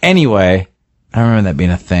anyway, I remember that being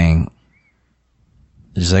a thing.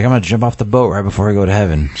 She's like, I'm gonna jump off the boat right before I go to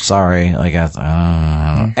heaven. Sorry, like I don't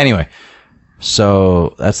know. Anyway,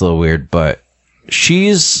 so that's a little weird, but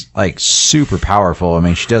she's like super powerful. I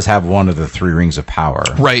mean, she does have one of the 3 rings of power.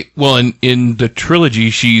 Right. Well, in the trilogy,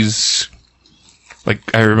 she's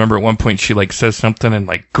like, I remember at one point she like says something and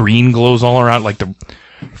like green glows all around, like the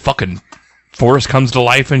fucking forest comes to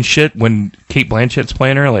life and shit when Kate Blanchett's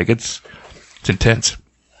playing her. Like it's intense.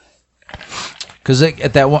 Because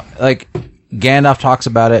at that one, like Gandalf talks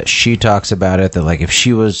about it, she talks about it. That like if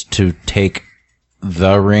she was to take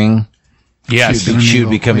the ring, Yes. she would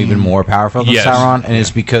become even more powerful than Yes. Sauron, and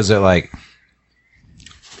it's because it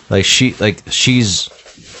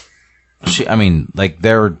I mean, like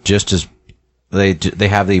they're just as they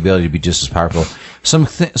have the ability to be just as powerful.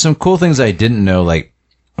 Some cool things I didn't know, like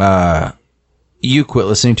you quit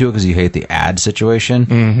listening to it because you hate the ad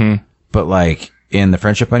situation, but like in the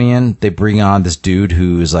Friendship Onion, they bring on this dude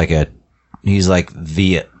who is like he's like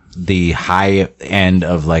the high end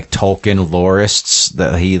of like Tolkien loreists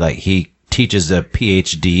that he teaches a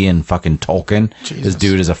PhD in fucking Tolkien. Jesus. This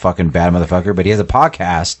dude is a fucking bad motherfucker, but he has a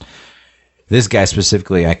podcast. This guy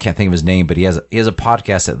specifically, I can't think of his name, but he has a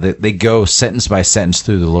podcast that they go sentence by sentence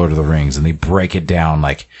through the Lord of the Rings and they break it down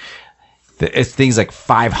like it's things like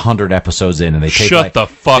 500 episodes in, and they take Shut the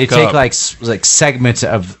fuck they take up. like segments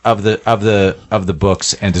of the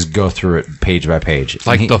books and just go through it page by page.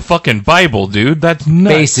 Like And the fucking Bible, dude. That's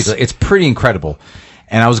nuts. basically, it's pretty incredible.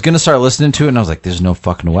 And I was going to start listening to it, and I was like, there's no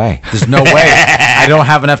fucking way. There's no way. I don't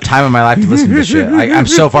have enough time in my life to listen to this shit. I'm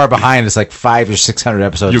so far behind. It's like 500 or 600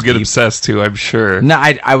 episodes. You'll get deep. obsessed too, I'm sure. No,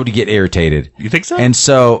 I would get irritated. You think so? And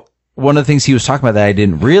so one of the things he was talking about that I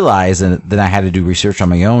didn't realize, and then I had to do research on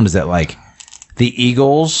my own, is that like the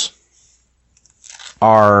Eagles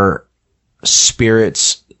are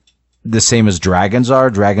spirits the same as dragons are.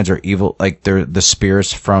 Dragons are evil, like they're the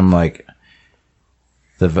spirits from like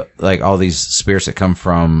all these spirits that come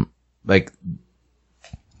from like.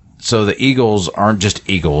 So the eagles aren't just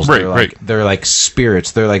eagles. Right, They're like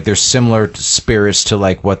spirits. They're similar to spirits to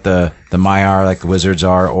like what the Maiar, like the wizards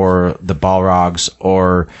are, or the Balrogs,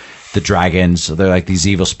 or the dragons. They're like these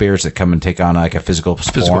evil spirits that come and take on like a physical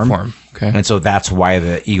form. Okay. And so that's why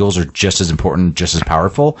the eagles are just as important, just as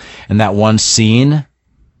powerful. And that one scene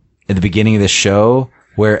at the beginning of the show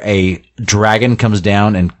where a dragon comes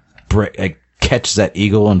down and catches that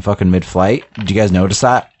eagle in fucking mid-flight. Did you guys notice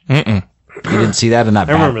that? Mm-mm. You didn't see that in that?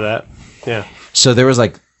 I remember that. Yeah. So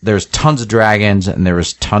there's tons of dragons, and there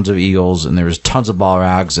was tons of eagles, and there was tons of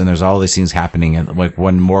Balrogs, and there's all these things happening. And like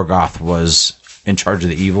when Morgoth was in charge of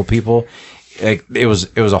the evil people, it was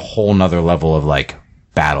a whole nother level of like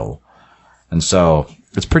battle, and so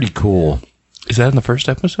it's pretty cool. Is that in the first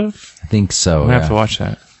episode? I think so. I'm gonna have to watch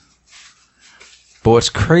that. But what's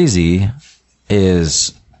crazy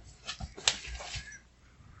is,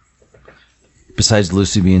 besides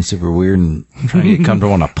Lucy being super weird and trying to get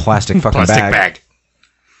comfortable in a plastic fucking bag.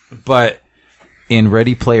 But in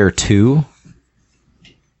Ready Player 2,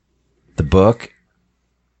 the book,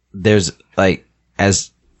 there's like,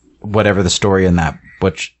 as whatever the story in that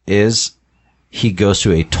which is, he goes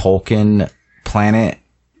to a Tolkien planet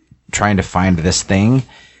trying to find this thing,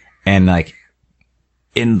 and like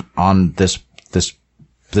on this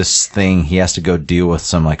thing, he has to go deal with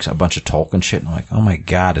some like a bunch of Tolkien shit. And I'm like, oh my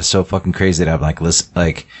god, it's so fucking crazy that I'm like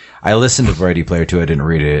I listened to Ready Player 2, I didn't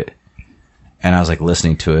read it, and I was like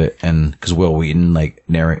listening to it, and because Will Wheaton like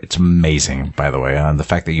narrate, it's amazing, by the way. The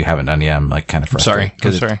fact that you haven't done it yet, I'm like kind of frustrated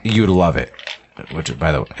because you'd love it. Which,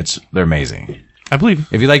 by the way, they're amazing. I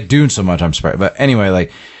believe if you like Dune so much, I'm surprised. But anyway,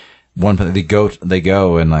 like they go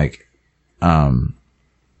and like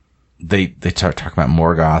they start talking about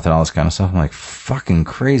Morgoth and all this kind of stuff. I'm like, fucking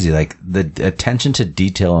crazy. Like the attention to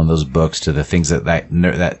detail in those books, to the things that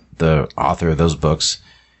the author of those books,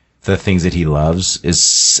 the things that he loves,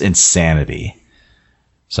 is insanity.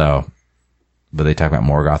 So, but they talk about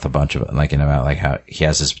Morgoth a bunch of it, like about like how he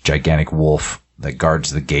has this gigantic wolf that guards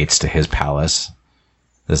the gates to his palace.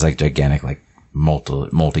 This like gigantic, like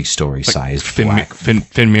multi-story sized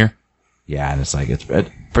Finmir. Yeah, and it's like it's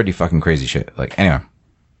pretty fucking crazy shit. Like anyway.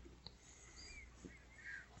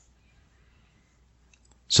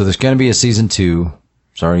 So there's going to be a season 2.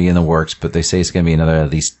 It's already in the works, but they say it's going to be another at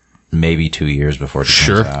least maybe 2 years before it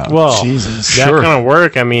comes out. Well, Jesus. that kind of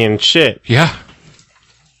work. I mean, shit. Yeah.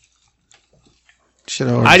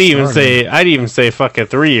 I'd even say fucking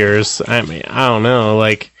 3 years. I mean, I don't know.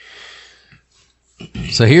 Like,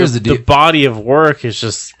 so here's the deal. The body of work is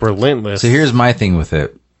just relentless. So here's my thing with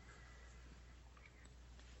it.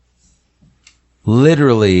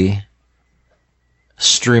 Literally,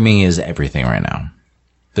 streaming is everything right now.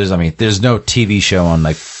 There's no TV show on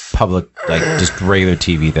like public, like just regular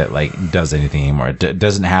TV that like does anything anymore. It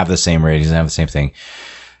doesn't have the same ratings, doesn't have the same thing.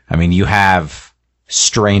 I mean, you have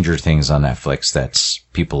Stranger Things on Netflix that's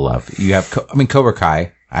people love. You have, Cobra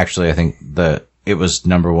Kai. Actually, I think it was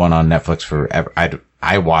number 1 on Netflix forever.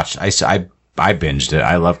 I watched, I binged it.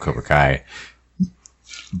 I love Cobra Kai.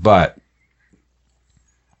 But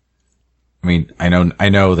I mean, I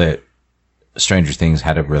know that Stranger Things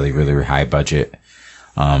had a really, really high budget.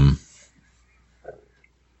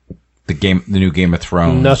 The new Game of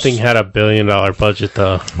Thrones. Nothing had $1 billion budget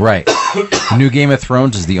though. Right. The new Game of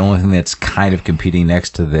Thrones is the only thing that's kind of competing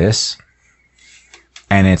next to this.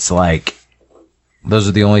 And it's like, those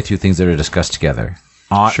are the only 2 things that are discussed together.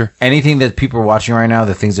 Sure. Anything that people are watching right now,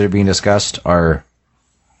 the things that are being discussed are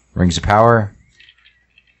Rings of Power,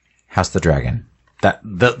 House of the Dragon.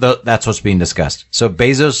 That's what's being discussed. So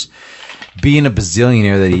Bezos, being a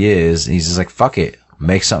bazillionaire that he is, he's just like, fuck it.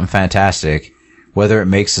 Make something fantastic. Whether it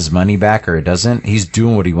makes his money back or it doesn't, he's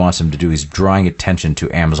doing what he wants him to do. He's drawing attention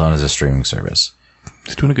to Amazon as a streaming service.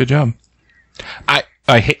 He's doing a good job. I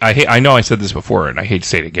know I said this before, and I hate to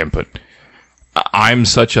say it again, but I'm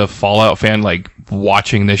such a Fallout fan. Like,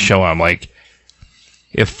 watching this show, I'm like,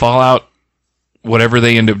 if Fallout, whatever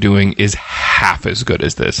they end up doing, is half as good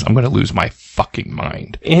as this, I'm going to lose my fucking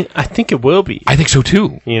mind. I think it will be. I think so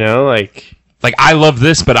too. You know, like I love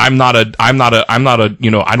this, but I've never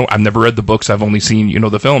read the books. I've only seen,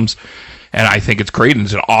 the films, and I think it's great and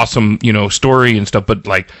it's an awesome, story and stuff. But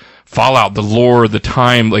like Fallout, the lore, the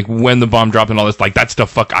time, like when the bomb dropped and all this, like that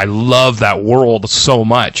stuff. I love that world so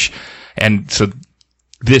much, and so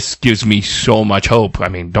this gives me so much hope. I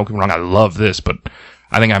mean, don't get me wrong, I love this, but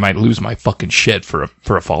I think I might lose my fucking shit for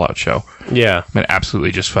a Fallout show. Yeah, I mean,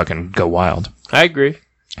 absolutely, just fucking go wild. I agree.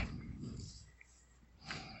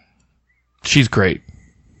 She's great.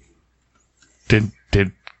 Duran's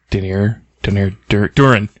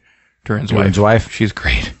wife. She's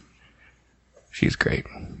great. She's great.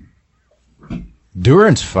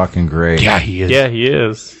 Duran's fucking great. Yeah, he is. Yeah, he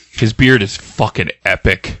is. His beard is fucking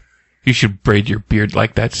epic. You should braid your beard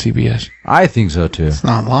like that, CBS. I think so too. It's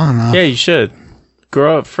not long enough. Yeah, you should.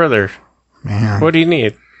 Grow up further. Man. What do you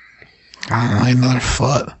need? I don't know, like another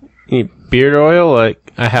foot. You need beard oil?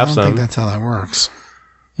 Like, I I have don't some. think that's how that works.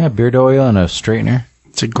 Yeah, beard oil and a straightener.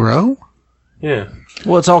 To grow? Yeah.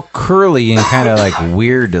 Well, it's all curly and kind of like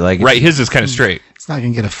weird. Like Right, his is kind of straight. It's not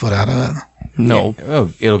going to get a foot out of it. No.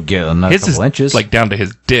 Oh, it'll get another His is couple inches. like down to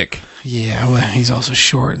his dick. Yeah, well, he's also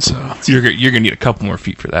short, so... You're going to need a couple more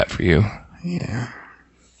feet for that for you. Yeah.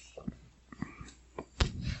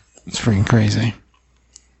 It's freaking crazy.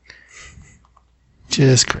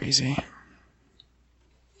 Just crazy.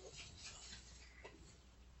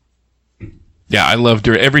 Yeah, I love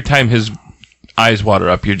Duran. Every time his eyes water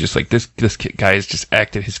up, you're just like, this guy has just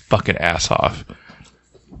acted his fucking ass off.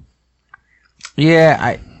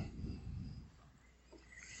 Yeah,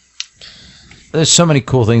 there's so many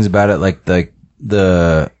cool things about it, like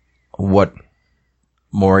the what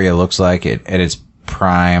Moria looks like at its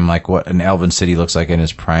prime, like what an elven city looks like in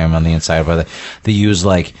its prime on the inside. But they use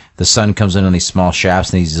like the sun comes in on these small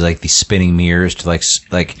shafts and these like these spinning mirrors to like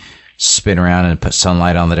spin around and put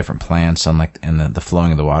sunlight on the different plants, on like and the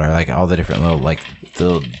flowing of the water, like all the different little like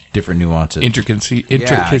the different nuances, Intricacy.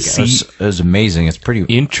 Yeah, it was amazing. It's pretty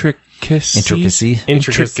intricacy.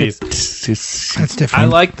 Intricacies. That's different. I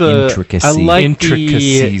like the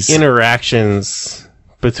Intricacies. the interactions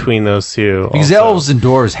between those two. Because also. elves and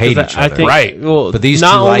dwarves hate each I other. think, Right. Well, But these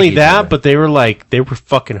not two like only each that, other. but they were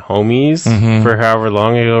fucking homies for however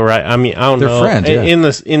long ago, right? I mean, I don't They're know. friends, yeah. In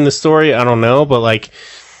the story, I don't know, but like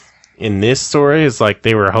in this story, it's like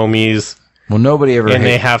they were homies Well, nobody ever and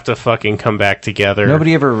they hates, have to fucking come back together.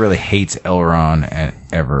 nobody ever really hates Elrond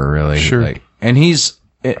ever really. Sure. Like, and he's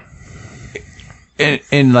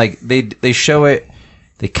and like they show it.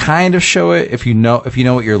 They kind of show it if you know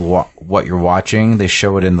what you're watching. They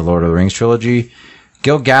show it in the Lord of the Rings trilogy.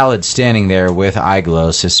 Gil-galad standing there with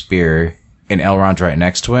Aeglos, his spear, and Elrond's right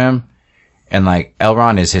next to him. And like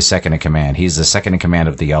Elrond is his second in command. He's the second in command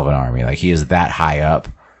of the Elven army. Like he is that high up.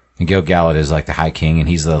 And Gil-galad is like the High King, and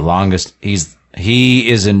he's the longest. He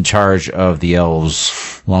is in charge of the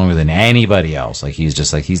elves longer than anybody else. Like he's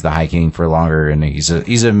the High King for longer, and he's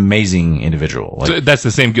an amazing individual. Like, So that's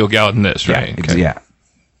the same Gil-galad in this, right? yeah, yeah.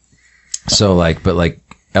 So but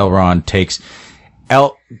Elrond takes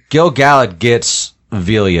Gil-galad gets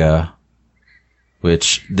Velia,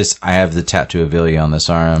 which I have the tattoo of Velia on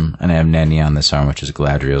this arm, and I have Nenya on this arm, which is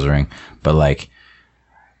Galadriel's ring. But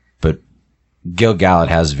Gil-galad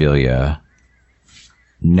has Velia.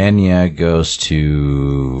 Nenya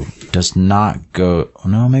does not go.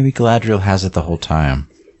 No, maybe Galadriel has it the whole time.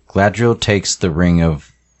 Galadriel takes the ring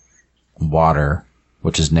of water,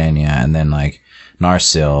 which is Nenya, and then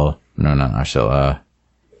Narsil. No, not Narsil.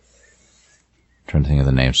 Trying to think of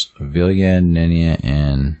the names. Velia, Nenya,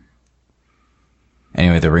 and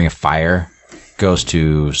anyway, the ring of fire goes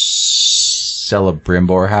to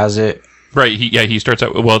Celebrimbor. Has it. Right, he starts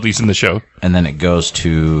out, well, at least in the show. And then it goes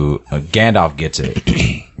to Gandalf gets it.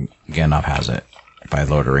 Gandalf has it by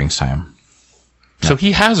Lord of the Rings time. So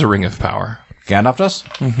he has a ring of power. Gandalf does?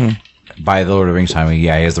 Mm-hmm. By the Lord of the Rings time,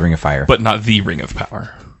 yeah, he has the Ring of Fire. But not the ring of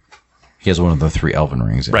power. He has one of the 3 elven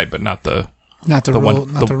rings. Right, but not the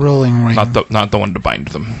rolling ring. not the one to bind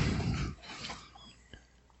them.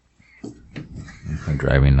 They're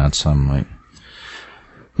driving nuts. I'm like,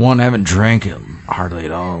 one, I haven't drank hardly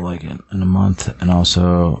at all, like in a month, and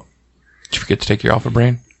also, Did you forget to take your alpha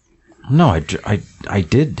brain? no, I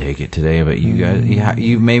did take it today, but you guys,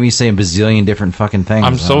 you made me say a bazillion different fucking things.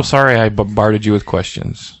 I'm so sorry I bombarded you with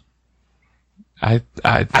questions. I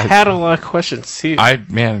had a lot of questions too.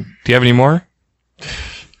 Man, do you have any more?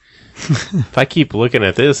 If I keep looking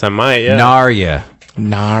at this, I might. Yeah. Narya.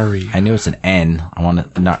 Nari. I knew it's an N. I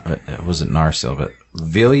want to. It wasn't Narsil, but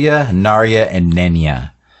Velia, Narya, and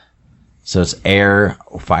Nenya. So it's air,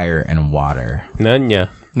 fire, and water. Nanya.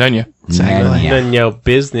 Nanya. Nenya. None your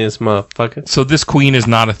business, motherfucker. So this queen is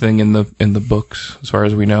not a thing in the books, as far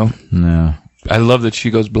as we know. No. I love that she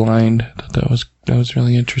goes blind. I thought that was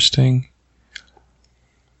really interesting.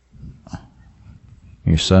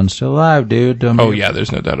 Your son's still alive, dude. Yeah,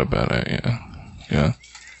 there's no doubt about it. Yeah.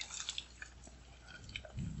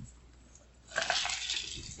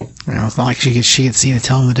 It's not like she could see to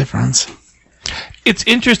tell him the difference. It's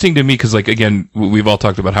interesting to me because, again, we've all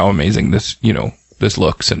talked about how amazing this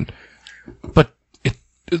looks, but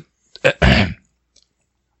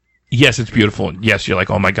yes, it's beautiful. Yes, you're like,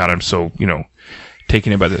 oh my God, I'm so,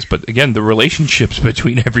 taken in by this. But again, the relationships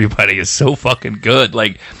between everybody is so fucking good.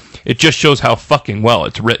 Like, it just shows how fucking well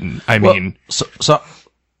it's written. I mean, so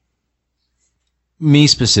me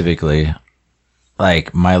specifically,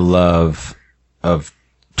 like my love of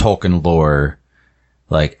Tolkien lore,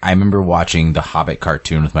 like I remember watching the Hobbit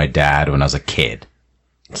cartoon with my dad when I was a kid.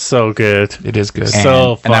 So good. it is good.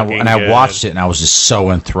 And I watched it and I was just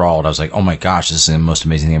so enthralled. I was like, oh my gosh, this is the most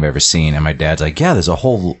amazing thing I've ever seen. And my dad's like, yeah, there's a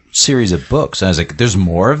whole series of books. And I was like, there's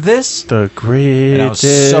more of this? The greatest And I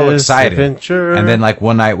was so excited. adventure. And then like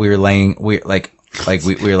one night we were laying in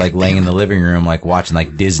the living room, like watching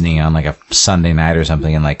like Disney on like a Sunday night or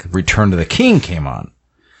something. And like Return to the King came on,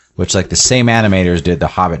 which like the same animators did The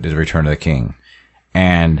Hobbit did Return to the King.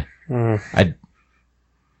 And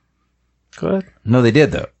Good. no, they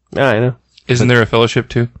did though. Yeah, I know. Isn't there a Fellowship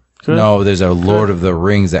too? Good. No, there's a Lord of the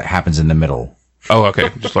Rings that happens in the middle, Oh, okay.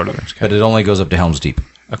 Just Lord of the Rings. but it only goes up to Helm's Deep.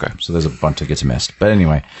 Okay. So there's a bunch that gets missed. But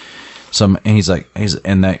anyway,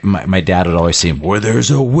 my dad would always sing, where there's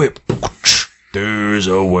a whip, there's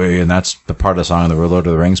a way. And that's the part of the song, the Lord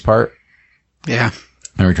of the Rings part. Yeah.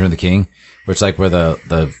 And Return of the King, where it's like where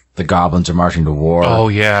the goblins are marching to war. Oh,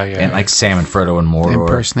 yeah. And like Sam and Frodo and Mordor.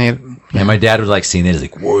 Impersonate. And my dad would like sing it. He's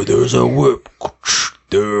like, where there's a whip,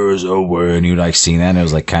 there's a way. And he would like sing that. And it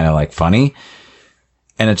was like kind of like funny.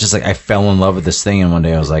 And it's just like, I fell in love with this thing. And one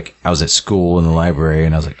day I was at school in the library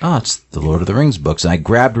and I was like, oh, it's the Lord of the Rings books. And I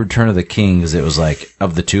grabbed Return of the King because it was like,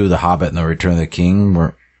 of the two, The Hobbit and the Return of the King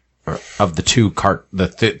were of the two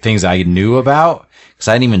things I knew about. Because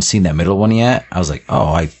I hadn't even seen that middle one yet. I was like, oh,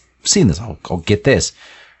 I've seen this. I'll get this.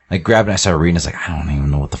 I grabbed it and I started reading. It's like, I don't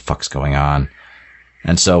even know what the fuck's going on.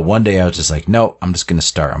 And so one day I was just like, no, I'm just going to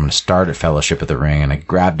start. I'm going to start at Fellowship of the Ring. And I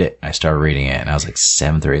grabbed it and I started reading it. And I was like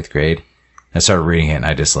 7th or 8th grade. I started reading it and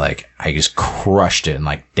I just crushed it in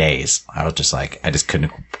like days. I was just like, I just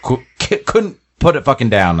couldn't put it fucking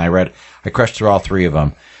down. And I crushed through all 3 of them.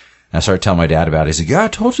 And I started telling my dad about it. He's like, yeah, I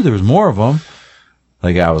told you there was more of them.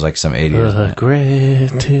 Like I was like some 80 years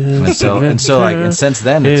old. And since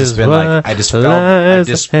then it's just been like, I've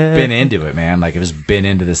just been into it, man. Like I've just been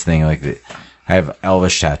into this thing. Like I have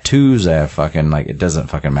Elvish tattoos. I have fucking like, it doesn't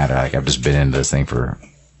fucking matter. Like I've just been into this thing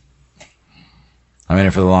I'm in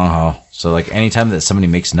it for the long haul. So like anytime that somebody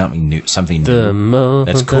makes something new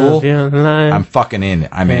that's cool, I'm fucking in.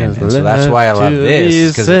 I'm in. And so that's why I love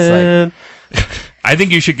this, because it's like, I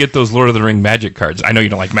think you should get those Lord of the Ring magic cards. I know you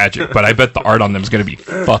don't like magic, but I bet the art on them is going to be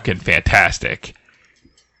fucking fantastic.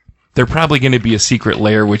 They're probably going to be a secret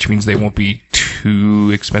layer, which means they won't be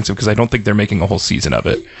too expensive because I don't think they're making a whole season of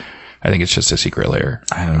it. I think it's just a secret layer.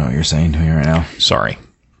 I don't know what you're saying to me right now. Sorry.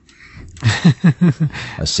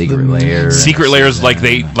 A secret layer. Secret layers like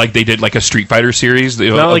they did like a Street Fighter series.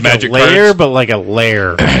 Not like magic a layer, cards. But like a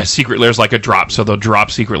layer. Secret layers like a drop. So they'll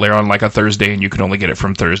drop secret layer on like a Thursday, and you can only get it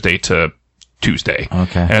from Thursday to Tuesday.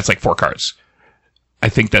 Okay. And it's like 4 cards. I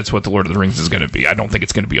think that's what the Lord of the Rings is going to be. I don't think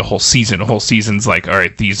it's going to be a whole season. A whole season's like, all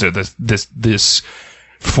right, these are this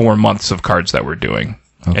 4 months of cards that we're doing.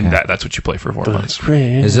 Okay. And that's what you play for 4 months.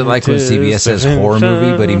 Is it like when CBS says horror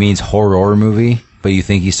movie, but he means horror movie, but you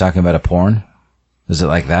think he's talking about a porn? Is it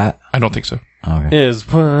like that? I don't think so. Okay. I was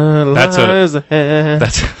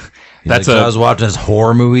watching this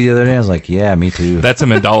horror movie the other day. I was like, yeah, me too. That's a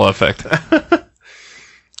Mandela effect.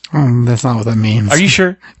 That's not what that means. Are you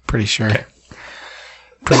sure? Pretty sure. Okay.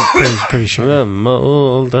 Pretty sure. The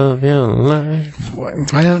mold of your life.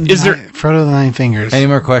 Is there Frodo the Nine Fingers? Any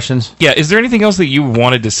more questions? Yeah. Is there anything else that you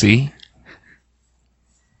wanted to see?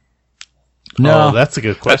 No, that's a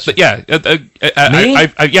good question. Me?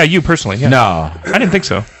 Yeah, you personally. Yeah. No, I didn't think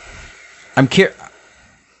so. I'm curious.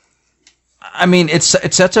 I mean, it's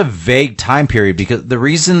such a vague time period because the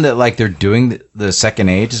reason that like they're doing the Second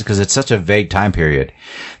Age is because it's such a vague time period.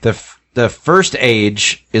 The First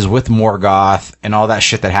Age is with Morgoth and all that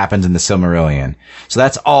shit that happens in the Silmarillion. So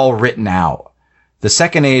that's all written out. The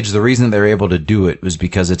Second Age, the reason they're able to do it was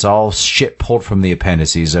because it's all shit pulled from the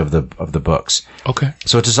appendices of the books. Okay.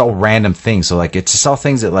 So it's just all random things. So like it's just all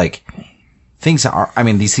things that like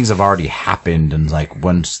these things have already happened, and like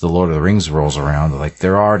once the Lord of the Rings rolls around, like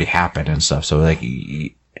they're already happened and stuff. So like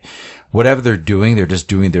whatever they're doing, they're just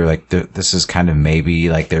doing this is kind of maybe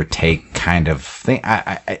like their take kind of thing.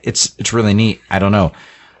 It's really neat. I don't know.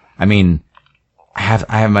 I mean, I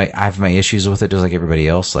have my issues with it just like everybody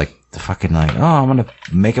else. Like the fucking like, oh, I'm gonna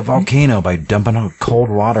make a volcano by dumping out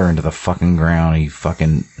cold water into the fucking ground.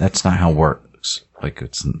 That's not how it works. Like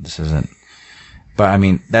this isn't. But I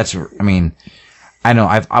mean, I know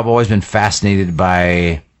I've always been fascinated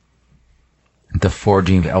by the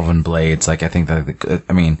forging of elven blades. Like I think that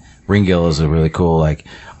Ringil is a really cool, like,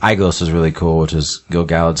 Aeglos is really cool, which is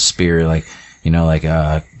Gil-galad's spear, like,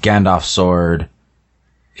 Gandalf's sword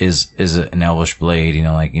is an elvish blade,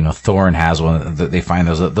 Thorin has one. They find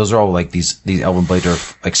those are all like these elven blades are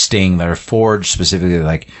like Sting that are forged specifically,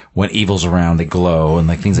 like when evil's around they glow and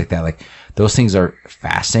like things like that. Like those things are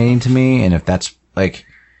fascinating to me. And if that's like,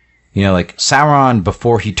 like Sauron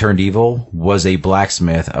before he turned evil was a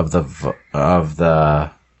blacksmith of the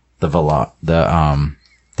Maiar.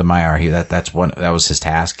 That was his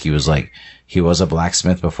task. He was a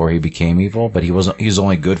blacksmith before he became evil, but he was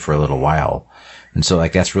only good for a little while. And so,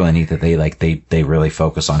 like, that's really neat that they really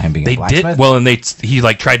focus on him being a blacksmith. They did well, and he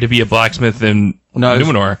like tried to be a blacksmith in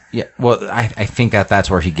Numenor. Yeah, well, I think that's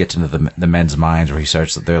where he gets into the men's minds, where he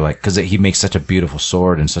starts. They're like, because he makes such a beautiful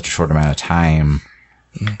sword in such a short amount of time.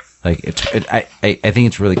 Like, I think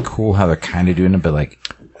it's really cool how they're kind of doing it, but like,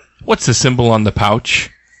 what's the symbol on the pouch?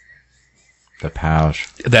 The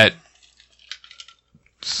pouch that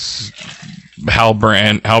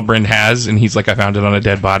Halbrand has, and he's like, I found it on a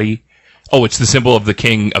dead body. Oh, it's the symbol of the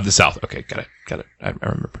King of the South. Okay, got it. I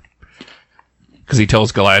remember. Because he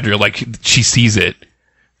tells Galadriel, like, she sees it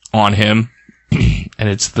on him, and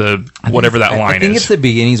it's whatever that line is. I think it's the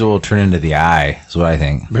beginnings that will turn into the eye, is what I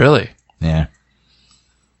think. Really? Yeah.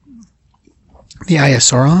 The Eye of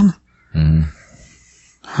Sauron? Mm-hmm.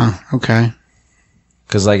 Huh, okay.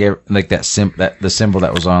 Because the symbol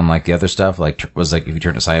that was on like the other stuff was like if you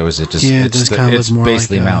turn it sideways, it's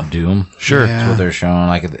basically like Mount Doom. Sure, that's what they're showing.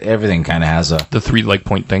 Like everything kind of has the three like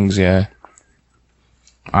point things. Yeah,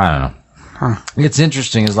 I don't know. Huh. It's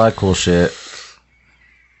interesting. There's a lot of cool shit.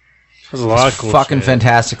 There's a lot of cool fucking shit.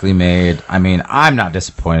 Fantastically made. I mean, I'm not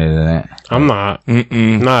disappointed in it. I'm not.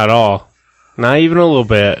 Not at all. Not even a little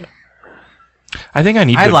bit. I think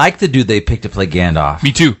I like the dude they picked to play Gandalf.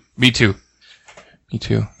 Me too. Me too.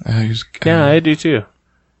 I do too.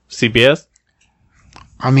 CBS?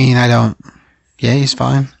 I mean, I don't. Yeah, he's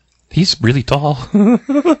fine. He's really tall.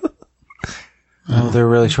 Oh, they're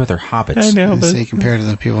really short. They're hobbits. I know, but compared to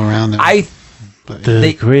the people around him.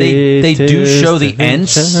 They do show the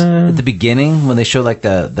Ents at the beginning when they show like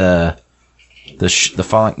the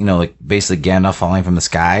falling, like basically Gandalf falling from the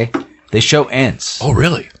sky. They show Ents. Oh,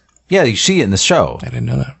 really? Yeah, you see it in the show. I didn't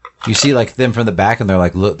know that. You see like them from the back, and they're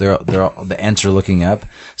like, look, they're the Ents are looking up.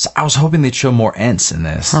 So I was hoping they'd show more Ents in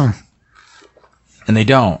this, and they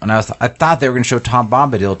don't. And I thought they were going to show Tom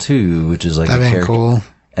Bombadil too, which is like that'd be cool.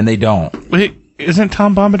 And they don't. Wait, isn't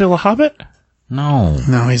Tom Bombadil a hobbit? No,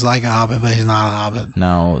 he's like a hobbit, but he's not a hobbit.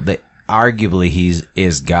 No, arguably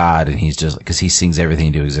is God, and he's just because he sings everything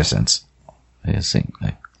into existence. I always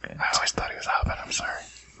thought he was a hobbit. I'm sorry.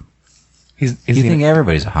 You think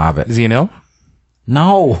everybody's a hobbit? Is he an elf?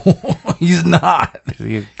 No, he's not. Is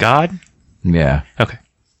he a god? Yeah. Okay.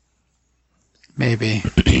 Maybe.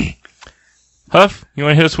 Huff, you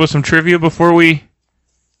want to hit us with some trivia before we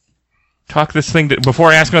talk this thing? Before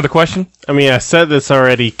I ask another question? I mean, I said this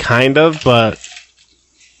already, kind of, but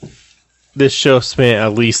this show spent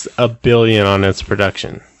at least $1 billion on its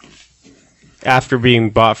production after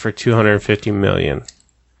being bought for $250 million.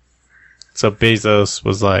 So Bezos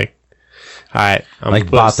was like, all right, I'm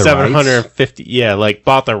like bought the 750. Yeah, like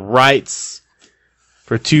bought the rights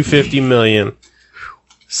for $250 million.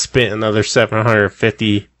 Spent another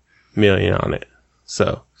 $750 million on it.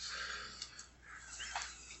 So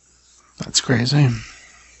that's crazy.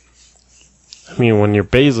 I mean, when you're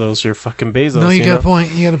Bezos, you're fucking Bezos. No, you got a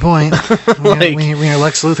point. You got a point. When you're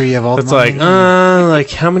Lex Luthor, you have all the money. It's like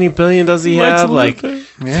how many billion does he have? Like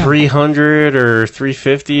 300 or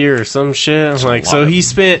 350 or some shit. That's like, so he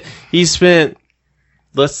spent.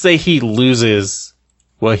 Let's say he loses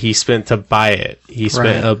what he spent to buy it. He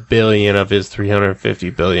spent $1 billion of his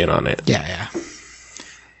 $350 billion on it. Yeah.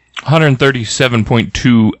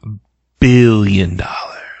 $137.2 billion.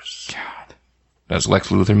 God, that's Lex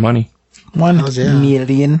Luthor money. $1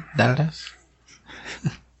 million.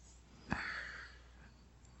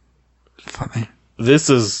 Funny. This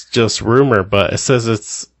is just rumor, but it says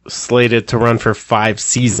it's slated to run for 5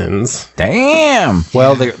 seasons. Damn.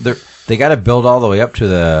 Well, they got to build all the way up to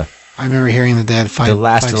the. I remember hearing that they had the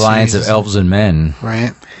last alliance of elves and men.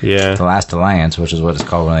 Right. Yeah. The last alliance, which is what it's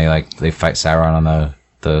called when they fight Sauron on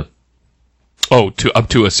the. Oh, up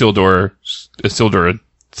to Isildur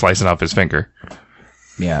slicing off his finger.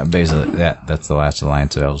 Yeah, basically that's the last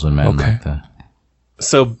alliance of elves and men. Okay.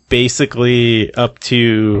 So basically, up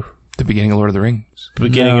to the beginning of Lord of the Rings,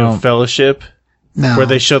 beginning of Fellowship, where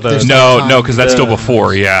they show the no, because that's still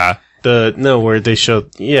before. Yeah, where they show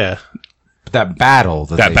that battle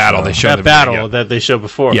that they show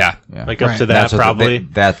before. Yeah. Like up to that probably.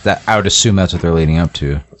 That I would assume that's what they're leading up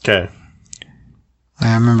to. Okay.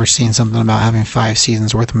 I remember seeing something about having 5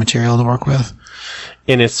 seasons worth of material to work with.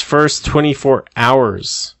 In its first 24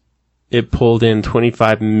 hours, it pulled in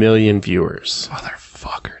 25 million viewers.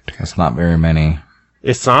 Motherfucker. Dude. That's not very many.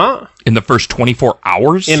 It's not? In the first 24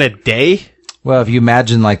 hours? In a day? Well, if you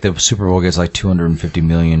imagine like the Super Bowl gets like 250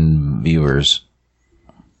 million viewers.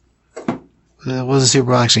 What does the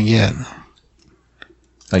Super Bowl actually get?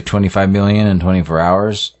 Like 25 million in 24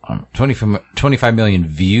 hours? 25 million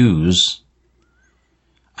views.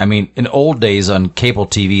 I mean, in old days on cable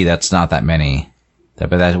TV, that's not that many.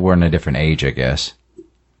 But we're in a different age, I guess.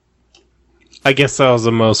 I guess that was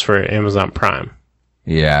the most for Amazon Prime.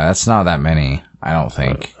 Yeah, that's not that many, I don't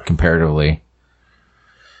think, comparatively.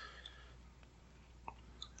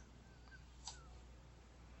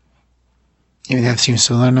 You have seen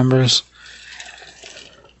similar numbers.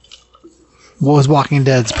 What was Walking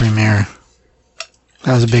Dead's premiere?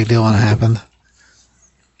 That was a big deal when it happened.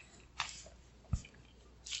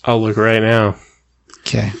 I'll look right now.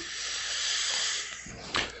 Okay.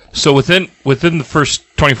 So within the first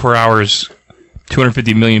 24 hours,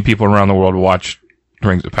 250 million people around the world watched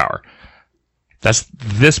Rings of Power. That's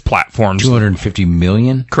this platform's... 250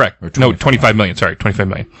 million? Correct. No, 25 million. Sorry, 25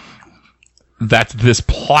 million. That's this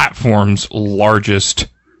platform's largest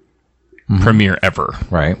premiere ever.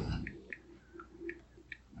 Right.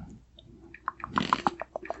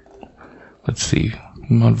 Let's see.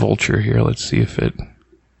 I'm on Vulture here. Let's see if it...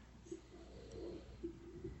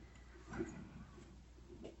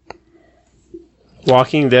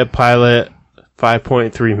 Walking Dead pilot,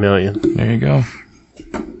 5.3 million. There you go.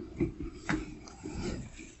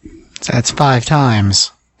 So that's 5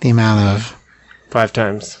 times the amount of 5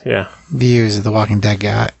 times, yeah. views that The Walking Dead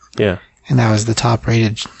got. Yeah. And that was the top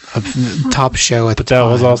rated, top show at the That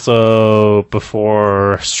time. was also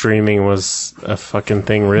before streaming was a fucking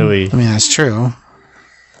thing, really. I mean, that's true.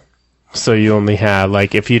 So you only had,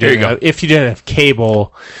 like, if you There you didn't have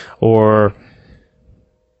cable or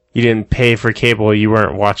you didn't pay for cable, you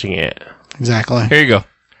weren't watching it. Exactly. Here you go.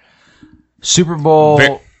 Super Bowl...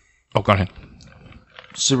 Oh, go ahead.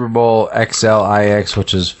 Super Bowl XLIX,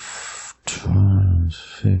 which is...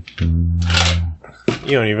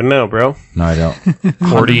 You don't even know, bro. No, I don't.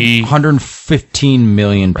 40... 115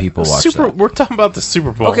 million people watch that. We're talking about the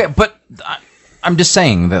Super Bowl. Okay, but I'm just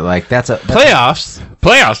saying that, like, that's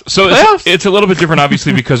Playoffs. So it's a little bit different,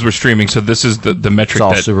 obviously, because we're streaming. So this is the metric it's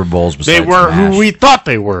all that Super Bowls They besides were MASH. who we thought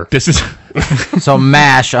they were. this is So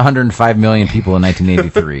MASH, 105 million people in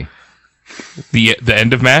 1983. the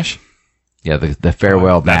end of MASH. Yeah, the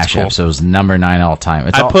farewell That's MASH cool. episode was number 9 all time.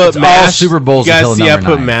 It's I all, put it's all MASH. Super Bowls You guys until see number I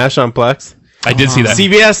put 9. MASH on Plex? I did see that.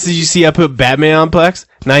 CBS, did you see I put Batman on Plex?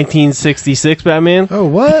 1966 Batman? Oh,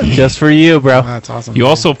 what? Just for you, bro. That's awesome. You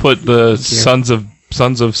also put the Sons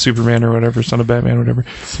of Superman or whatever, Son of Batman or whatever.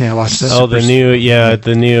 Yeah, watch this. Oh, the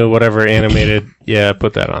new whatever animated. Yeah,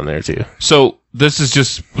 put that on there too. So this is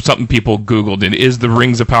just something people Googled. And is the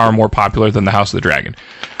Rings of Power more popular than the House of the Dragon?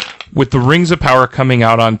 With the Rings of Power coming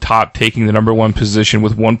out on top, taking the number 1 position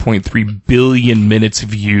with 1.3 billion minutes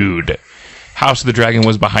viewed. House of the Dragon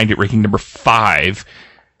was behind it, ranking number 5,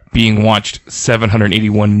 being watched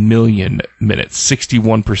 781 million minutes,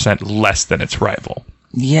 61% less than its rival.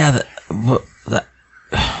 Yeah,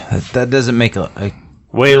 that doesn't make a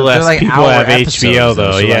Way less like people hour have episodes, HBO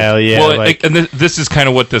though, though. so Yeah, like- yeah. Well, like, and this is kind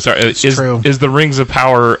of what this is. true. Is the Rings of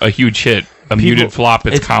Power a huge hit? A muted flop?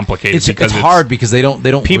 It's complicated. It's because hard because they don't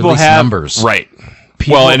people release have- numbers. Right.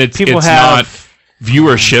 People- And it's people not have-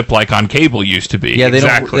 viewership like on cable used to be. Yeah, they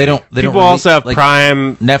don't. people also have like,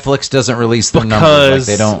 Prime Netflix doesn't release their numbers.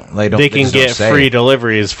 because Like they don't. They can just don't get say. free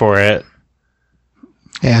deliveries for it.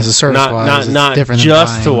 Yeah, as a service wise, Not different than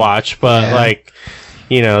just to Prime. watch, but Yeah. like,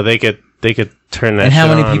 they could turn that. And how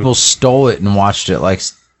shit many on. people stole it and watched it like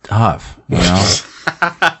stuff? You know,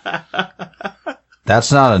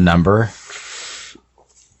 that's not a number.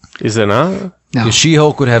 Is it not? No.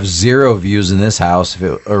 She-Hulk would have 0 views in this house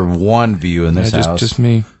or 1 view in this house. just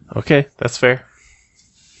me. Okay, that's fair.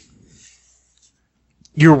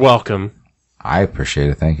 You're welcome. I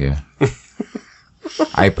appreciate it. Thank you.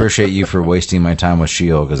 I appreciate you for wasting my time with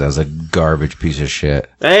She-Hulk because that's a garbage piece of shit.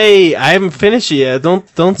 Hey, I haven't finished it yet.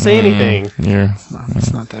 Don't say anything. Yeah.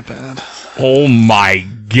 It's not that bad. Oh my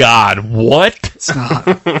God! What? It's not.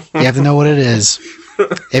 You have to know what it is.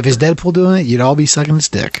 If it's Deadpool doing it, you'd all be sucking his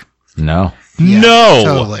dick. No. Yeah, No.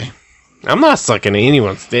 Totally. I'm not sucking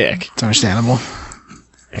anyone's dick It's understandable.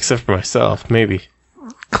 except for myself, maybe.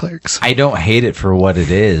 Clerks. I don't hate it for what it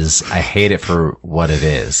is. I hate it for what it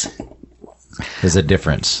is. There's a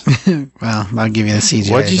difference. Well, I'll give you the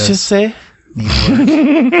CGI. What'd you just say?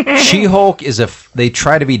 She-Hulk is they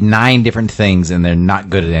try to be 9 different things and they're not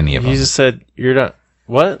good at any of them. You just said you're not.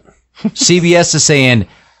 What? CBS is saying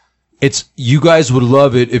you guys would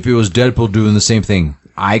love it if it was Deadpool doing the same thing.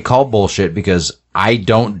 I call bullshit because I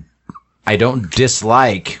don't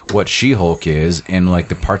dislike what She-Hulk is and like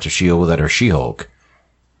the parts of She-Hulk that are She-Hulk.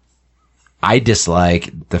 I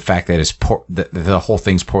dislike the fact that the whole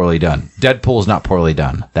thing's poorly done. Deadpool is not poorly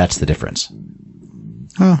done. That's the difference.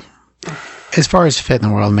 Well, as far as fit in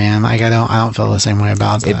the world, man, like I don't feel the same way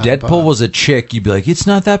about If that. Deadpool was a chick, you'd be like, it's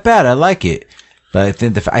not that bad. I like it. But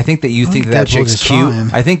I think that you think that Deadpool chick's is cute.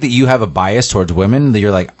 fine. I think that you have a bias towards women. That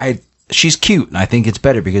you're like, she's cute, and I think it's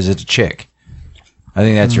better because it's a chick. I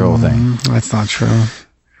think that's your whole thing. That's not true.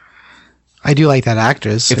 I do like that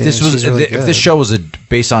actress. If this was, really if this show was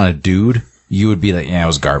based on a dude, you would be like, yeah, it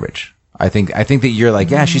was garbage. I think that you're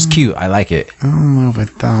like, yeah, she's cute. I like it. I don't know if I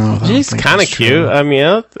don't think She's kind of that's cute. true. I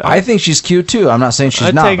mean, I think she's cute too. I'm not saying she's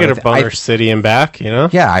I'd not. take her but to Boner City and back, you know?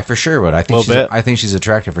 Yeah, I for sure would. I think Little bit. I think she's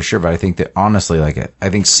attractive for sure. But I think that honestly, like,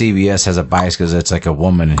 I think CBS has a bias because it's like a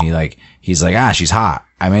woman, and he's like, she's hot.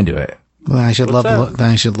 I'm into it. Well, then I should that? then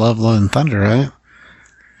I should love Love and Thunder, right?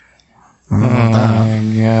 I don't know about that.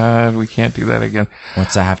 Oh, God, we can't do that again.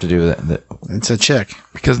 What's that have to do with it? It's a chick.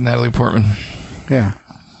 Because Natalie Portman. Yeah.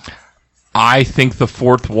 I think the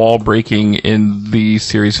fourth wall breaking in the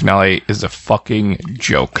series finale is a fucking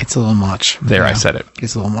joke. It's a little much. There, I Yeah. said it.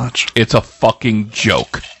 It's a little much. It's a fucking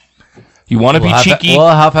joke. You want to be Hop, cheeky?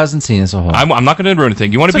 Hop hasn't seen it, so hold on. I'm not going to ruin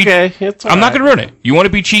anything. You want to It's be? okay. It's I'm not going to ruin it. You want to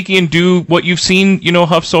be cheeky and do what you've seen,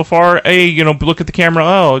 Huff so far. Hey, look at the camera.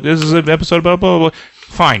 Oh, this is an episode about blah, blah, blah.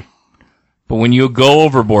 Fine. But when you go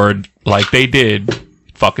overboard like they did, it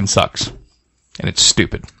fucking sucks. And it's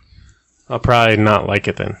stupid. I'll probably not like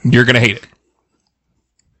it then. You're going to hate it.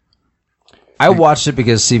 I watched it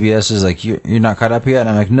because CBS is like, you're not caught up yet? And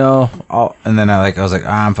I'm like, no. And then I was like,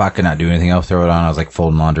 I'm fucking not doing anything. I'll throw it on. I was like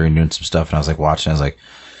folding laundry and doing some stuff. And I was like watching. I was like,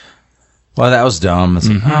 well, that was dumb. It's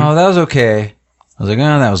like, oh, that was okay. I was like,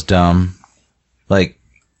 oh, that was dumb. Like,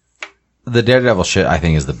 the Daredevil shit, I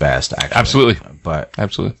think, is the best, actually. Absolutely. But,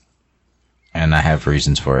 Absolutely. and I have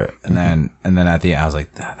reasons for it. And then at the end, I was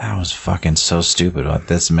like, that was fucking so stupid. Like,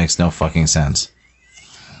 this makes no fucking sense.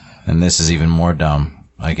 And this is even more dumb.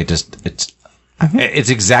 Like, it's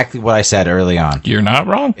exactly what I said early on. You're not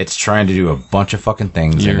wrong. It's trying to do a bunch of fucking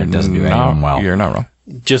things and it doesn't do any of them well. You're not wrong.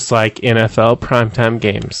 Just like NFL primetime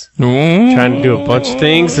games. Ooh. Trying to do a bunch of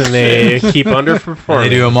things and they keep underperforming. They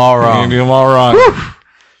do them all wrong. You do them all wrong.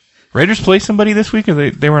 Raiders play somebody this week? Or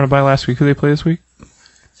they were on a bye last week. Who they play this week?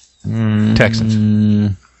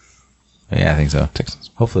 Texans. Yeah, I think so. Texans.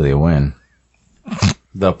 Hopefully they win.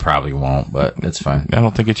 They'll probably won't, but it's fine. I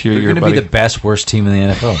don't think it's you. They're Your going to buddy. be the best, worst team in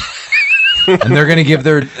the NFL. And they're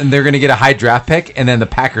going to get a high draft pick, and then the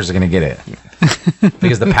Packers are going to get it.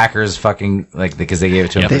 Because the Packers because they gave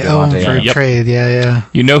it to them. They for owe him Devontae for a Adams. trade. Yeah.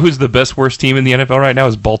 You know who's the best worst team in the NFL right now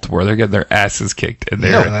is Baltimore. They're getting their asses kicked, and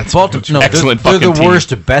they're that's excellent. They're the fucking team.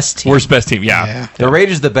 worst, best team. Worst best team. Yeah. Yeah. The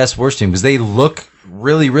Raiders are the best, worst team because they look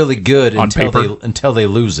really, really good On until paper. they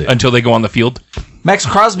lose it. Until they go on the field. Max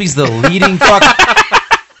Crosby's the leading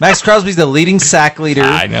Max Crosby's the leading sack leader.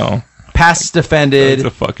 I know. Passes defended. It's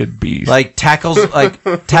a fucking beast. tackles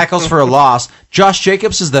for a loss. Josh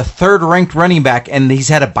Jacobs is the third ranked running back, and he's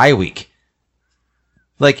had a bye week.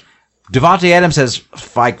 Like, Devontae Adams has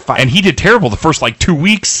five. And he did terrible the first 2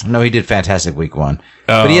 weeks. No, he did fantastic week one,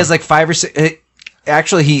 but he has 5 or 6.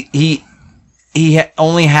 Actually, he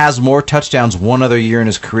only has more touchdowns one other year in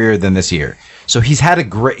his career than this year. So he's had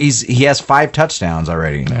he has 5 touchdowns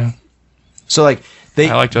already. Yeah. So I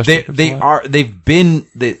like Josh Jacobs a lot.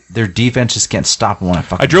 their defense just can't stop them when it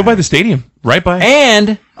fucking I drove by the stadium. Right by.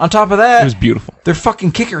 And on top of that, It was beautiful. their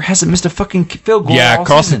fucking kicker hasn't missed a fucking field goal Yeah, all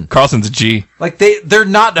Carlson. season. Carlson's a G. They're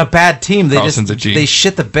not a bad team. Carlson's a G. They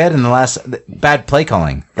shit the bed in the last bad play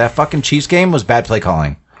calling. That fucking Chiefs game was bad play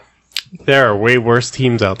calling. There are way worse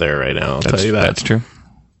teams out there right now. I'll tell you that. That's true.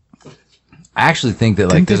 I actually think that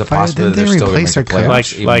Didn't there's they a possibility didn't they're they still going replace to make the their playoffs,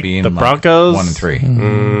 coach? even Like being the Broncos? 1 and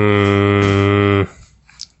 3.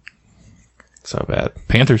 So bad.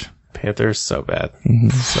 Panthers. Panthers, so bad.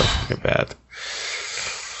 So fucking bad.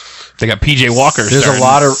 They got PJ Walker. There's starting. a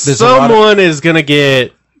lot of Someone is going to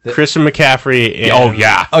get Christian McCaffrey. And Oh,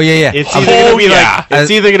 yeah. Oh yeah. It's either going to be yeah. it's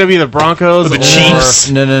either going to be the Broncos The or Chiefs.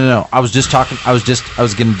 No. I was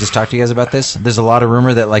going to just talk to you guys about this. There's a lot of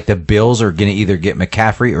rumor that the Bills are going to either get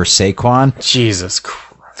McCaffrey or Saquon. Jesus Christ.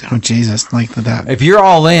 Oh Jesus! That. If you're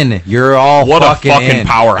all in, you're all What a fucking fucking in.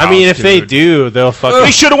 powerhouse. I mean, if they dude. do, they'll fucking. They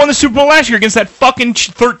should have won the Super Bowl last year against that fucking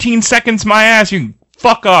 13 seconds my ass. You can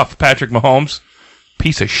fuck off, Patrick Mahomes.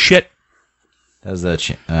 Piece of shit. That was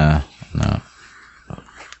the no.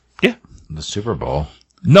 Yeah. The Super Bowl.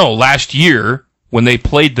 No, last year when they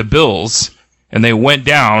played the Bills and they went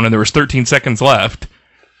down, and there was 13 seconds left,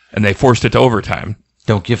 and they forced it to overtime.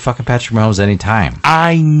 Don't give fucking Patrick Mahomes any time.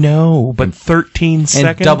 I know, but 13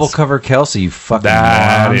 seconds? And double cover Kelsey, you fucking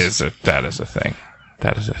That morons. is a thing. That is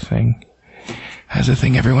a thing. That's a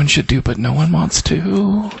thing everyone should do, but no one wants to.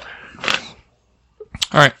 All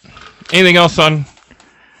right. Anything else on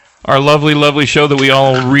our lovely, lovely show that we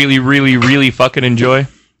all really, really, really fucking enjoy?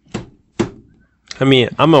 I mean,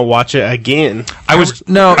 I'm gonna watch it again. I was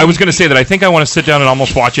going to say that I think I want to sit down and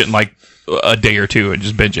almost watch it in like a day or two and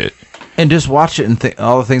just binge it. And just watch it and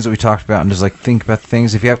all the things that we talked about, and just like think about the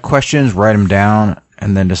things. If you have questions, write them down,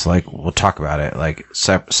 and then just like we'll talk about it like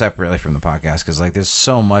separately from the podcast, because like there's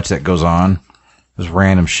so much that goes on. There's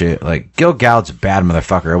random shit. Like Gil Gallad's a bad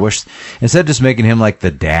motherfucker. I wish instead of just making him like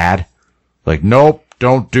the dad, like nope,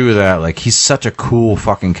 don't do that. Like he's such a cool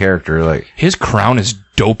fucking character. Like his crown is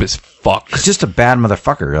dope as fuck. He's just a bad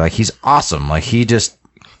motherfucker. Like he's awesome. Like he just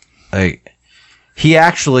like he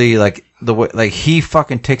actually like. The way, like he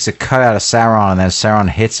fucking takes a cut out of Sauron, and then Sauron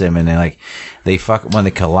hits him, and then like when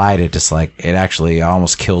they collide, it just like it actually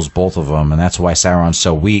almost kills both of them, and that's why Sauron's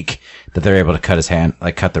so weak that they're able to cut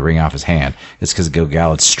the ring off his hand. It's because Gil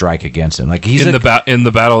Gallad's strike against him. Like he's in the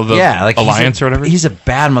battle of the Alliance or whatever. He's a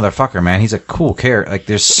bad motherfucker, man. He's a cool character. Like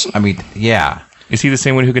Is he the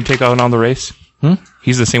same one who can take on all the race?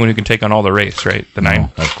 He's the same one who can take on all the race, right? The nine.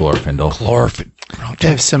 No, that's Glorfindel. They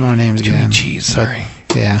have similar names again. Jeez, sorry.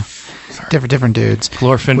 Yeah. Different dudes.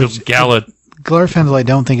 Glorfindel, Gallad. Glorfindel, I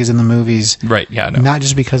don't think is in the movies. Right, yeah, no. Not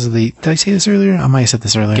just because of the... Did I say this earlier? I might have said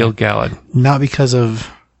this earlier. Gil Galad. Not because of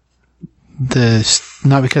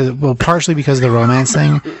partially because of the romance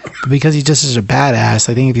thing, but because he's just such a badass.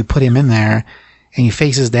 I think if you put him in there and he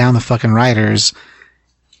faces down the fucking writers,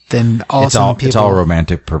 then it's all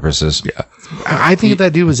romantic purposes. Yeah. I think if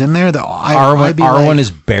that dude was in there, Arwen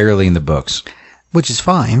is barely in the books. Which is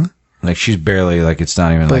fine. Like she's barely like it's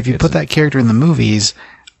not even. But like if you put that character in the movies,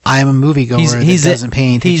 I am a moviegoer that doesn't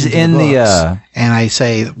pay attention he's to in the books. And I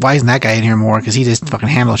say, why isn't that guy in here more? Because he just fucking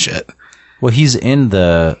handles shit. Well, he's in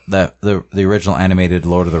the original animated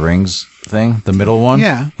Lord of the Rings thing, the middle one.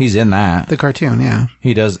 Yeah, he's in that. The cartoon, yeah.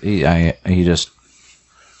 He does. He just.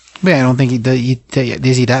 But I don't think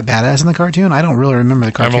is he that badass in the cartoon? I don't really remember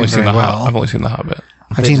the cartoon very well. I've only seen The Hobbit.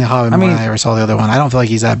 I've seen The Hobbit more than I ever saw the other one. I don't feel like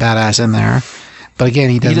he's that badass in there. But again,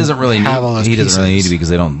 he doesn't really have all those pieces. Doesn't really need to be because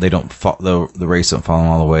the race don't follow him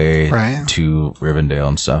all the way to Rivendell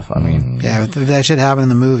and stuff. I mean, yeah, if that shit happened in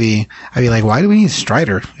the movie, I'd be like, why do we need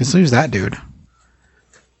Strider? Let's lose that dude.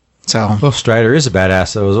 So, well, Strider is a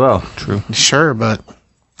badass though as well. True, sure, but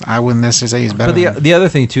I wouldn't necessarily say he's better. But the other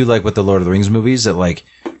thing too, like with the Lord of the Rings movies, that like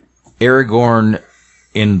Aragorn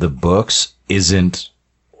in the books isn't.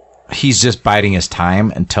 He's just biding his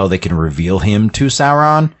time until they can reveal him to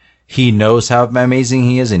Sauron. He knows how amazing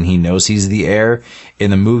he is, and he knows he's the heir. In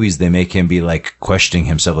the movies, they make him be like questioning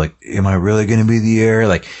himself, like, "Am I really going to be the heir?"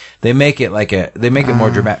 Like they make it more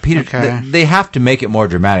dramatic. Peter, okay. they have to make it more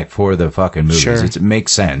dramatic for the fucking movies. Sure. It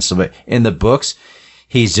makes sense. So, but in the books,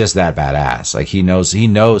 he's just that badass. Like he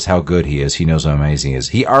knows how good he is. He knows how amazing he is.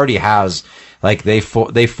 He already has like they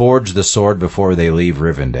forge the sword before they leave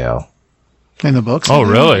Rivendell. In the books? Oh,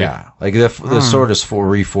 really? Yeah. Like the sword is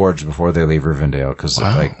reforged before they leave Rivendell. Because So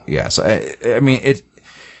I mean,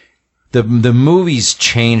 the movies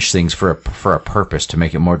change things for a purpose to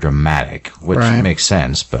make it more dramatic, which makes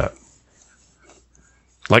sense. But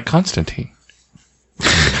like Constantine.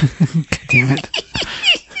 God damn it!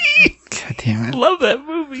 God damn it! Love that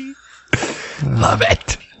movie. Love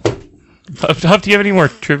it. Huff, do you have any more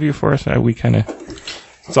trivia for us? We kind of.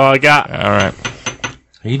 That's all I got. All right.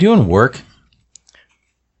 Are you doing work?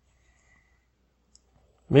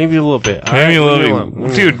 Maybe a little bit. Maybe a little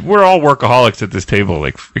bit. Dude, we're all workaholics at this table,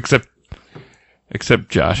 like except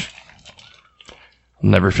Josh. I'll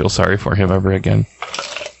never feel sorry for him ever again.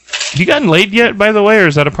 Have you gotten laid yet, by the way, or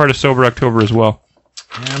is that a part of Sober October as well?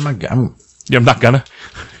 Yeah, I'm not gonna.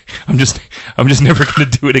 I'm just never gonna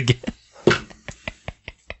do it again.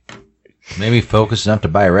 Maybe focused enough to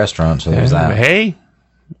buy a restaurant, so there's that. Hey,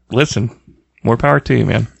 listen, more power to you,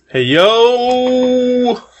 man. Hey,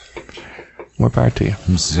 yo! More power to you.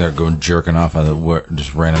 I'm just gonna go jerking off on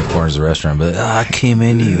just random corners of the restaurant, but I came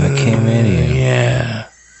into you. Yeah.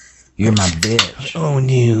 You're my bitch. Own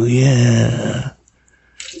you, yeah.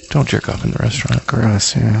 Don't jerk off in the restaurant.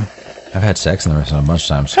 Gross, yeah. I've had sex in the restaurant a bunch of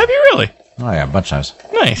times. Have you really? Oh yeah, a bunch of times.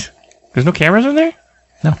 Nice. There's no cameras in there?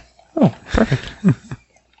 No. Oh, perfect. Let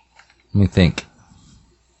me think.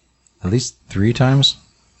 At least 3 times?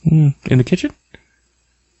 In the kitchen?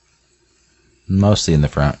 Mostly in the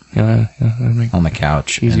front. Yeah, on the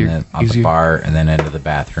couch. Easier, and then on the bar, and then into the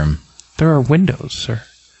bathroom. There are windows, sir.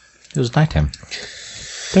 It was nighttime.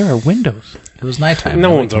 There are windows It was nighttime. No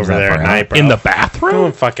Nobody one's comes over that there far at out. night, bro. in the No bathroom.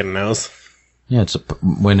 one fucking knows. Yeah,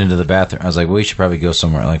 went into the bathroom. I was like, we should probably go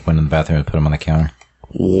somewhere. Like, went in the bathroom and put him on the counter.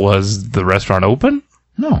 Was the restaurant open?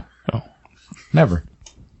 No. Oh. Never.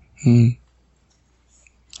 I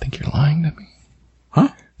think you're lying to me. Huh?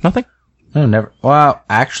 Nothing. No, never. Well,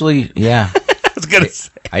 actually, yeah. I was gonna say.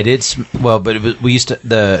 I did. But we used to.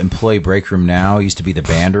 The employee break room now used to be the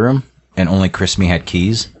band room, and only Chris-Me had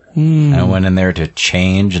keys. And I went in there to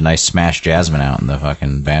change, and I smashed Jasmine out in the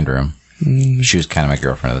fucking band room. She was kind of my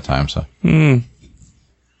girlfriend at the time, so. That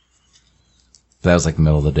was like the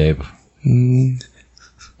middle of the day.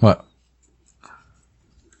 What?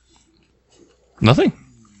 Nothing.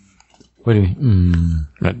 What do you mean?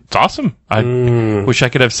 It's awesome. I wish I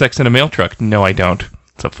could have sex in a mail truck. No, I don't.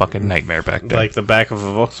 It's a fucking nightmare back then. Like the back of a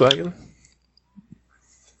Volkswagen?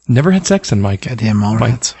 Never had sex in my Goddamn mall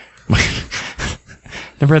rats.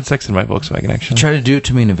 Never had sex in my Volkswagen, actually. Try to do it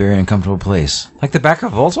to me in a very uncomfortable place. Like the back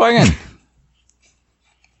of Volkswagen.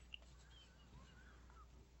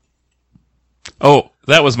 Oh,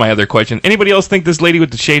 that was my other question. Anybody else think this lady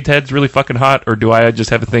with the shaved head's really fucking hot, or do I just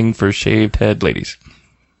have a thing for shaved head ladies?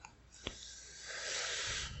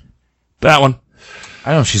 That one.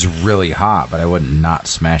 I know she's really hot, but I would not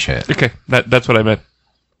smash it. Okay, that's what I meant.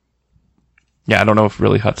 Yeah, I don't know if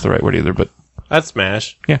really hot's the right word either, but I'd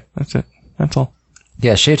smash. yeah, that's it. That's all.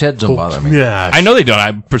 Yeah, shaved heads don't bother me. Yeah. I know they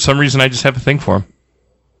don't. For some reason, I just have a thing for them.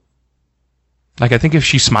 Like, I think if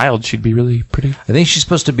she smiled, she'd be really pretty. I think she's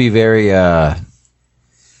supposed to be very,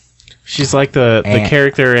 She's like the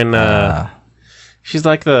character in, she's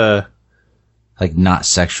like the, like not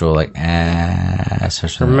sexual, like,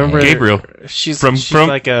 sexual. remember? Gabriel. She's From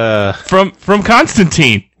like a, From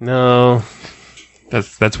Constantine. no,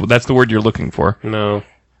 That's the word you're looking for. no.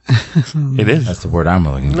 It is. That's the word I'm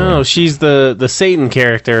looking for. No, she's the Satan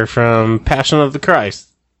character from Passion of the Christ.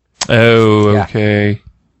 Oh, Yeah. okay.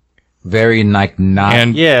 Very, like, not,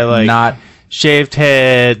 And Yeah, like not, shaved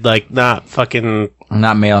head, like not fucking.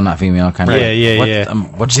 not male, not female, kind of. Yeah, yeah, what, yeah.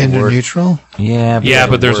 What's the Gender word? neutral? Yeah, yeah,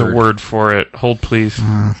 but there's a word for it. Hold, please.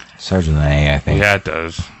 Starts with an A, I think. Yeah, it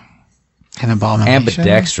does. An abomination?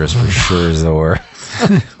 Ambidextrous for sure is the word.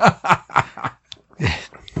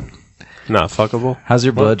 Not fuckable. How's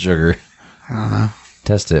your blood sugar? I don't know.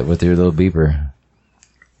 Test it with your little beeper.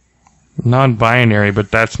 Non-binary, but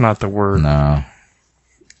that's not the word. No.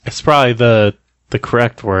 It's probably the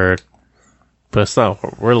correct word, but it's not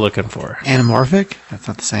what we're looking for. Anamorphic? That's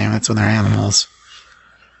not the same. That's when they're animals.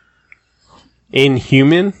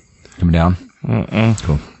 Inhuman? Coming down.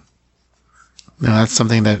 Cool. No, that's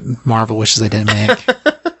something that Marvel wishes they didn't make.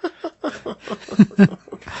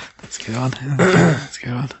 That's a good one. That's a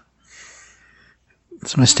good one.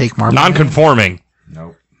 It's a mistake, Marvel. Non-conforming.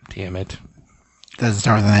 Nope. Damn it. Doesn't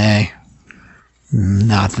start with an A.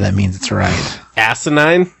 Not that that means it's right.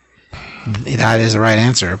 Asinine? That is the right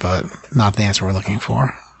answer, but not the answer we're looking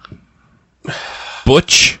for.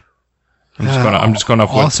 Butch. I'm just going off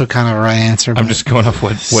what Also kind of a right answer. I'm but just going off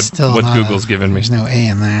what still not Google's given me. There's no A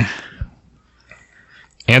in there.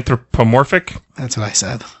 Anthropomorphic. That's what I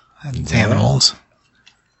said. It's animals.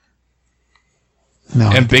 No,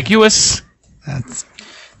 Ambiguous. that's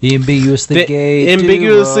The ambiguous, the gay,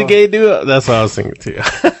 ambiguous, the duo. gay duo. That's what I was thinking too.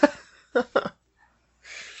 All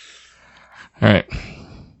right.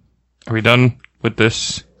 Are we done with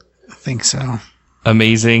this I think so.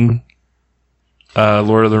 amazing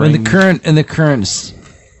Lord of the Rings? In the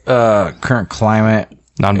current climate,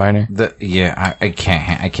 Non-binary. I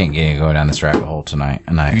can't go down this rabbit hole tonight,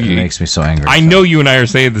 and it makes me so angry. I know you and I are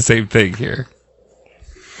saying the same thing here.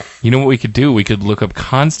 You know what we could do? We could look up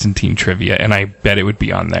Constantine trivia, and I bet it would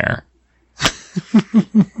be on there.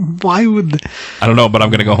 Why would I don't know, but I'm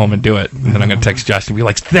going to go home and do it. And then I'm going to text Josh and be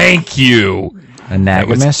like, thank you.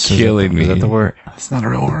 Anagamous was killing Is that me. the word? that's not a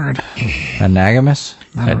real word? Anagamous.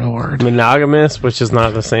 Not a real word. Monogamous, which is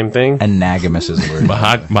not the same thing. Anagamous is the word.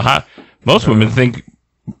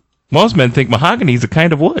 Most men think mahogany is a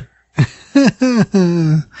kind of wood.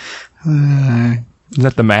 Isn't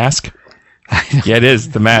that the mask? Yeah, it is.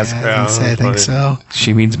 The mask. Yeah, I think so.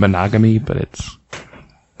 She means monogamy, but it's...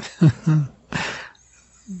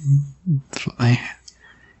 Funny.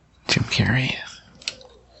 Jim Carrey.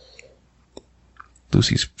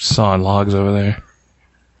 Lucy's sawing logs over there.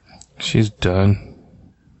 She's done.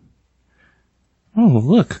 Oh,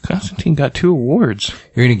 look. Constantine got 2 awards.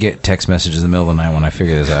 You're gonna get text messages in the middle of the night when I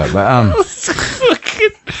figure this out. But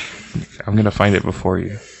I'm going to find it before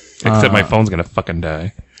you. Except my phone's going to fucking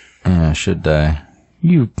die. should die.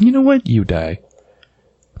 You know what? You die.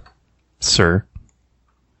 Sir.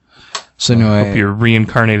 So anyway, Hope you're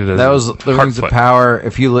reincarnated as that was the Rings of Hartfoot. Power.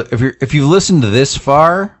 If you listened to this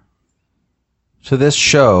far to this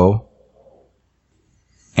show,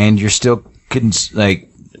 and you're still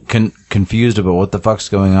confused about what the fuck's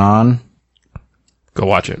going on, Go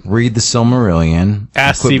watch it. read the Silmarillion.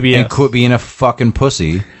 Ask and CBS. and quit being a fucking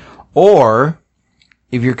pussy. Or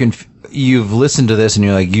if you're you've listened to this and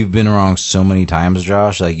you're like, you've been wrong so many times,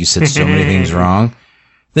 Josh. Like you said so many things wrong.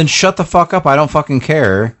 Then shut the fuck up. I don't fucking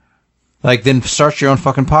care. Like then start your own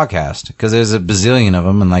fucking podcast because there's a bazillion of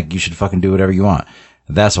them, and like you should fucking do whatever you want.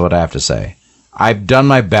 That's what I have to say. I've done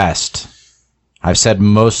my best. I've said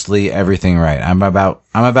mostly everything right. I'm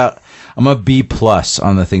a B+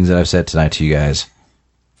 on the things that I've said tonight to you guys.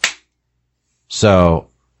 So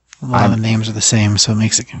A lot of the names are the same, so it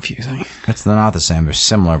makes it confusing. it's not the same. They're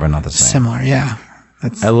similar, but not the same. Similar, yeah.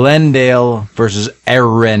 That's Elendale versus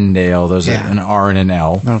Erendale. There's Yeah. an R and an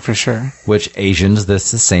L. no for sure. Which Asians, that's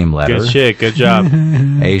the same letter. Good shit. Good job.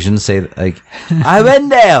 Asians say like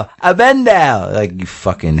Abendale, Abendale, like you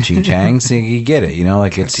fucking ching chang. So you get it, you know,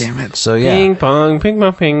 like it's damn it. so yeah. Ping pong, ping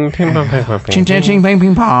pong, ping pong, ping pong, Ching chang ching ping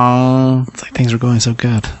ping pong. It's like things were going so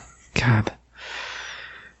good. God.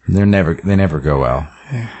 They never go well.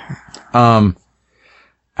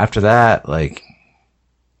 After that, like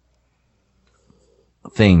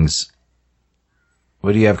things.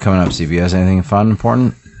 What do you have coming up, CBS? Anything fun,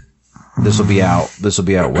 important? This will be out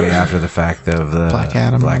way after the fact of the Black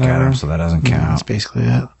Adam, Black whatever. Adam, so that doesn't Yeah, that's count. basically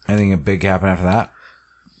it. Anything big happen after that?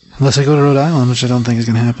 Unless I go to Rhode Island, which I don't think is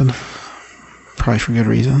going to happen. Probably for good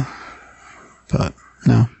reason. But,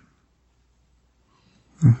 no.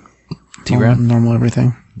 T-Brown? Normal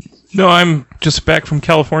everything. No, I'm just back from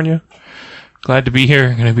California. Glad to be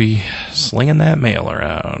here. Going to be slinging that mail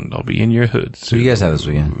around. I'll be in your hood Who soon. do you guys have this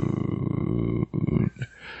weekend?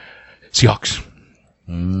 Seahawks.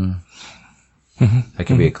 That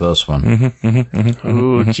could be a close one.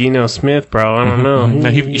 Ooh, Geno Smith, bro. I don't know. No,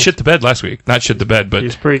 he shit the bed last week. Not shit the bed, but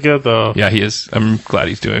He's pretty good though. yeah, he is. I'm glad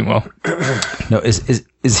he's doing well. No,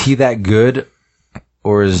 is he that good,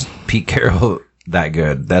 or is Pete Carroll that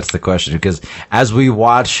good? That's the question. Because as we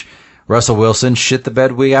watch Russell Wilson shit the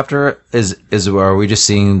bed week after, are we just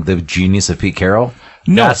seeing the genius of Pete Carroll?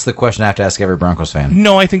 No. That's the question I have to ask every Broncos fan.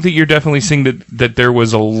 No, I think that you're definitely seeing that there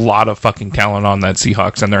was a lot of fucking talent on that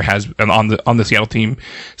Seahawks, and there has been on the Seattle team,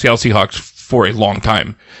 Seattle Seahawks for a long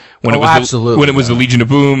time. When Oh, it was absolutely, when it was the Legion of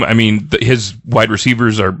Boom, I mean, his wide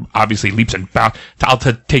receivers are obviously leaps and bounds. I'll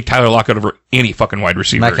take Tyler Lockett over any fucking wide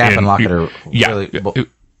receiver. Metcalf and Lockett are yeah, really,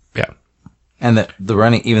 yeah. and the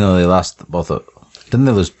running, even though they lost didn't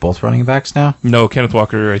they lose both running backs now? No, Kenneth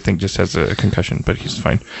Walker, I think, just has a concussion, but he's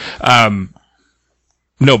fine.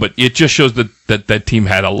 No, but it just shows that team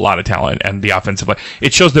had a lot of talent, and the offensive line.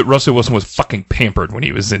 It shows that Russell Wilson was fucking pampered when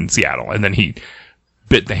he was in Seattle, and then he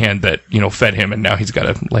bit the hand that, fed him, and now he's got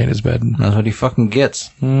to lay in his bed. That's what he fucking gets.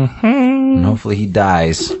 Mm-hmm. And hopefully he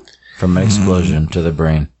dies from an explosion to the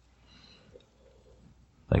brain.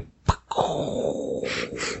 Like,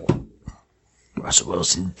 Russell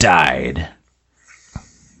Wilson died.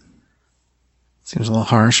 Seems a little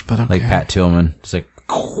harsh, but okay. Like Pat Tillman. It's like,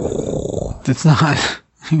 It's not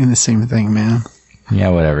even the same thing, man. yeah,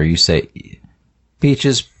 whatever. You say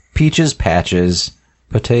peaches, patches,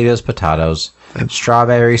 potatoes,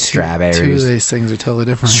 strawberries, Two of strawberries, these things are totally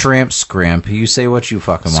different. shrimp, scrimp. You say what you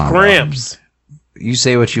fucking want. bro. Scrimps. You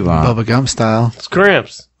say what you want. Bubba Gump style.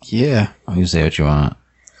 Scrimps. Yeah. You say what you want.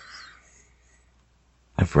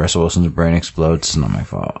 If Russell Wilson's brain explodes, it's not my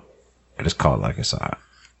fault. I just call it like I saw it.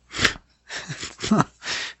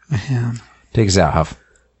 Man. Take us out, Huff.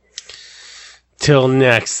 Till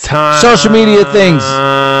next time. Social media things.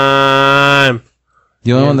 The only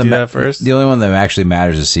You one wanna do that that first? The only one that actually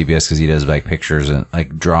matters is CBS because he does like pictures and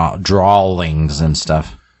like drawings and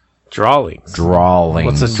stuff. Drawlings.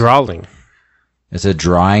 Drawings. What's a drawling? It's a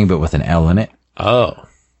drawing, but with an L in it. Oh.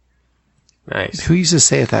 Nice. Who used to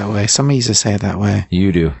say it that way? Somebody used to say it that way.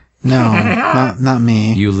 You do. No, not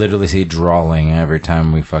me. You literally say drawing every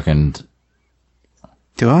time we fucking.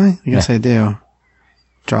 Do I? Yes, I do.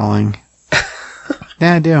 Drawing.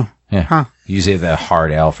 Yeah, I do. Yeah. Huh. You say the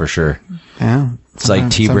hard L for sure. Yeah. It's like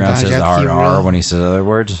T Brown says the hard R when he says other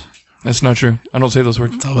words. That's not true. I don't say those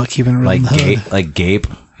words. It's all about keeping it real Like in the hood. gape.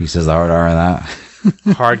 He says the hard R in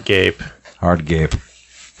that. Hard gape. Hard gape.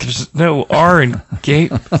 There's no R in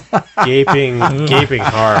gape. Gaping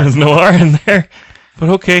hard. There's no R in there. But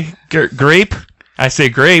okay, grape. I say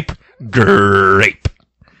grape. Grape.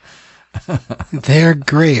 They're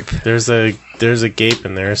grape. There's a gape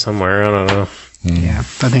in there somewhere. I don't know. Yeah.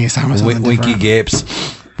 I think it's time for something Winky different. Gapes.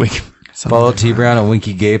 Wait, Something Follow different. T Brown at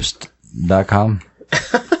winkygapes.com.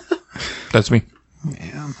 that's me.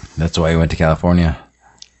 Yeah. That's why he went to California.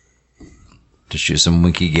 To shoot some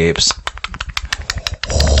winky gapes.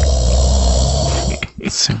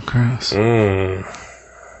 It's so gross.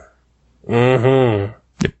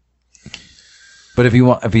 But if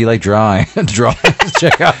you like drawing,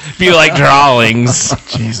 check out. If you like drawings.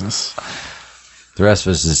 Jesus. The rest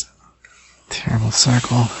of us is Terrible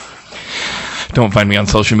circle. Don't find me on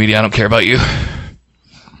social media. I don't care about you.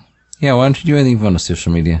 yeah. Why don't you do anything on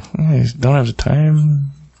social media? I just don't have the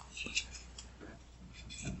time.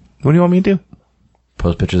 What do you want me to do?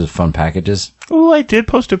 Post pictures of fun packages. Oh, I did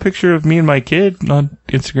post a picture of me and my kid on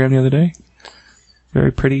Instagram the other day.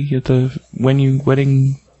 Very pretty at the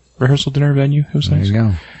wedding rehearsal dinner venue. It was There nice. you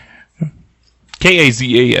go.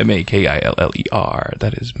 KAZAMAKILLER.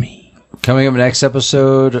 That is me. Coming up next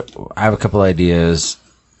episode, I have a couple ideas.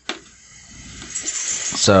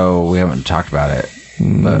 So we haven't talked about it,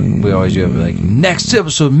 but we always do have like next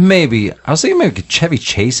episode maybe. I was thinking maybe a Chevy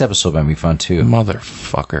Chase episode might be fun too.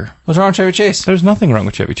 Motherfucker. What's wrong with Chevy Chase? There's nothing wrong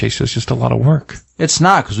with Chevy Chase. It's just a lot of work. It's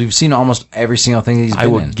not because we've seen almost every single thing that he's been I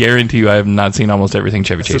will in. guarantee you I have not seen almost everything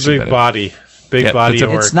Chevy Chase It's a has big been in. body. Big Yeah, body it's a-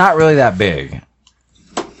 of work. It's not really that big.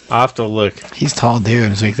 I'll have to look. He's tall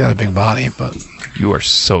dude, so he's got a big body, but You are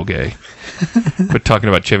so gay. Quit talking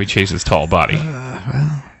about Chevy Chase's tall body.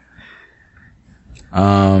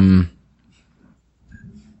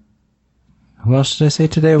 Who else did I say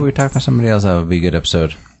today? We were talking about somebody else. That would be a good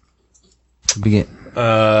episode. Shit,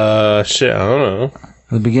 I don't know.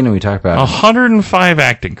 At the beginning, we talked about 105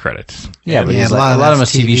 acting credits. yeah, but yeah, a lot of them are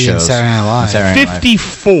that's TV and shows. Saturday Night Live. Saturday Night Live.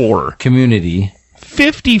 54. Community.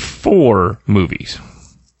 54 movies.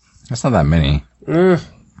 That's not that many.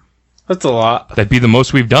 That's a lot. That'd be the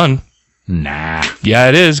most we've done. Nah. Yeah,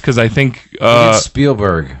 it is, because I think... It's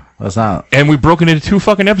Spielberg. That's not. and we've broken into 2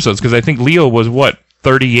 fucking episodes, because I think Leo was, what,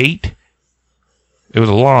 38? It was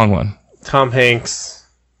a long one. Tom Hanks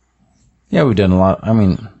Yeah, we've done a lot. I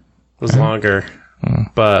mean, was longer,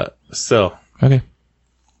 but still. Okay.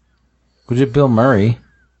 we did Bill Murray.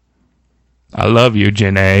 I love you,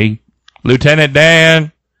 Janae. Lieutenant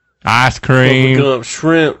Dan. Ice cream. Picking up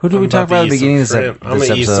shrimp. Who did we I'm talk about at to the eat beginning some of shrimp. this I'm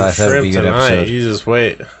gonna eat episode? I some thought it'd be a shrimp good tonight. episode. You just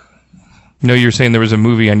wait. No, you're saying there was a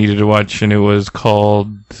movie I needed to watch, and it was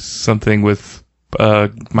called something with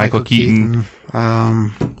Michael Keaton.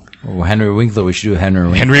 Oh, Henry Winkler. We should do Henry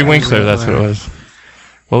Winkler. Henry Winkler, that's what it was.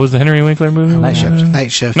 What was the Henry Winkler movie? Night Shift.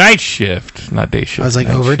 Night Shift. Night Shift, not day shift. I was like,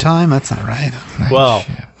 Night overtime? That's not right. Well,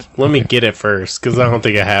 Shift. let me get it first, because I don't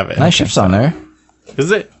think I have it. Night Shift's on there.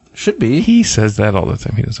 Is it? Should be. He says that all the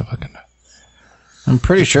time. He doesn't fucking know. I'm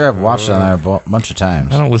pretty sure I've watched it on there a bunch of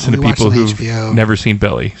times. I don't listen We to watched people it on who've HBO. never seen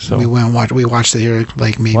Belly. So We watched it here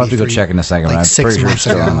like maybe We'll have to go 3 check in a second. like but I'm 6 pretty sure it's months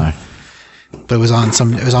still ago. on there. But it was on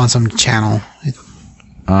some channel.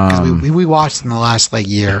 'Cause we watched it in the last like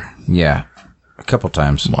year. Yeah, a couple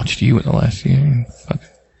times. watched you in the last year. Fuck.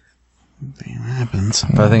 It happens.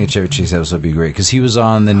 But I think a Chevy Chase episode would be great because he was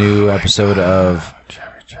on the new episode of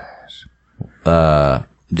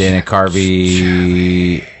Dana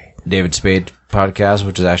Carvey, David Spade podcast,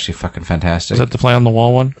 which is actually fucking fantastic. Is that the play on the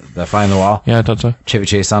wall one? The Fly on the Wall? Yeah, I thought so. Chevy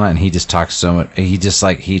Chase on it, and he just talks so much. He just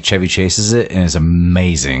like he Chevy Chases it, and it's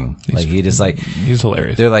amazing. Like he just like He's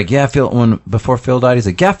hilarious. they're like, yeah, before Phil died, he's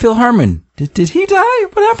like, yeah, Phil Harmon. Did he die?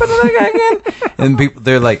 What happened to that guy again? And people,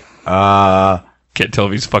 they're like, Can't tell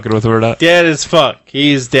if he's fucking with her or not. Dead as fuck.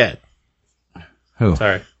 He's dead. who?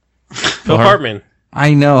 Sorry. Phil Hartman.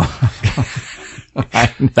 I know.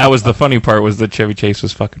 That was the funny part, was that Chevy Chase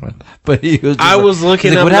was fucking with. But he was. Just I like- was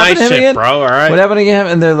looking he's like, up "What Night happened to him Shift, again? bro. All right. What happened to him?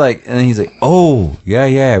 And they're like, and he's like, oh, yeah,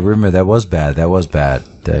 I remember that was bad. That was bad.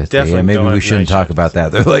 Definitely yeah, maybe don't we have shouldn't Night talk about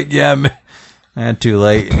that. They're like, yeah, man, too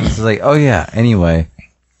late. And it's like, oh yeah. Anyway,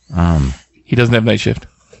 He doesn't have night shift.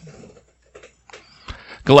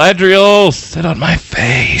 Galadriel, sit on my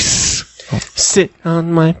face. Sit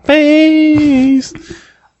on my face.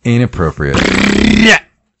 inappropriate. Yeah.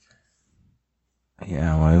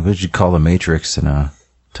 Yeah, why would you call the Matrix and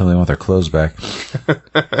tell them they want their clothes back?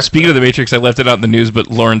 Speaking of the Matrix, I left it out in the news, but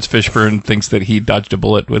Lawrence Fishburne thinks that he dodged a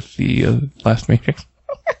bullet with the last Matrix.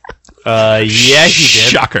 Yeah, he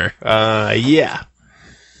did. Shocker. Yeah.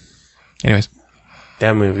 Anyways.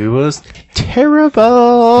 That movie was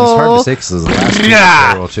terrible. It's hard to say because the last two were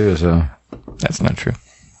terrible too. So That's not true.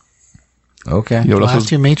 okay, You know The what else last was,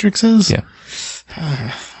 2 Matrixes? Yeah.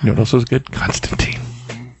 You know what else was good? Constantine.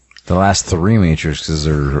 the last 3 Matrixes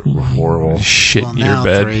are horrible. Shit Well, in your now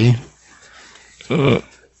bed. 3.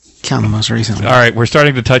 Count the most recent one. All right, we're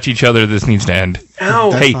starting to touch each other. This needs to end. Ow.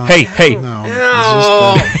 That's Hey, not- hey, hey. No,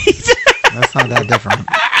 Ow. it's just, that's not that different.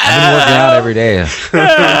 I've been working out every day. I'm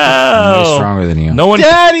way stronger than you. No one.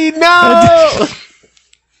 Daddy, no!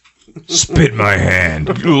 Spit my hand.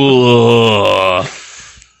 Ugh.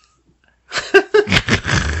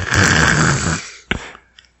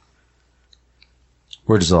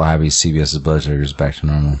 We're still happy CBS's blood sugar is back to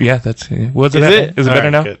normal. Yeah, that's was it. Is it All better right,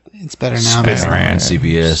 now? good. It's better now. Spit But my hand.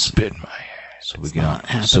 CBS. Spit my hand. So we can all,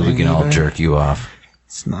 not so we can all happening jerk you off.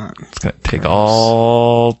 it's not. It's gonna take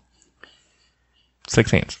all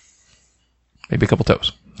 6 hands, maybe a couple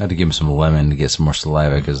toes. I had to give him some lemon to get some more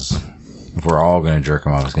saliva because if we're all going to jerk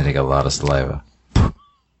him off, it's going to take a lot of saliva.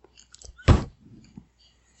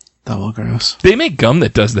 Double gross. They make gum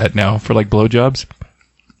that does that now for like blowjobs.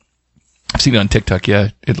 I've seen it on TikTok.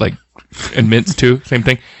 Yeah, it like and mints too. Same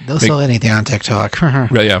thing. They'll sell anything on TikTok.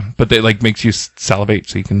 Right, yeah, but they like makes you salivate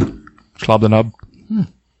so you can slob the knob.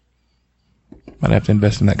 Might have to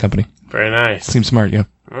invest in that company. Very nice. Seems smart, yeah.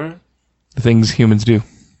 Alright. The things humans do.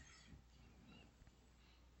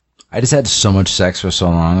 I just had so much sex for so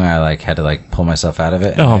long, I like had to like pull myself out of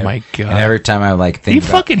it. Oh And my God. And every time I like Do you think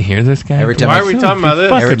about, fucking hear this guy? Every time Why I are we feel talking about this?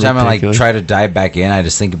 fucking every time ridiculous. I like try to dive back in, I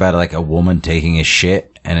just think about it like a woman taking a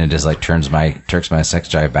shit, and it just like turns my sex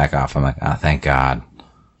drive back off. I'm like, oh, thank God.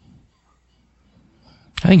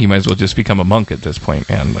 I think you might as well just become a monk at this point,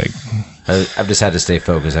 man. Like, I've just had to stay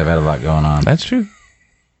focused. I've had a lot going on. that's true.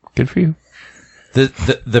 Good for you.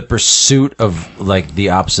 The pursuit of like the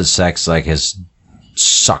opposite sex like has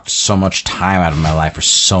sucked so much time out of my life for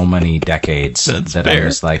so many decades That's that fair. I'm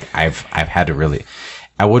just like I've had to really.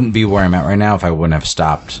 I wouldn't be where I'm at right now if I wouldn't have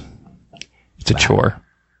stopped. It's a chore.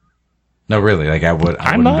 No, really, like I wouldn't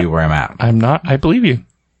not- be where I'm at. I'm not. I believe you.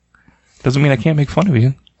 Doesn't mean I can't make fun of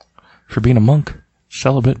you for being a monk,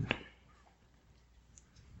 celibate.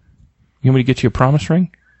 You want me to get you a promise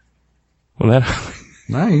ring? Well, that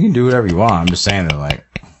No, you can do whatever you want. I'm just saying that like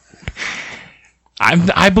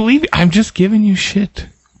I believe you. I'm just giving you shit.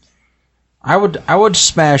 I would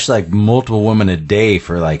smash like multiple women a day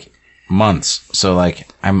for like months. So like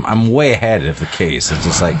I'm way ahead of the case. It's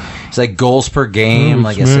just like it's like goals per game,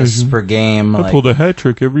 like assists per game. Like, a hat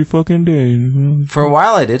trick every fucking day. for a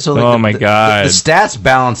while I did. So like Oh my God. the stats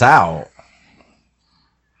balance out.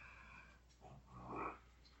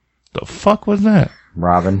 The fuck was that?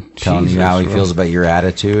 Robin telling you Jesus, how he Rob. feels about your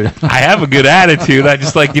attitude. I have a good attitude. I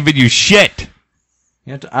just like giving you shit.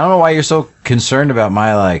 I don't know why you're so concerned about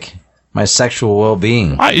my sexual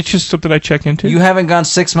well-being. It's just something I check into. You haven't gone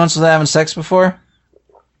 6 months without having sex before?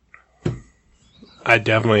 I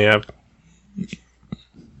definitely have.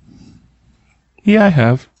 Yeah, I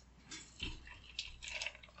have.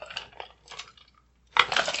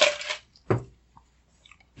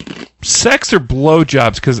 Sex or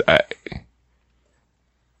blowjobs? Because I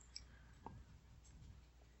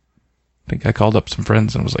think I called up some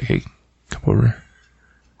friends and was like, "Hey, come over.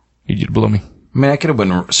 Need you to blow me." I mean, I could have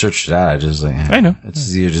went and searched it out. I just like, I know. It's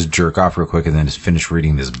easier to just jerk off real quick and then just finish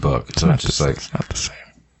reading this book. So it's just like, it's not the same.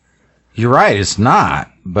 you're right, it's not.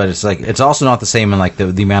 But it's like, it's also not the same in like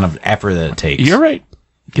the amount of effort that it takes. You're right.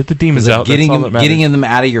 Get the demons Like, out. getting That's all that matters. them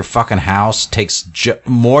out of your fucking house takes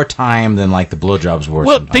more time than like the blowjobs were.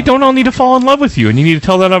 Well, sometimes. they don't all need to fall in love with you, and you need to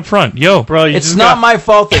tell that up front. Yo, Bro, you It's just not got- my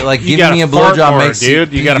fault that like giving gotta me a fart blowjob more, makes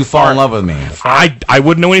dude. You gotta you fall in fart. love with me. I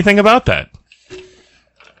wouldn't know anything about that.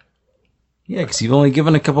 Yeah, because you've only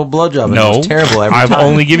given a couple blowjobs. and No, it's terrible every I've time.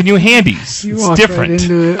 only given you handies. You It's walked different. right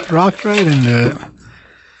into it. Rocked right into it.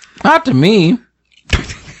 Not to me.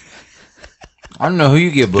 I don't know who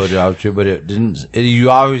you give blowjobs to, but it didn't. You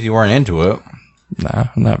obviously weren't into it. Nah,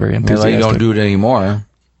 I'm not very Maybe enthusiastic. you don't do it anymore.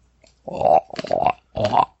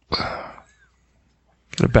 Got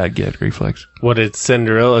a bad gag reflex. What did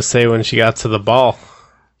Cinderella say when she got to the ball?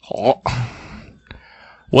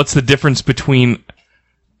 What's the difference between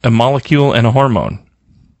a molecule and a hormone?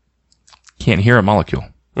 Can't hear a molecule.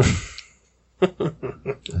 How's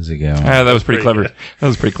it going? Ah, that was pretty Pretty clever. good. That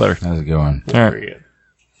was pretty clever. How's it going? All right. Pretty good.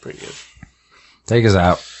 Pretty good. Take us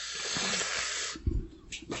out.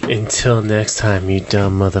 Until next time, you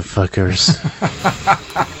dumb motherfuckers.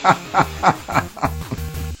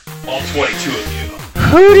 All 22 of you.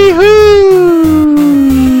 Hooty hoo!